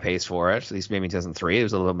 usually the guy pays for it. At least maybe in 2003, it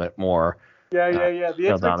was a little bit more. Yeah. The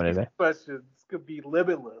expectation questions could be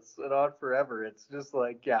limitless and on forever. It's just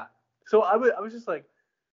like, yeah. So I was just like,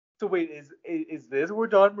 so wait, is this where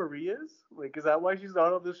Dawn Marie is? Like, is that why she's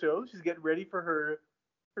not on the show? She's getting ready for her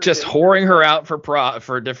just whoring her out for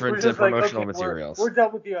different promotional like, materials. We're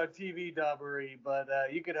done with you on TV, Dawn Marie, but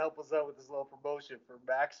you can help us out with this little promotion for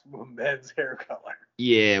Maximum Men's Hair Color.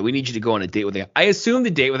 Yeah, we need you to go on a date with a guy. I assume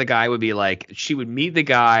the date with a guy would be like, she would meet the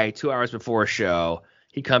guy 2 hours before a show.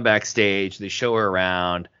 He'd come backstage. They show her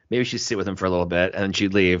around. Maybe she'd sit with him for a little bit, and then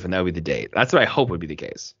she'd leave, and that would be the date. That's what I hope would be the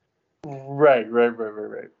case. Right.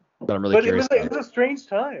 But I'm really curious. It was a strange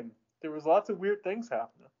time. There was lots of weird things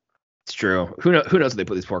happening. It's true. Who knows what they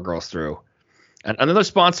put these poor girls through. And another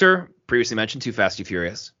sponsor, previously mentioned, Too Fast, Too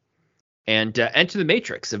Furious. And Enter the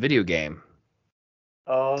Matrix, a video game.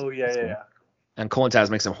 Oh, yeah. And Cole and Taz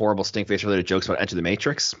make some horrible stink face related jokes about Enter the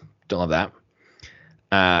Matrix. Don't love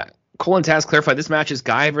that. Cole and Taz clarify this match is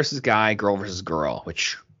guy versus guy, girl versus girl,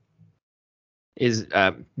 which is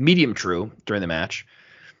medium true during the match.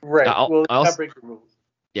 Right. That breaks the rules.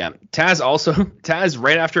 Yeah. Taz,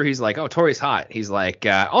 right after he's like, oh, Tori's hot. He's like,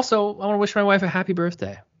 also, I want to wish my wife a happy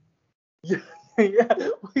birthday. Yeah.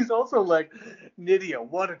 He's also like, Nydia,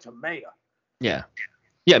 what a tomato. Yeah.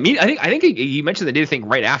 Yeah, I think he mentioned the Nidia thing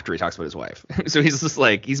right after he talks about his wife. So he's just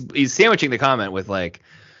like he's sandwiching the comment with like,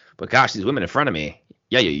 but gosh, these women in front of me.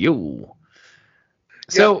 Yeah, you.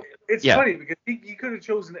 So it's yeah, funny because he could have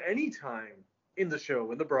chosen any time in the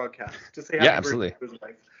show, in the broadcast, to say yeah, happy birthday absolutely. to his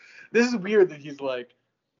wife. This is weird that he's like,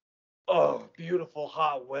 oh, beautiful,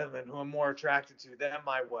 hot women who I'm more attracted to than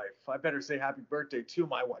my wife. I better say happy birthday to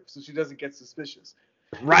my wife so she doesn't get suspicious.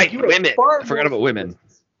 Right, Like, women. I forgot about women.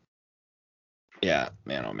 Yeah,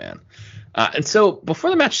 man, oh man. And so before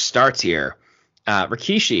the match starts here,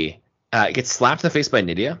 Rikishi gets slapped in the face by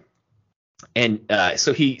Nidia, and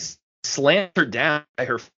so he slams her down by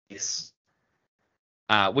her face,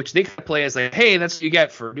 which they kind of play as like, hey, that's what you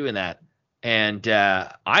get for doing that. And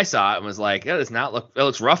I saw it and was like, that does not look. It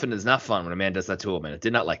looks rough and it's not fun when a man does that to a woman. It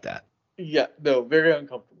did not like that. Yeah, no, very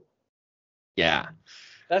uncomfortable. Yeah.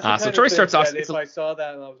 That's the kind so Tori of thing starts off. that if I saw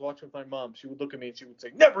that and I was watching with my mom, she would look at me and she would say,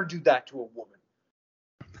 never do that to a woman.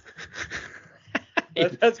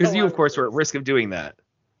 Because you, of course, were at risk of doing that.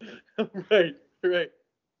 Right.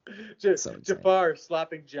 So Jafar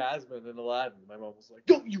slapping Jasmine in Aladdin. My mom was like,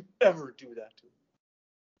 don't you ever do that to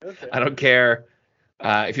him. Okay. I don't care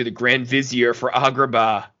if you're the Grand Vizier for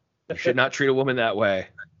Agrabah. You should not treat a woman that way.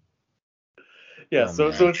 Yeah, so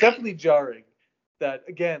it's definitely jarring that,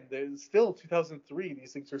 again, there's still 2003,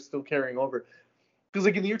 these things are still carrying over. Because,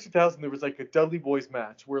 like, in the year 2000, there was, like, a Dudley Boys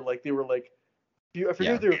match where, like, they were, like, I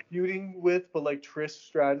forget who they were feuding with, but, like, Trish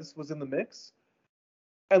Stratus was in the mix.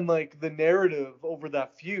 And, like, the narrative over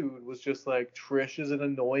that feud was just, like, Trish is an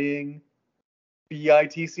annoying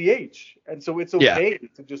bitch. And so it's okay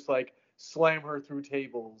to just, like, slam her through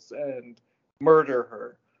tables and murder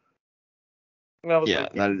her. And I was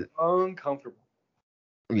like, that is uncomfortable.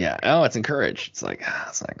 Yeah. Oh, it's encouraged. It's like,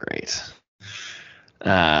 that's not great.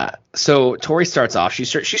 So Tori starts off. She's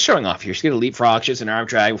showing off here. She's gonna leapfrog. She has an arm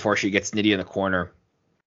drag before she gets Nidia in the corner.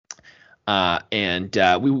 And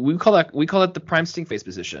we call that the prime stink face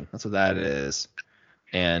position. That's what that is.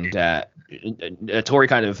 And Tori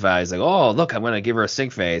kind of is like, oh look, I'm gonna give her a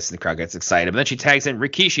stink face, and the crowd gets excited. But then she tags in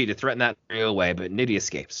Rikishi to threaten that real way, but Nidia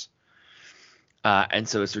escapes. And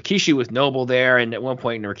so it's Rikishi with Noble there, and at one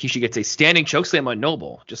point Rikishi gets a standing chokeslam on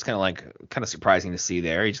Noble, just kind of surprising to see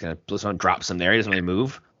there. He's gonna drops him there. He doesn't really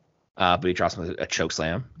move, but he drops him with a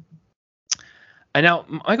chokeslam. And now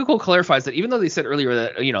Michael Cole clarifies that even though they said earlier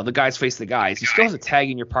that the guys face the guys, you still have to tag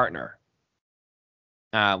in your partner,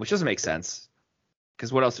 which doesn't make sense.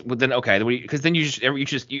 Because what else? Well, then okay, because then you just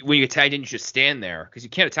when you get tagged in, you just stand there because you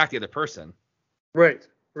can't attack the other person. Right.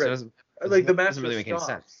 So like the match doesn't really make any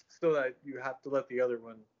sense. So that you have to let the other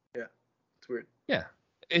one. Yeah, it's weird. Yeah,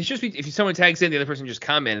 it's just if someone tags in, the other person just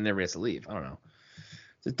come in and everybody has to leave. I don't know.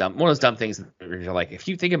 It's dumb. One of those dumb things where you're like, if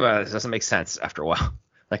you think about it, it doesn't make sense after a while.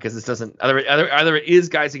 Like, because this doesn't either it is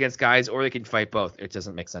guys against guys or they can fight both. It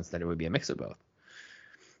doesn't make sense that it would be a mix of both.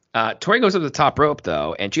 Tori goes up the top rope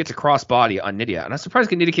though, and she gets a crossbody on Nidia, and I'm surprised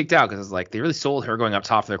to get Nidia kicked out because it's like they really sold her going up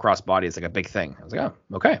top for the crossbody as like a big thing. I was like,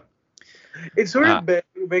 oh, okay. It sort of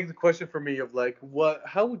begs the question for me of like,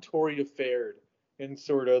 how would Tori have fared in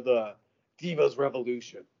sort of the Divas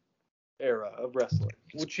Revolution era of wrestling?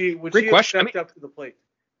 Would she have stepped up to the plate?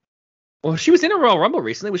 Well, she was in a Royal Rumble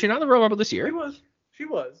recently. Was she not in the Royal Rumble this year? She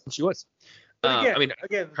was. But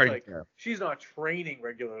again, it's like she's not training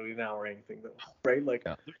regularly now or anything though, right? Like,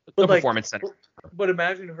 the Performance Center. But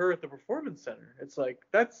imagine her at the Performance Center. It's like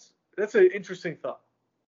that's an interesting thought.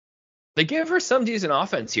 They give her some decent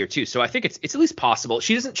offense here too, so I think it's at least possible.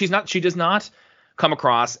 She does not come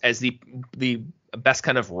across as the best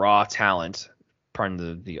kind of raw talent.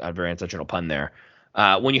 Pardon the very intentional pun there.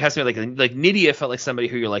 When you have somebody like Nidia felt like somebody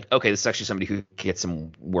who you're like, okay, this is actually somebody who can get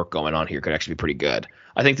some work going on here, could actually be pretty good.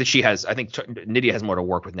 I think Nidia has more to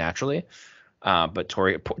work with naturally, but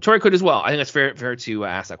Tori could as well. I think it's fair to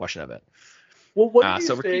ask that question of it. Well, what do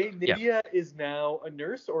you say? Nidia is now a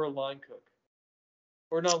nurse or a line cook?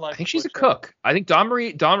 Or not line cook? I think she's a cook. I think Dawn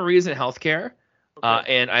Marie is in healthcare.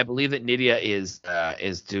 Okay. And I believe that Nidia is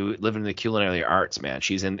living in the culinary arts, man.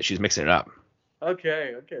 She's mixing it up.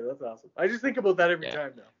 Okay, that's awesome. I just think about that every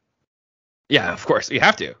time now. Yeah, of course. You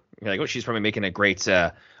have to. You're like, she's probably making a great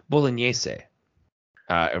bolognese,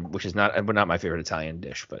 which is not my favorite Italian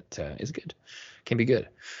dish, but is good. Can be good.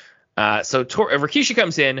 So Rikishi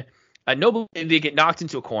comes in. Noble and Nidia get knocked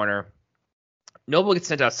into a corner. Noble gets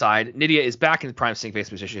sent outside. Nidia is back in the prime stink face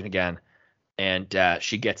position again, and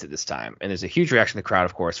she gets it this time. And there's a huge reaction in the crowd,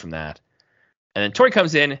 of course, from that. And then Tori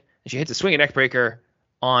comes in, and she hits a swinging neck breaker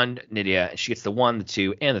on Nidia, and she gets the 1, the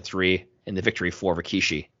 2, and the 3 in the victory for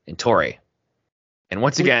Rikishi and Tori. And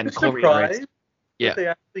once again, Cole reiterates. Yeah. They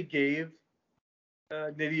actually gave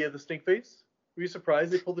Nidia the stink face. Were you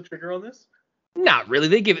surprised they pulled the trigger on this? Not really.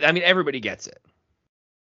 They give it. I mean, everybody gets it.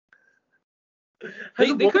 Has They a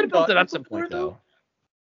could woman have built it gotten up it some before, point though.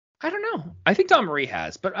 I don't know. I think Don Marie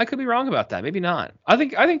has, but I could be wrong about that. Maybe not. I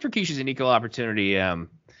think Takeshi's an equal opportunity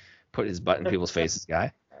put his butt in people's faces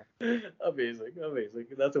guy. Amazing.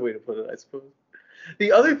 That's a way to put it, I suppose.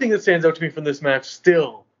 The other thing that stands out to me from this match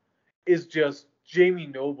still is just Jamie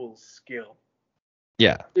Noble's skill.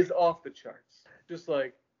 Yeah. Is off the charts. Just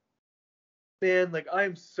like, man, like I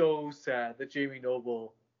am so sad that Jamie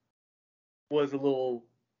Noble is a little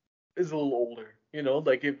older. You know,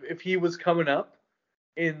 like if he was coming up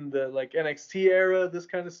in the like NXT era, this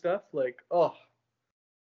kind of stuff, like a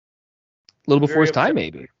little before very his time,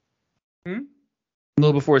 upset. maybe. A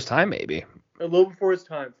little before his time, maybe. A little before his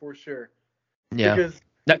time, for sure. Yeah. Because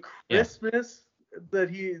the crispness that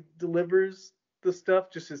he delivers, the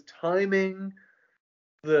stuff, just his timing,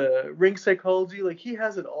 the ring psychology, like he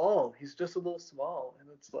has it all. He's just a little small, and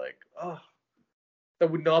it's like,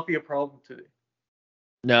 that would not be a problem today.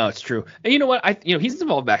 No, it's true. And you know what? He's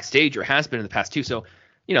involved backstage or has been in the past too. So,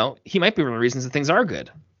 he might be one of the reasons that things are good.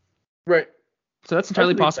 Right. So that's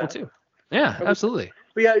entirely possible too. Yeah, absolutely.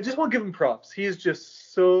 But yeah, I just want to give him props. He is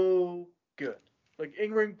just so good. Like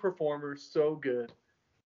in-ring performer, so good.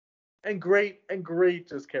 And great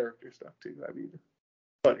just character stuff too. I mean,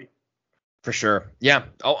 buddy. For sure. Yeah.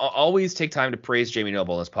 I'll always take time to praise Jamie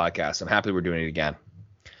Noble on this podcast. I'm happy we're doing it again.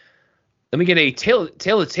 Then we get a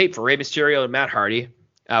tail of tape for Rey Mysterio and Matt Hardy.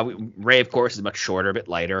 Rey, of course, is much shorter, a bit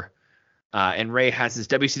lighter. And Rey has his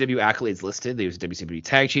WCW accolades listed. He was a WCW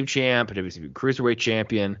Tag Team Champ, a WCW Cruiserweight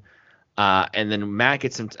Champion. And then Matt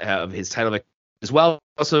gets some of his title as well.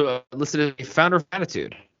 Also listed as a founder of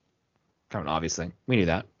Mattitude. Kind of an obvious thing. We knew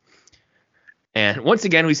that. And once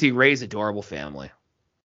again, we see Rey's adorable family.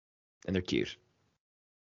 And they're cute.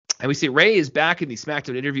 And we see Rey is back in the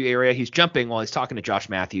Smackdown interview area. He's jumping while he's talking to Josh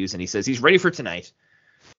Matthews, and he says he's ready for tonight.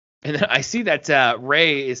 And then I see that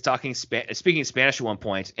Rey is speaking Spanish at one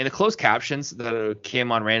point. In the closed captions that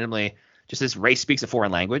came on randomly, just says Rey speaks a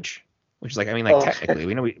foreign language, which is like, I mean, like technically,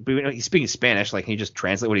 we know he's speaking Spanish. Like, can you just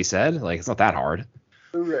translate what he said? Like, it's not that hard.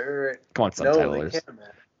 Right. Come on, subtitlers. Oh, man.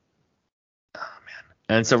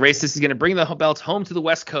 And so Rey says he's going to bring the belt home to the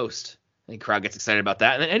West Coast. And the crowd gets excited about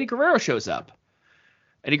that. And then Eddie Guerrero shows up.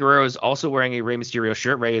 Eddie Guerrero is also wearing a Rey Mysterio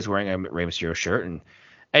shirt. Rey is wearing a Rey Mysterio shirt. And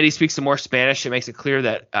Eddie speaks some more Spanish. It makes it clear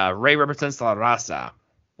that Rey represents la raza.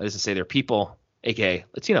 That is to say, they're people, a.k.a.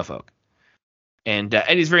 Latino folk. And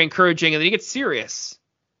Eddie's very encouraging. And then he gets serious.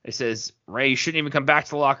 He says, Rey, you shouldn't even come back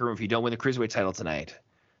to the locker room if you don't win the Cruiserweight title tonight.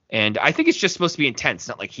 And I think it's just supposed to be intense,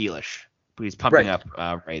 not like heelish. But he's pumping up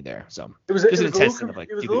Rey there. So it was a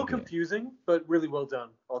little confusing, but really well done,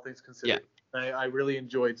 all things considered. Yeah. I really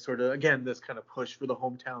enjoyed sort of, again, this kind of push for the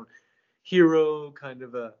hometown hero kind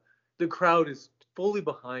of the crowd is fully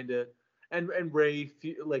behind it. And Rey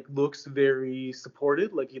looks very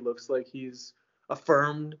supported. Like he looks like he's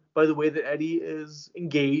affirmed by the way that Eddie is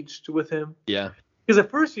engaged with him. Yeah. Because at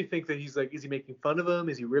first you think that he's like, is he making fun of him?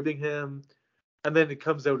 Is he ribbing him? And then it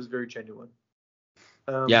comes out as very genuine.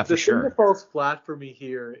 For sure. The thing that falls flat for me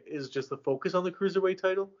here is just the focus on the Cruiserweight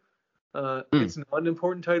title. It's not an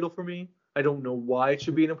important title for me. I don't know why it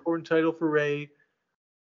should be an important title for Rey.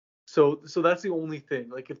 So that's the only thing.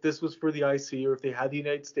 Like if this was for the IC or if they had the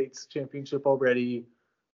United States Championship already,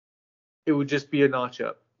 it would just be a notch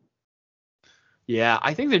up. Yeah,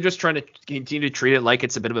 I think they're just trying to continue to treat it like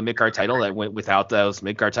it's a bit of a mid-card title that went without those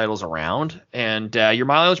mid-card titles around, and your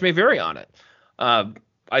mileage may vary on it.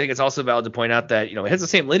 I think it's also valid to point out that, it has the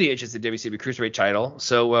same lineage as the WCW Cruiserweight title.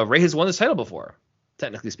 So Rey has won this title before,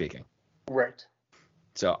 technically speaking. Right.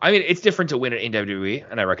 So, I mean, it's different to win it in WWE,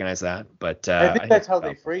 and I recognize that. But I think that's how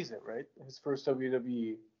they phrase it, right? His first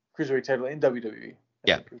WWE Cruiserweight title in WWE.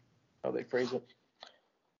 How they phrase it.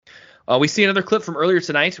 We see another clip from earlier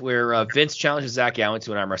tonight where Vince challenges Zach Gowen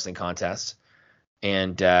to an arm wrestling contest.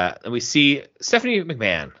 And we see Stephanie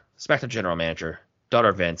McMahon, SmackDown General Manager, daughter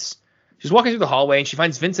of Vince. She's walking through the hallway, and she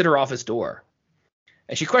finds Vince at her office door.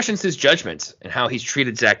 And she questions his judgment and how he's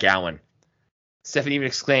treated Zach Gowen. Stephanie even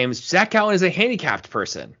exclaims, Zach Gowen is a handicapped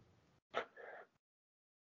person.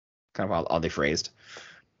 Kind of oddly phrased.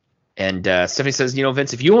 And Stephanie says,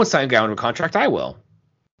 Vince, if you won't sign Gowen to a contract, I will.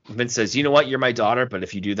 And Vince says, you know what? You're my daughter, but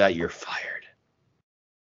if you do that, you're fired.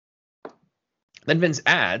 Then Vince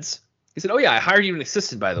adds, he said, oh, yeah, I hired you an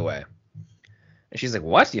assistant, by the way. And she's like,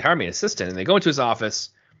 what? You hired me an assistant? And they go into his office.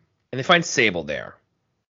 And they find Sable there.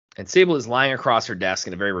 And Sable is lying across her desk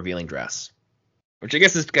in a very revealing dress. Which I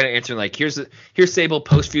guess is kind of answering like, here's Sable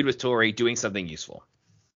post-feud with Tori doing something useful.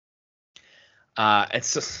 And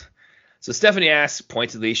so Stephanie asks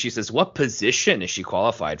pointedly, she says, what position is she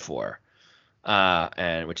qualified for?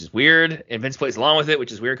 and which is weird. And Vince plays along with it,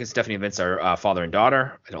 which is weird because Stephanie and Vince are father and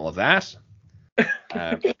daughter. I don't love that.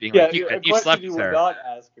 Being Yeah, like, a you question slept you with would her. not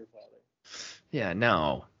ask your father. Yeah,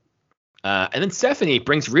 no. And then Stephanie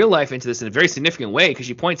brings real life into this in a very significant way because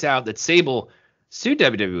she points out that Sable sued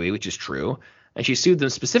WWE, which is true, and she sued them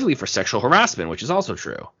specifically for sexual harassment, which is also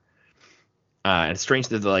true. And it's strange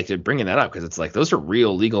that they're bringing that up because it's like those are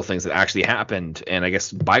real legal things that actually happened, and I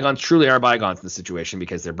guess bygones truly are bygones in this situation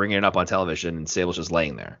because they're bringing it up on television and Sable's just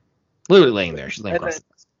laying there, literally laying there. She's laying across.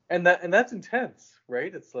 And that's intense,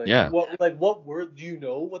 right? It's like, yeah. What were? Do you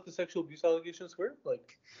know what the sexual abuse allegations were?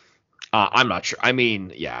 Like, I'm not sure. I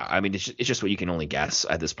mean, it's just what you can only guess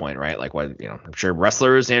at this point, right? Like, what I'm sure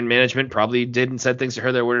wrestlers and management probably did and said things to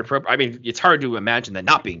her that were inappropriate. I mean, it's hard to imagine that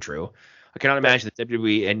not being true. I cannot imagine that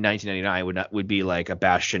WWE in 1999 would be like a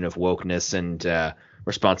bastion of wokeness and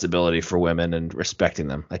responsibility for women and respecting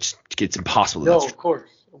them. It's impossible. No, of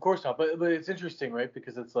course not. But it's interesting, right?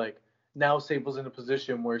 Because it's like now Sable's in a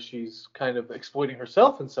position where she's kind of exploiting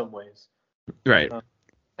herself in some ways, right?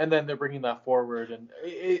 And then they're bringing that forward, and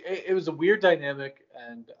it was a weird dynamic,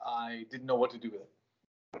 and I didn't know what to do with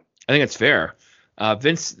it. I think it's fair.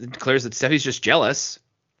 Vince declares that Stephanie's just jealous,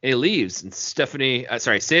 and he leaves, and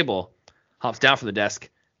Sable hops down from the desk,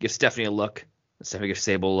 gives Stephanie a look. Stephanie gives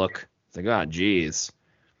Sable a look. It's like, oh, geez.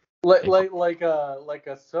 Like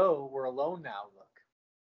a "so we're alone now" look.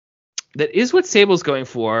 That is what Sable's going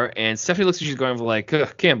for, and Stephanie looks like she's going for like,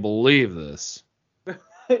 can't believe this.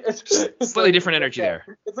 it's slightly different energy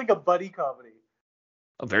there. It's like a buddy comedy.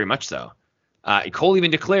 Oh, very much so. Cole even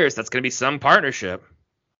declares that's going to be some partnership.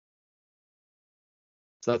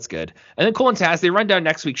 So that's good. And then Cole and Taz, they run down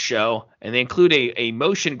next week's show, and they include a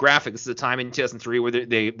motion graphic. This is a time in 2003 where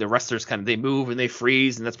the wrestlers they move and they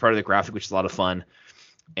freeze, and that's part of the graphic, which is a lot of fun.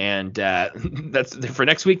 And that's for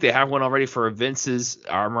next week. They have one already for Vince's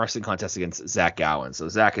arm wrestling contest against Zach Gowen. So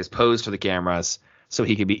Zach has posed for the cameras so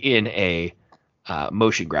he can be in a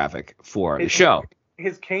motion graphic for the show.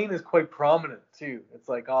 His cane is quite prominent too. It's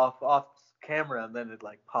like off camera, and then it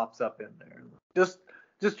like pops up in there.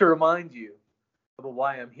 Just to remind you about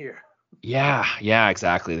why I'm here. Yeah,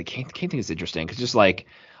 exactly. The cane thing is interesting because just like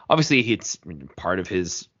obviously it's part of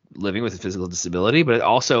his living with a physical disability, but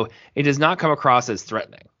it does not come across as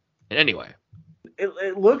threatening in any way.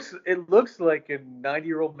 It looks like a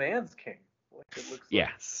 90-year-old man's cane.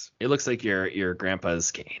 It looks like your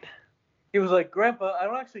grandpa's cane. He was like, "Grandpa, I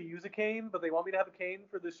don't actually use a cane, but they want me to have a cane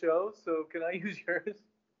for the show, so can I use yours?"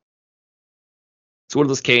 It's one of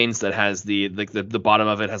those canes that has the bottom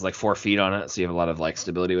of it has like 4 feet on it, so you have a lot of like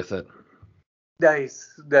stability with it.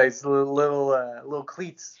 Nice, little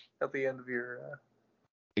cleats at the end of your.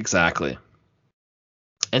 Exactly.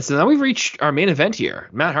 And so now we've reached our main event here.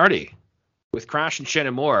 Matt Hardy with Crash and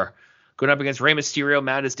Shannon Moore going up against Rey Mysterio.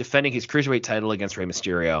 Matt is defending his cruiserweight title against Rey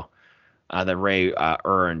Mysterio that Rey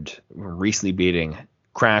earned recently beating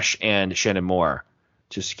Crash and Shannon Moore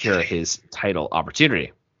to secure his title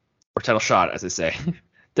opportunity. Or title shot, as they say.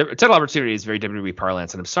 The title opportunity is very WWE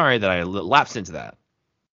parlance, and I'm sorry that I lapsed into that.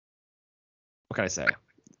 What can I say?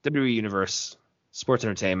 WWE Universe, sports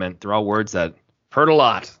entertainment, they're all words that heard a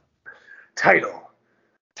lot. Title.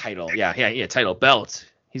 Yeah, title, belt.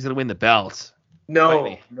 He's going to win the belt.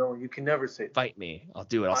 No, you can never say that. Fight me. I'll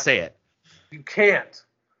do it. I'll say it. You can't.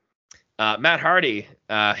 Matt Hardy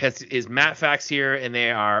has his Matt facts here, and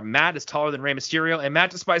they are Matt is taller than Rey Mysterio, and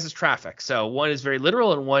Matt despises traffic. So one is very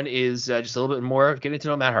literal, and one is just a little bit more getting to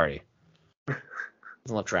know Matt Hardy.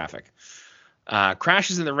 Doesn't love traffic.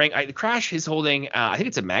 Crash is in the ring. Crash is holding, I think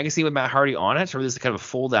it's a magazine with Matt Hardy on it, or this is kind of a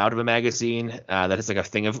fold out of a magazine that has like a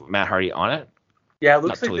thing of Matt Hardy on it. Yeah, it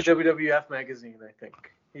looks like the WWF magazine, I think.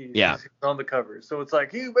 He's on the cover. So it's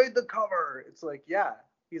like, he made the cover. It's like, yeah,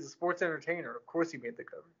 he's a sports entertainer. Of course he made the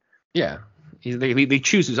cover. Yeah, they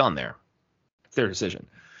choose who's on there. It's their decision.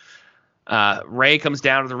 Ray comes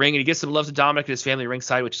down to the ring, and he gives some love to Dominic and his family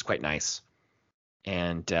ringside, which is quite nice.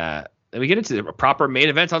 And then we get into a proper main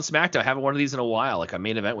event on Smackdown. I haven't one of these in a while, like a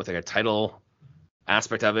main event with like a title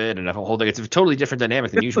aspect of it and a whole thing. It's a totally different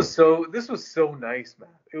dynamic than usual. This was so nice, man.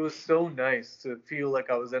 It was so nice to feel like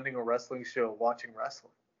I was ending a wrestling show watching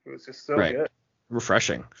wrestling. It was just so good.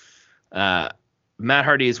 Refreshing. Matt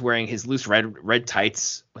Hardy is wearing his loose red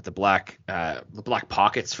tights with the black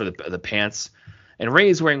pockets for the pants, and Ray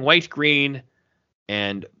is wearing red, green,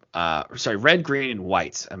 and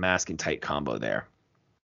white, a mask and tight combo there.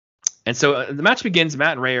 And so the match begins.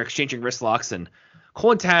 Matt and Ray are exchanging wrist locks, and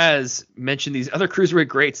Cole and Taz mention these other cruiserweight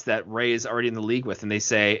greats that Ray is already in the league with, and they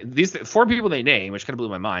say these 4 people they name, which kind of blew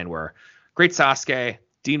my mind, were Great Sasuke,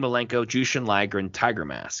 Dean Malenko, Jushin Liger, and Tiger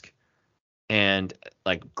Mask. And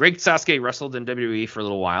like Great Sasuke wrestled in WWE for a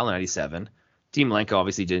little while in '97. Dean Malenko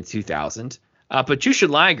obviously did in 2000. But Jushin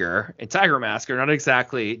Liger and Tiger Mask are not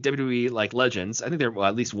exactly WWE like legends. I think they're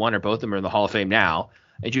at least one or both of them are in the Hall of Fame now.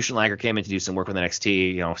 And Jushin Liger came in to do some work with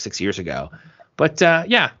NXT, 6 years ago. But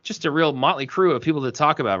just a real motley crew of people to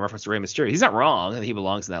talk about in reference to Rey Mysterio. He's not wrong that he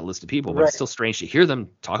belongs in that list of people, but It's still strange to hear them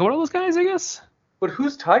talk about all those guys, I guess. But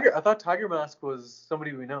who's Tiger? I thought Tiger Mask was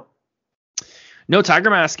somebody we know. No, Tiger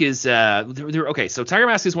Mask is okay. So Tiger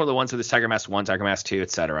Mask is one of the ones where there's Tiger Mask 1, Tiger Mask 2,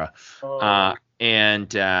 etc.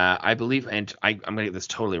 And I believe, and I'm gonna get this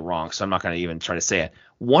totally wrong, so I'm not gonna even try to say it.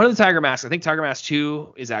 One of the Tiger Masks, I think Tiger Mask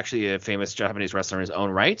 2 is actually a famous Japanese wrestler in his own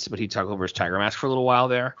right, but he took over as Tiger Mask for a little while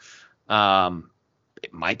there.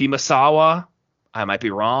 It might be Masawa. I might be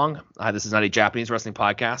wrong. This is not a Japanese wrestling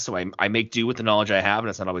podcast, so I make do with the knowledge I have, and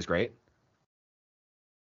it's not always great.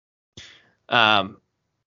 So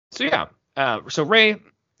Rey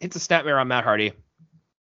hits a snapmare on Matt Hardy.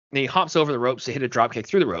 And he hops over the ropes to hit a dropkick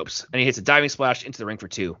through the ropes, and he hits a diving splash into the ring for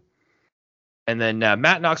 2. And then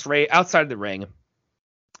Matt knocks Rey outside of the ring, and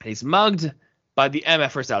he's mugged by the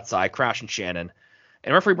MFers outside, Crash and Shannon.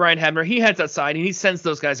 And referee Brian Hebner, he heads outside, and he sends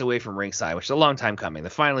those guys away from ringside, which is a long time coming. Then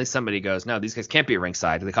finally somebody goes, no, these guys can't be at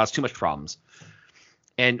ringside. They cause too much problems.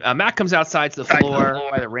 And Matt comes outside to the floor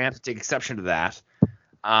by the ramp to take exception to that.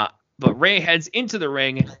 But Rey heads into the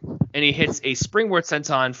ring, and he hits a springboard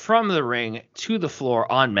senton from the ring to the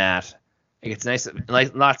floor on Matt. It gets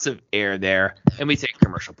lots of air there, and we take a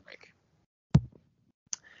commercial break.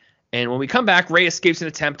 And when we come back, Rey escapes an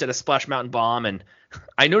attempt at a Splash Mountain Bomb, and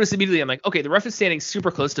I notice immediately, I'm like, okay, the ref is standing super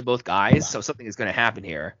close to both guys, so something is going to happen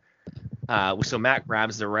here. So Matt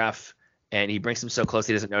grabs the ref, and he brings him so close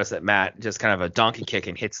he doesn't notice that Matt just kind of a donkey kick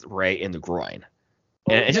and hits Rey in the groin.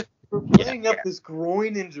 And we're playing up this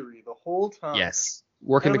groin injury the whole time. Yes,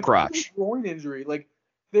 working the crotch. Groin injury, like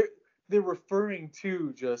they're referring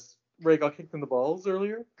to just Rey got kicked in the balls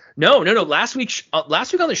earlier. No. Last week on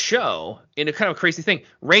the show, in a kind of crazy thing,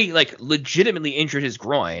 Rey legitimately injured his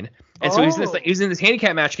groin, and so he's in this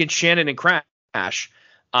handicap match against Shannon and Crash.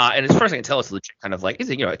 And as far as I can tell, it's legit kind of like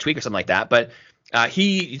a tweak or something like that. But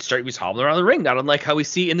he was hobbling around the ring, not unlike how we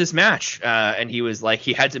see in this match. And he was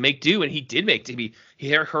he had to make do, and he did make do. He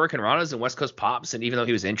hit Hurricane Ranas and West Coast Pops, and even though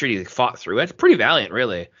he was injured, he fought through it. Pretty valiant,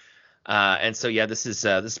 really. And so this is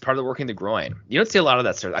part of the working the groin. You don't see a lot of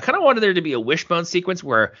that stuff. I kind of wanted there to be a wishbone sequence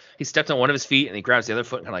where he stepped on one of his feet and he grabs the other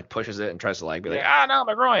foot and kind of pushes it and tries to be no,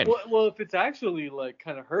 my groin. Well, if it's actually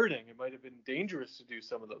kind of hurting, it might have been dangerous to do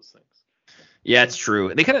some of those things. Yeah, it's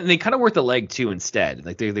true. They kind of work the leg too instead.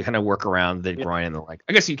 Like they kind of work around the groin and the leg.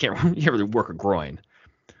 I guess you can't really work a groin.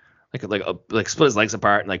 Like split his legs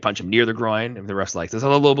apart and punch him near the groin. And the ref's like, "Is that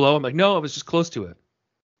a low blow?" I'm like, "No, I was just close to it."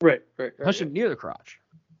 Right. Punch him near the crotch.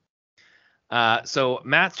 So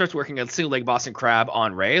Matt starts working a single leg Boston Crab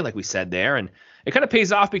on Rey, like we said there, and it kind of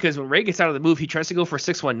pays off because when Rey gets out of the move, he tries to go for a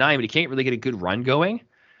 619, but he can't really get a good run going,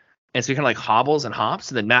 and so he kind of hobbles and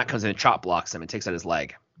hops, and then Matt comes in and chop blocks him and takes out his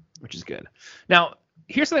leg, which is good. Now,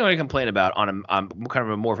 here's something I want to complain about on kind of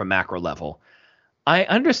a more of a macro level. I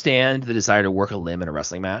understand the desire to work a limb in a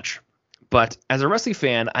wrestling match, but as a wrestling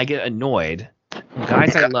fan, I get annoyed when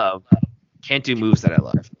guys I love can't do moves that I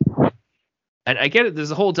love. And I get it.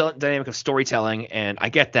 There's a whole dynamic of storytelling, and I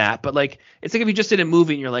get that. But it's like if you just did a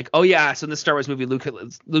movie and you're like, oh yeah, so in the Star Wars movie, Luke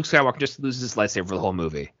Skywalker just loses his lightsaber for the whole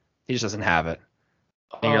movie. He just doesn't have it.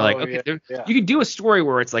 And you're like, okay, you could do a story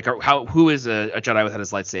where it's who is a Jedi without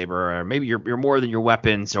his lightsaber, or maybe you're more than your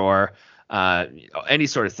weapons, or any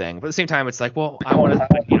sort of thing. But at the same time, it's well, I want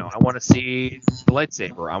to see the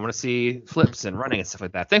lightsaber. I want to see flips and running and stuff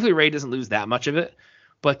like that. Thankfully, Rey doesn't lose that much of it.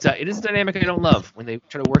 But it is a dynamic I don't love when they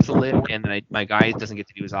try to work the limb and then my guy doesn't get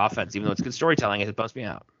to do his offense, even though it's good storytelling. It bums me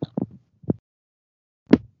out.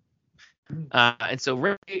 And so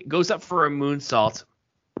Rey goes up for a moonsault.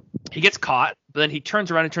 He gets caught, but then he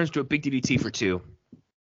turns around and turns to a big DDT for 2.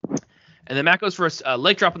 And then Matt goes for a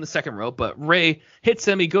leg drop on the second rope, but Rey hits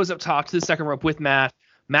him. He goes up top to the second rope with Matt.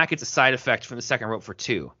 Matt gets a side effect from the second rope for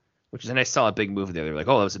 2, which is a nice solid big move there. They're like,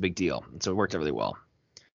 oh, that was a big deal. And so it worked out really well.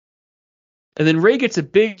 And then Rey gets a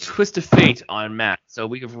big twist of fate on Matt. So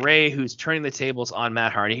we have Rey who's turning the tables on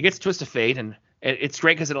Matt Hardy. He gets a twist of fate, and it's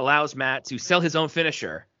great because it allows Matt to sell his own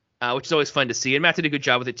finisher, which is always fun to see. And Matt did a good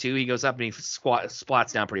job with it too. He goes up and he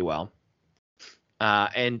splats down pretty well.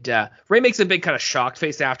 And Rey makes a big kind of shocked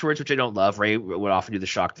face afterwards, which I don't love. Rey would often do the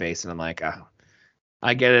shocked face, and I'm like,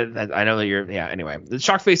 I get it. I know that you're. Yeah. Anyway, the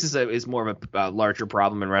shocked face is more of a larger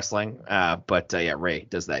problem in wrestling. But Rey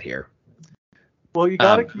does that here. Well, you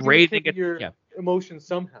gotta keep your emotions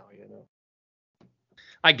somehow,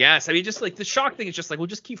 I guess. I mean, just the shock thing is just we'll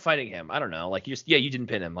just keep fighting him. I don't know. You didn't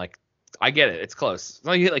pin him. I get it. It's close. It's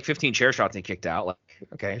not like you hit 15 chair shots and he kicked out.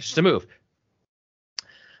 Okay, it's just a move.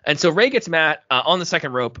 And so Ray gets Matt on the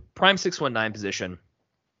second rope, prime 619 position.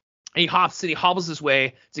 And he hops and he hobbles his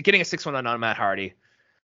way to getting a 619 on Matt Hardy.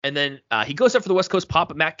 And then he goes up for the West Coast pop,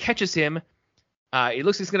 but Matt catches him. He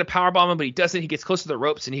looks like he's going to powerbomb him, but he doesn't. He gets close to the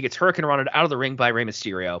ropes, and he gets hurricane run out of the ring by Rey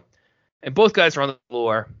Mysterio. And both guys are on the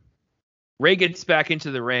floor. Ray gets back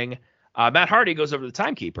into the ring. Matt Hardy goes over to the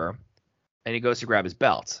timekeeper, and he goes to grab his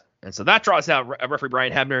belt. And so that draws out referee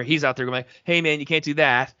Brian Hebner. He's out there going, hey, man, you can't do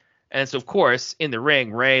that. And so, of course, in the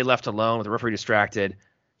ring, Ray left alone with the referee distracted.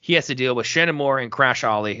 He has to deal with Shannon Moore and Crash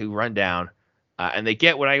Holly, who run down. And they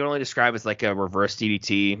get what I can only describe as like a reverse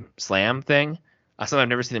DDT slam thing. Something I've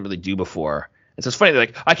never seen them really do before. And so it's funny. They're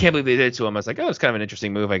like, I can't believe they did it to him. I was like, oh, it's kind of an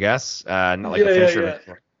interesting move, I guess. Not like a finisher.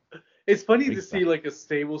 Yeah. It's funny to see like a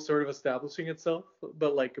stable sort of establishing itself,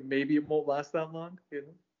 but like maybe it won't last that long. You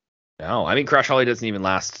know? No, I mean, Crash Holly doesn't even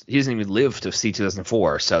last. He doesn't even live to see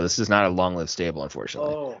 2004. So this is not a long-lived stable,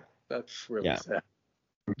 unfortunately. Oh, that's really sad.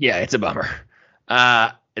 Yeah, it's a bummer.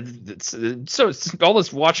 So all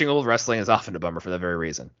this watching old wrestling is often a bummer for that very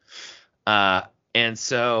reason. And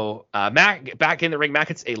so Matt back in the ring. Matt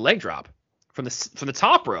gets a leg drop from the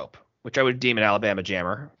top rope, which I would deem an Alabama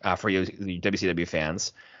jammer for you, the WCW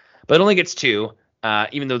fans. But it only gets two,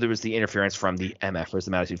 even though there was the interference from the MFers,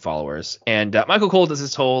 the Mattitude Followers. And Michael Cole does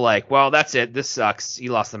this whole like, well, that's it. This sucks. He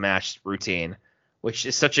lost the match routine, which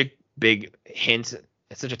is such a big hint.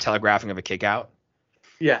 It's such a telegraphing of a kick out.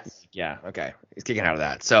 Yes. Yeah. Okay. He's kicking out of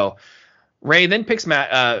that. So Ray then picks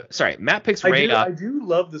Matt. Matt picks Ray up. I do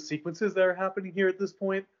love the sequences that are happening here at this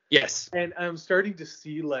point. Yes. And I'm starting to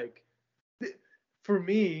see like, for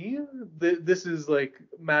me, this is like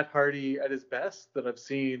Matt Hardy at his best that I've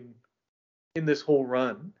seen in this whole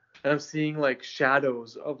run. And I'm seeing like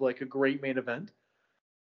shadows of like a great main event.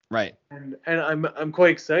 Right. And I'm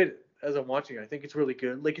quite excited as I'm watching it. I think it's really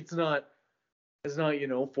good. Like it's not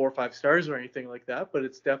 4 or 5 stars or anything like that, but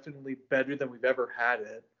it's definitely better than we've ever had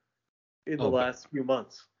it in the last few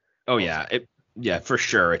months. Oh yeah, for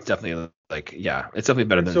sure. It's definitely it's definitely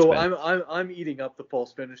better than. So I'm eating up the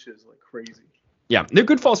false finishes like crazy. Yeah, they're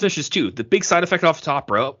good false finishes too. The big side effect off the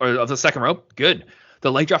top rope or of the second rope, good.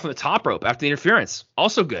 The leg drop from the top rope after the interference,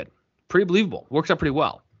 also good. Pretty believable. Works out pretty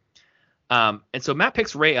well. And so Matt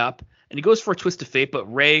picks Ray up. And he goes for a twist of fate,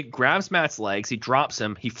 but Ray grabs Matt's legs. He drops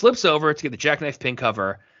him. He flips over to get the jackknife pin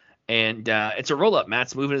cover. And it's a roll-up.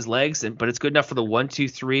 Matt's moving his legs, but it's good enough for the 1, 2,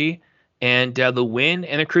 3. And the win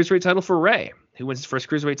and a cruiserweight title for Ray, who wins his first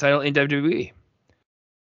cruiserweight title in WWE.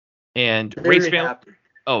 And Ray's family. Happy.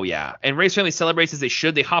 Oh, yeah. And Ray's family celebrates as they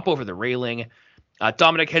should. They hop over the railing.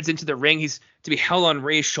 Dominic heads into the ring. He's to be held on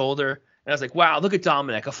Ray's shoulder. And I was like, wow, look at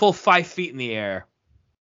Dominic. A full 5 feet in the air.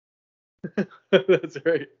 That's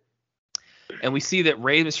right. And we see that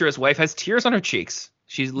Rey Mysterio's wife has tears on her cheeks.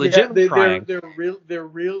 She's legitimately crying. They're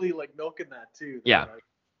really like milking that too. Yeah. Like,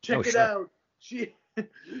 check it out.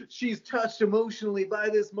 She's touched emotionally by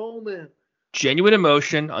this moment. Genuine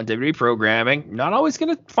emotion on WWE programming. Not always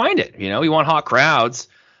going to find it. You know, we want hot crowds.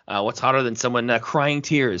 What's hotter than someone crying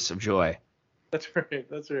tears of joy? That's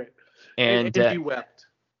right. And he wept.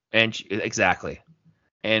 Exactly.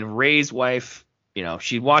 And Ray's wife,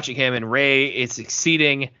 she's watching him, and Ray is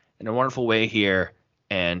succeeding in a wonderful way here,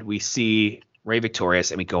 and we see Ray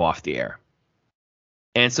victorious, and we go off the air.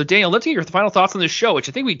 And so, Daniel, let's get your final thoughts on this show, which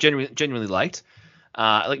I think we genuinely liked.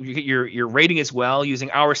 Like your rating as well,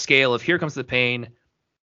 using our scale of here comes the pain,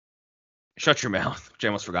 shut your mouth, which I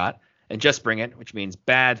almost forgot, and just bring it, which means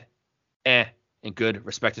bad, and good,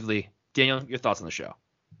 respectively. Daniel, your thoughts on the show?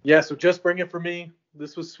 Yeah, so just bring it for me.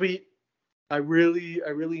 This was sweet. I really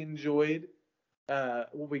enjoyed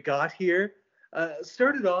what we got here.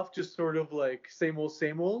 Started off just sort of like same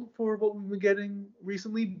old for what we've been getting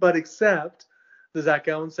recently, but except the Zach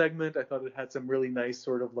Gowen segment, I thought it had some really nice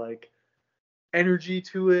sort of like energy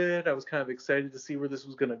to it. I was kind of excited to see where this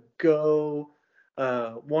was gonna go.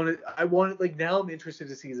 I wanted like now I'm interested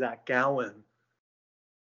to see Zach Gowen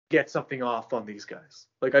get something off on these guys.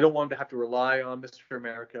 Like I don't want him to have to rely on Mr.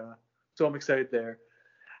 America, so I'm excited there.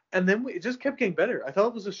 And then it just kept getting better. I thought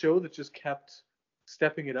it was a show that just kept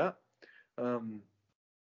stepping it up.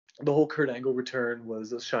 The whole Kurt Angle return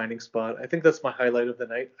was a shining spot. I think that's my highlight of the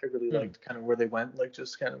night. I really liked kind of where they went. Like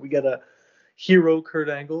just kind of we get a hero Kurt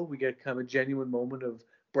Angle. We get kind of a genuine moment of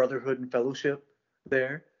brotherhood and fellowship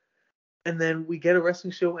there. And then we get a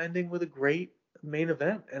wrestling show ending with a great main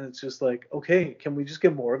event. And it's just like, okay, can we just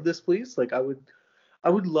get more of this, please? Like I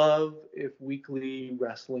would love if weekly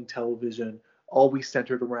wrestling television always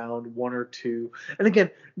centered around 1 or 2. And again,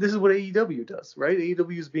 this is what AEW does, right?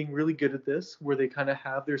 AEW is being really good at this, where they kind of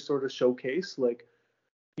have their sort of showcase. Like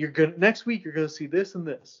next week you're gonna see this and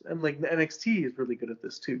this, and like NXT is really good at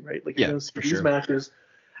this too, right? Like you're gonna see these matches,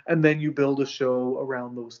 and then you build a show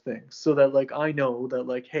around those things so that like I know that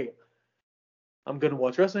like, hey, I'm going to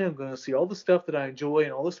watch wrestling. I'm going to see all the stuff that I enjoy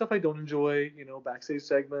and all the stuff I don't enjoy, backstage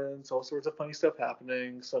segments, all sorts of funny stuff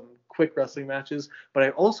happening, some quick wrestling matches. But I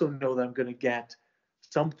also know that I'm going to get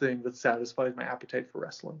something that satisfies my appetite for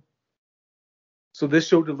wrestling. So this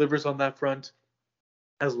show delivers on that front,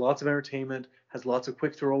 has lots of entertainment, has lots of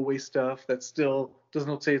quick throwaway stuff that still does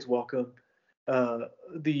not say it's welcome.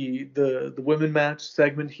 The women match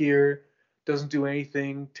segment here doesn't do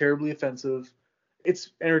anything terribly offensive.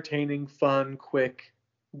 It's entertaining, fun, quick,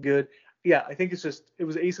 good. Yeah, I think it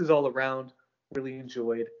was aces all around. Really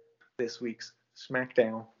enjoyed this week's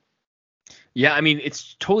Smackdown. Yeah, I mean,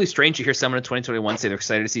 it's totally strange to hear someone in 2021 say they're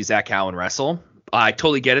excited to see Zach Allen wrestle. I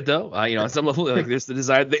totally get it, though. On some level, like, there's the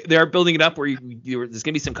desire. They are building it up where there's going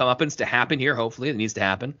to be some comeuppance to happen here, hopefully. It needs to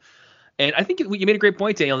happen. And I think you made a great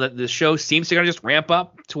point, Daniel, that the show seems to kind of just ramp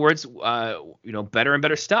up towards, better and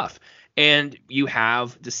better stuff. And you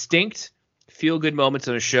have distinct feel-good moments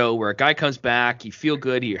on a show where a guy comes back, you feel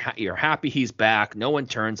good, you're happy he's back, no one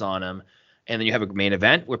turns on him. And then you have a main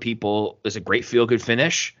event where there's a great feel-good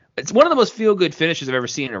finish. It's one of the most feel-good finishes I've ever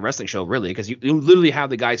seen in a wrestling show, really, because you literally have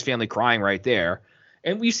the guy's family crying right there.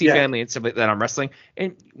 And we see family and stuff like that on wrestling.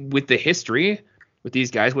 And with the history with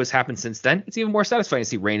these guys, what's happened since then, it's even more satisfying to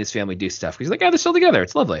see Ray and his family do stuff. Because they're still together.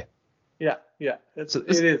 It's lovely. Yeah. It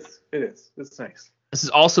is. It's nice. This is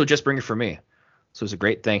also just bring it for me. So it's a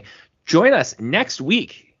great thing. Join us next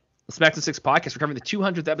week. The Smackdown 6 podcast. We're covering the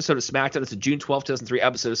 200th episode of Smackdown. It's a June 12, 2003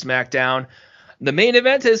 episode of Smackdown. The main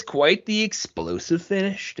event is quite the explosive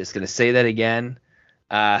finish. Just going to say that again.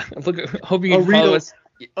 Hope you can follow us.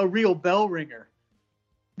 A real bell ringer.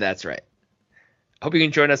 That's right. Hope you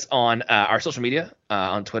can join us on our social media,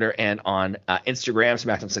 on Twitter and on Instagram,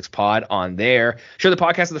 Smackdown 6 Pod on there. Share the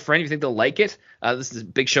podcast with a friend if you think they'll like it. This is a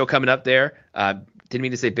big show coming up there. Didn't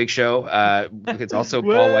mean to say big show. It's also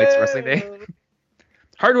Paul White's Wrestling Day.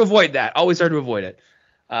 Hard to avoid that. Always hard to avoid it.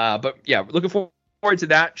 But yeah, looking forward to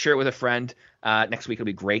that. Share it with a friend. Next week will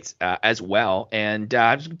be great as well. And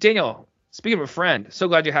Daniel, speaking of a friend, so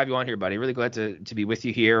glad to have you on here, buddy. Really glad to be with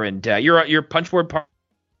you here. And your punchboard part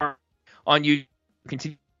on you.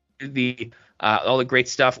 Continue all the great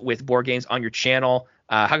stuff with board games on your channel.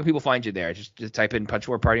 How can people find you there? Just type in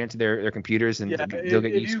Punchboard Party into their computers and they'll get you spitting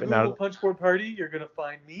out. If you Google Punchboard Party, you're going to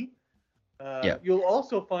find me. You'll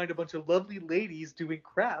also find a bunch of lovely ladies doing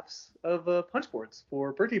crafts of punchboards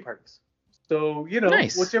for birthday parties. So,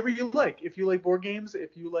 nice. Whichever you like. If you like board games,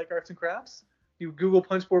 if you like arts and crafts, you Google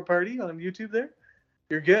Punchboard Party on YouTube there,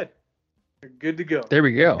 you're good. You're good to go. There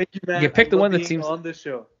we go. Thank you, Matt. You can pick the one that seems on this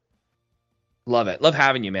show. Love it. Love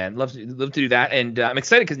having you, man. Love to do that. And I'm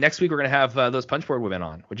excited because next week we're going to have those punchboard women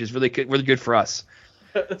on, which is really good for us.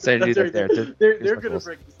 Excited to do that there. They're going to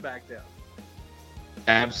bring this back down.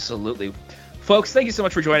 Absolutely. Folks, thank you so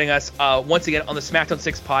much for joining us once again on the Smackdown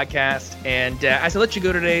 6 podcast. And as I let you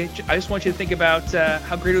go today, I just want you to think about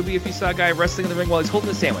how great it would be if you saw a guy wrestling in the ring while he's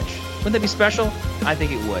holding a sandwich. Wouldn't that be special? I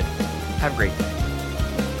think it would. Have a great day.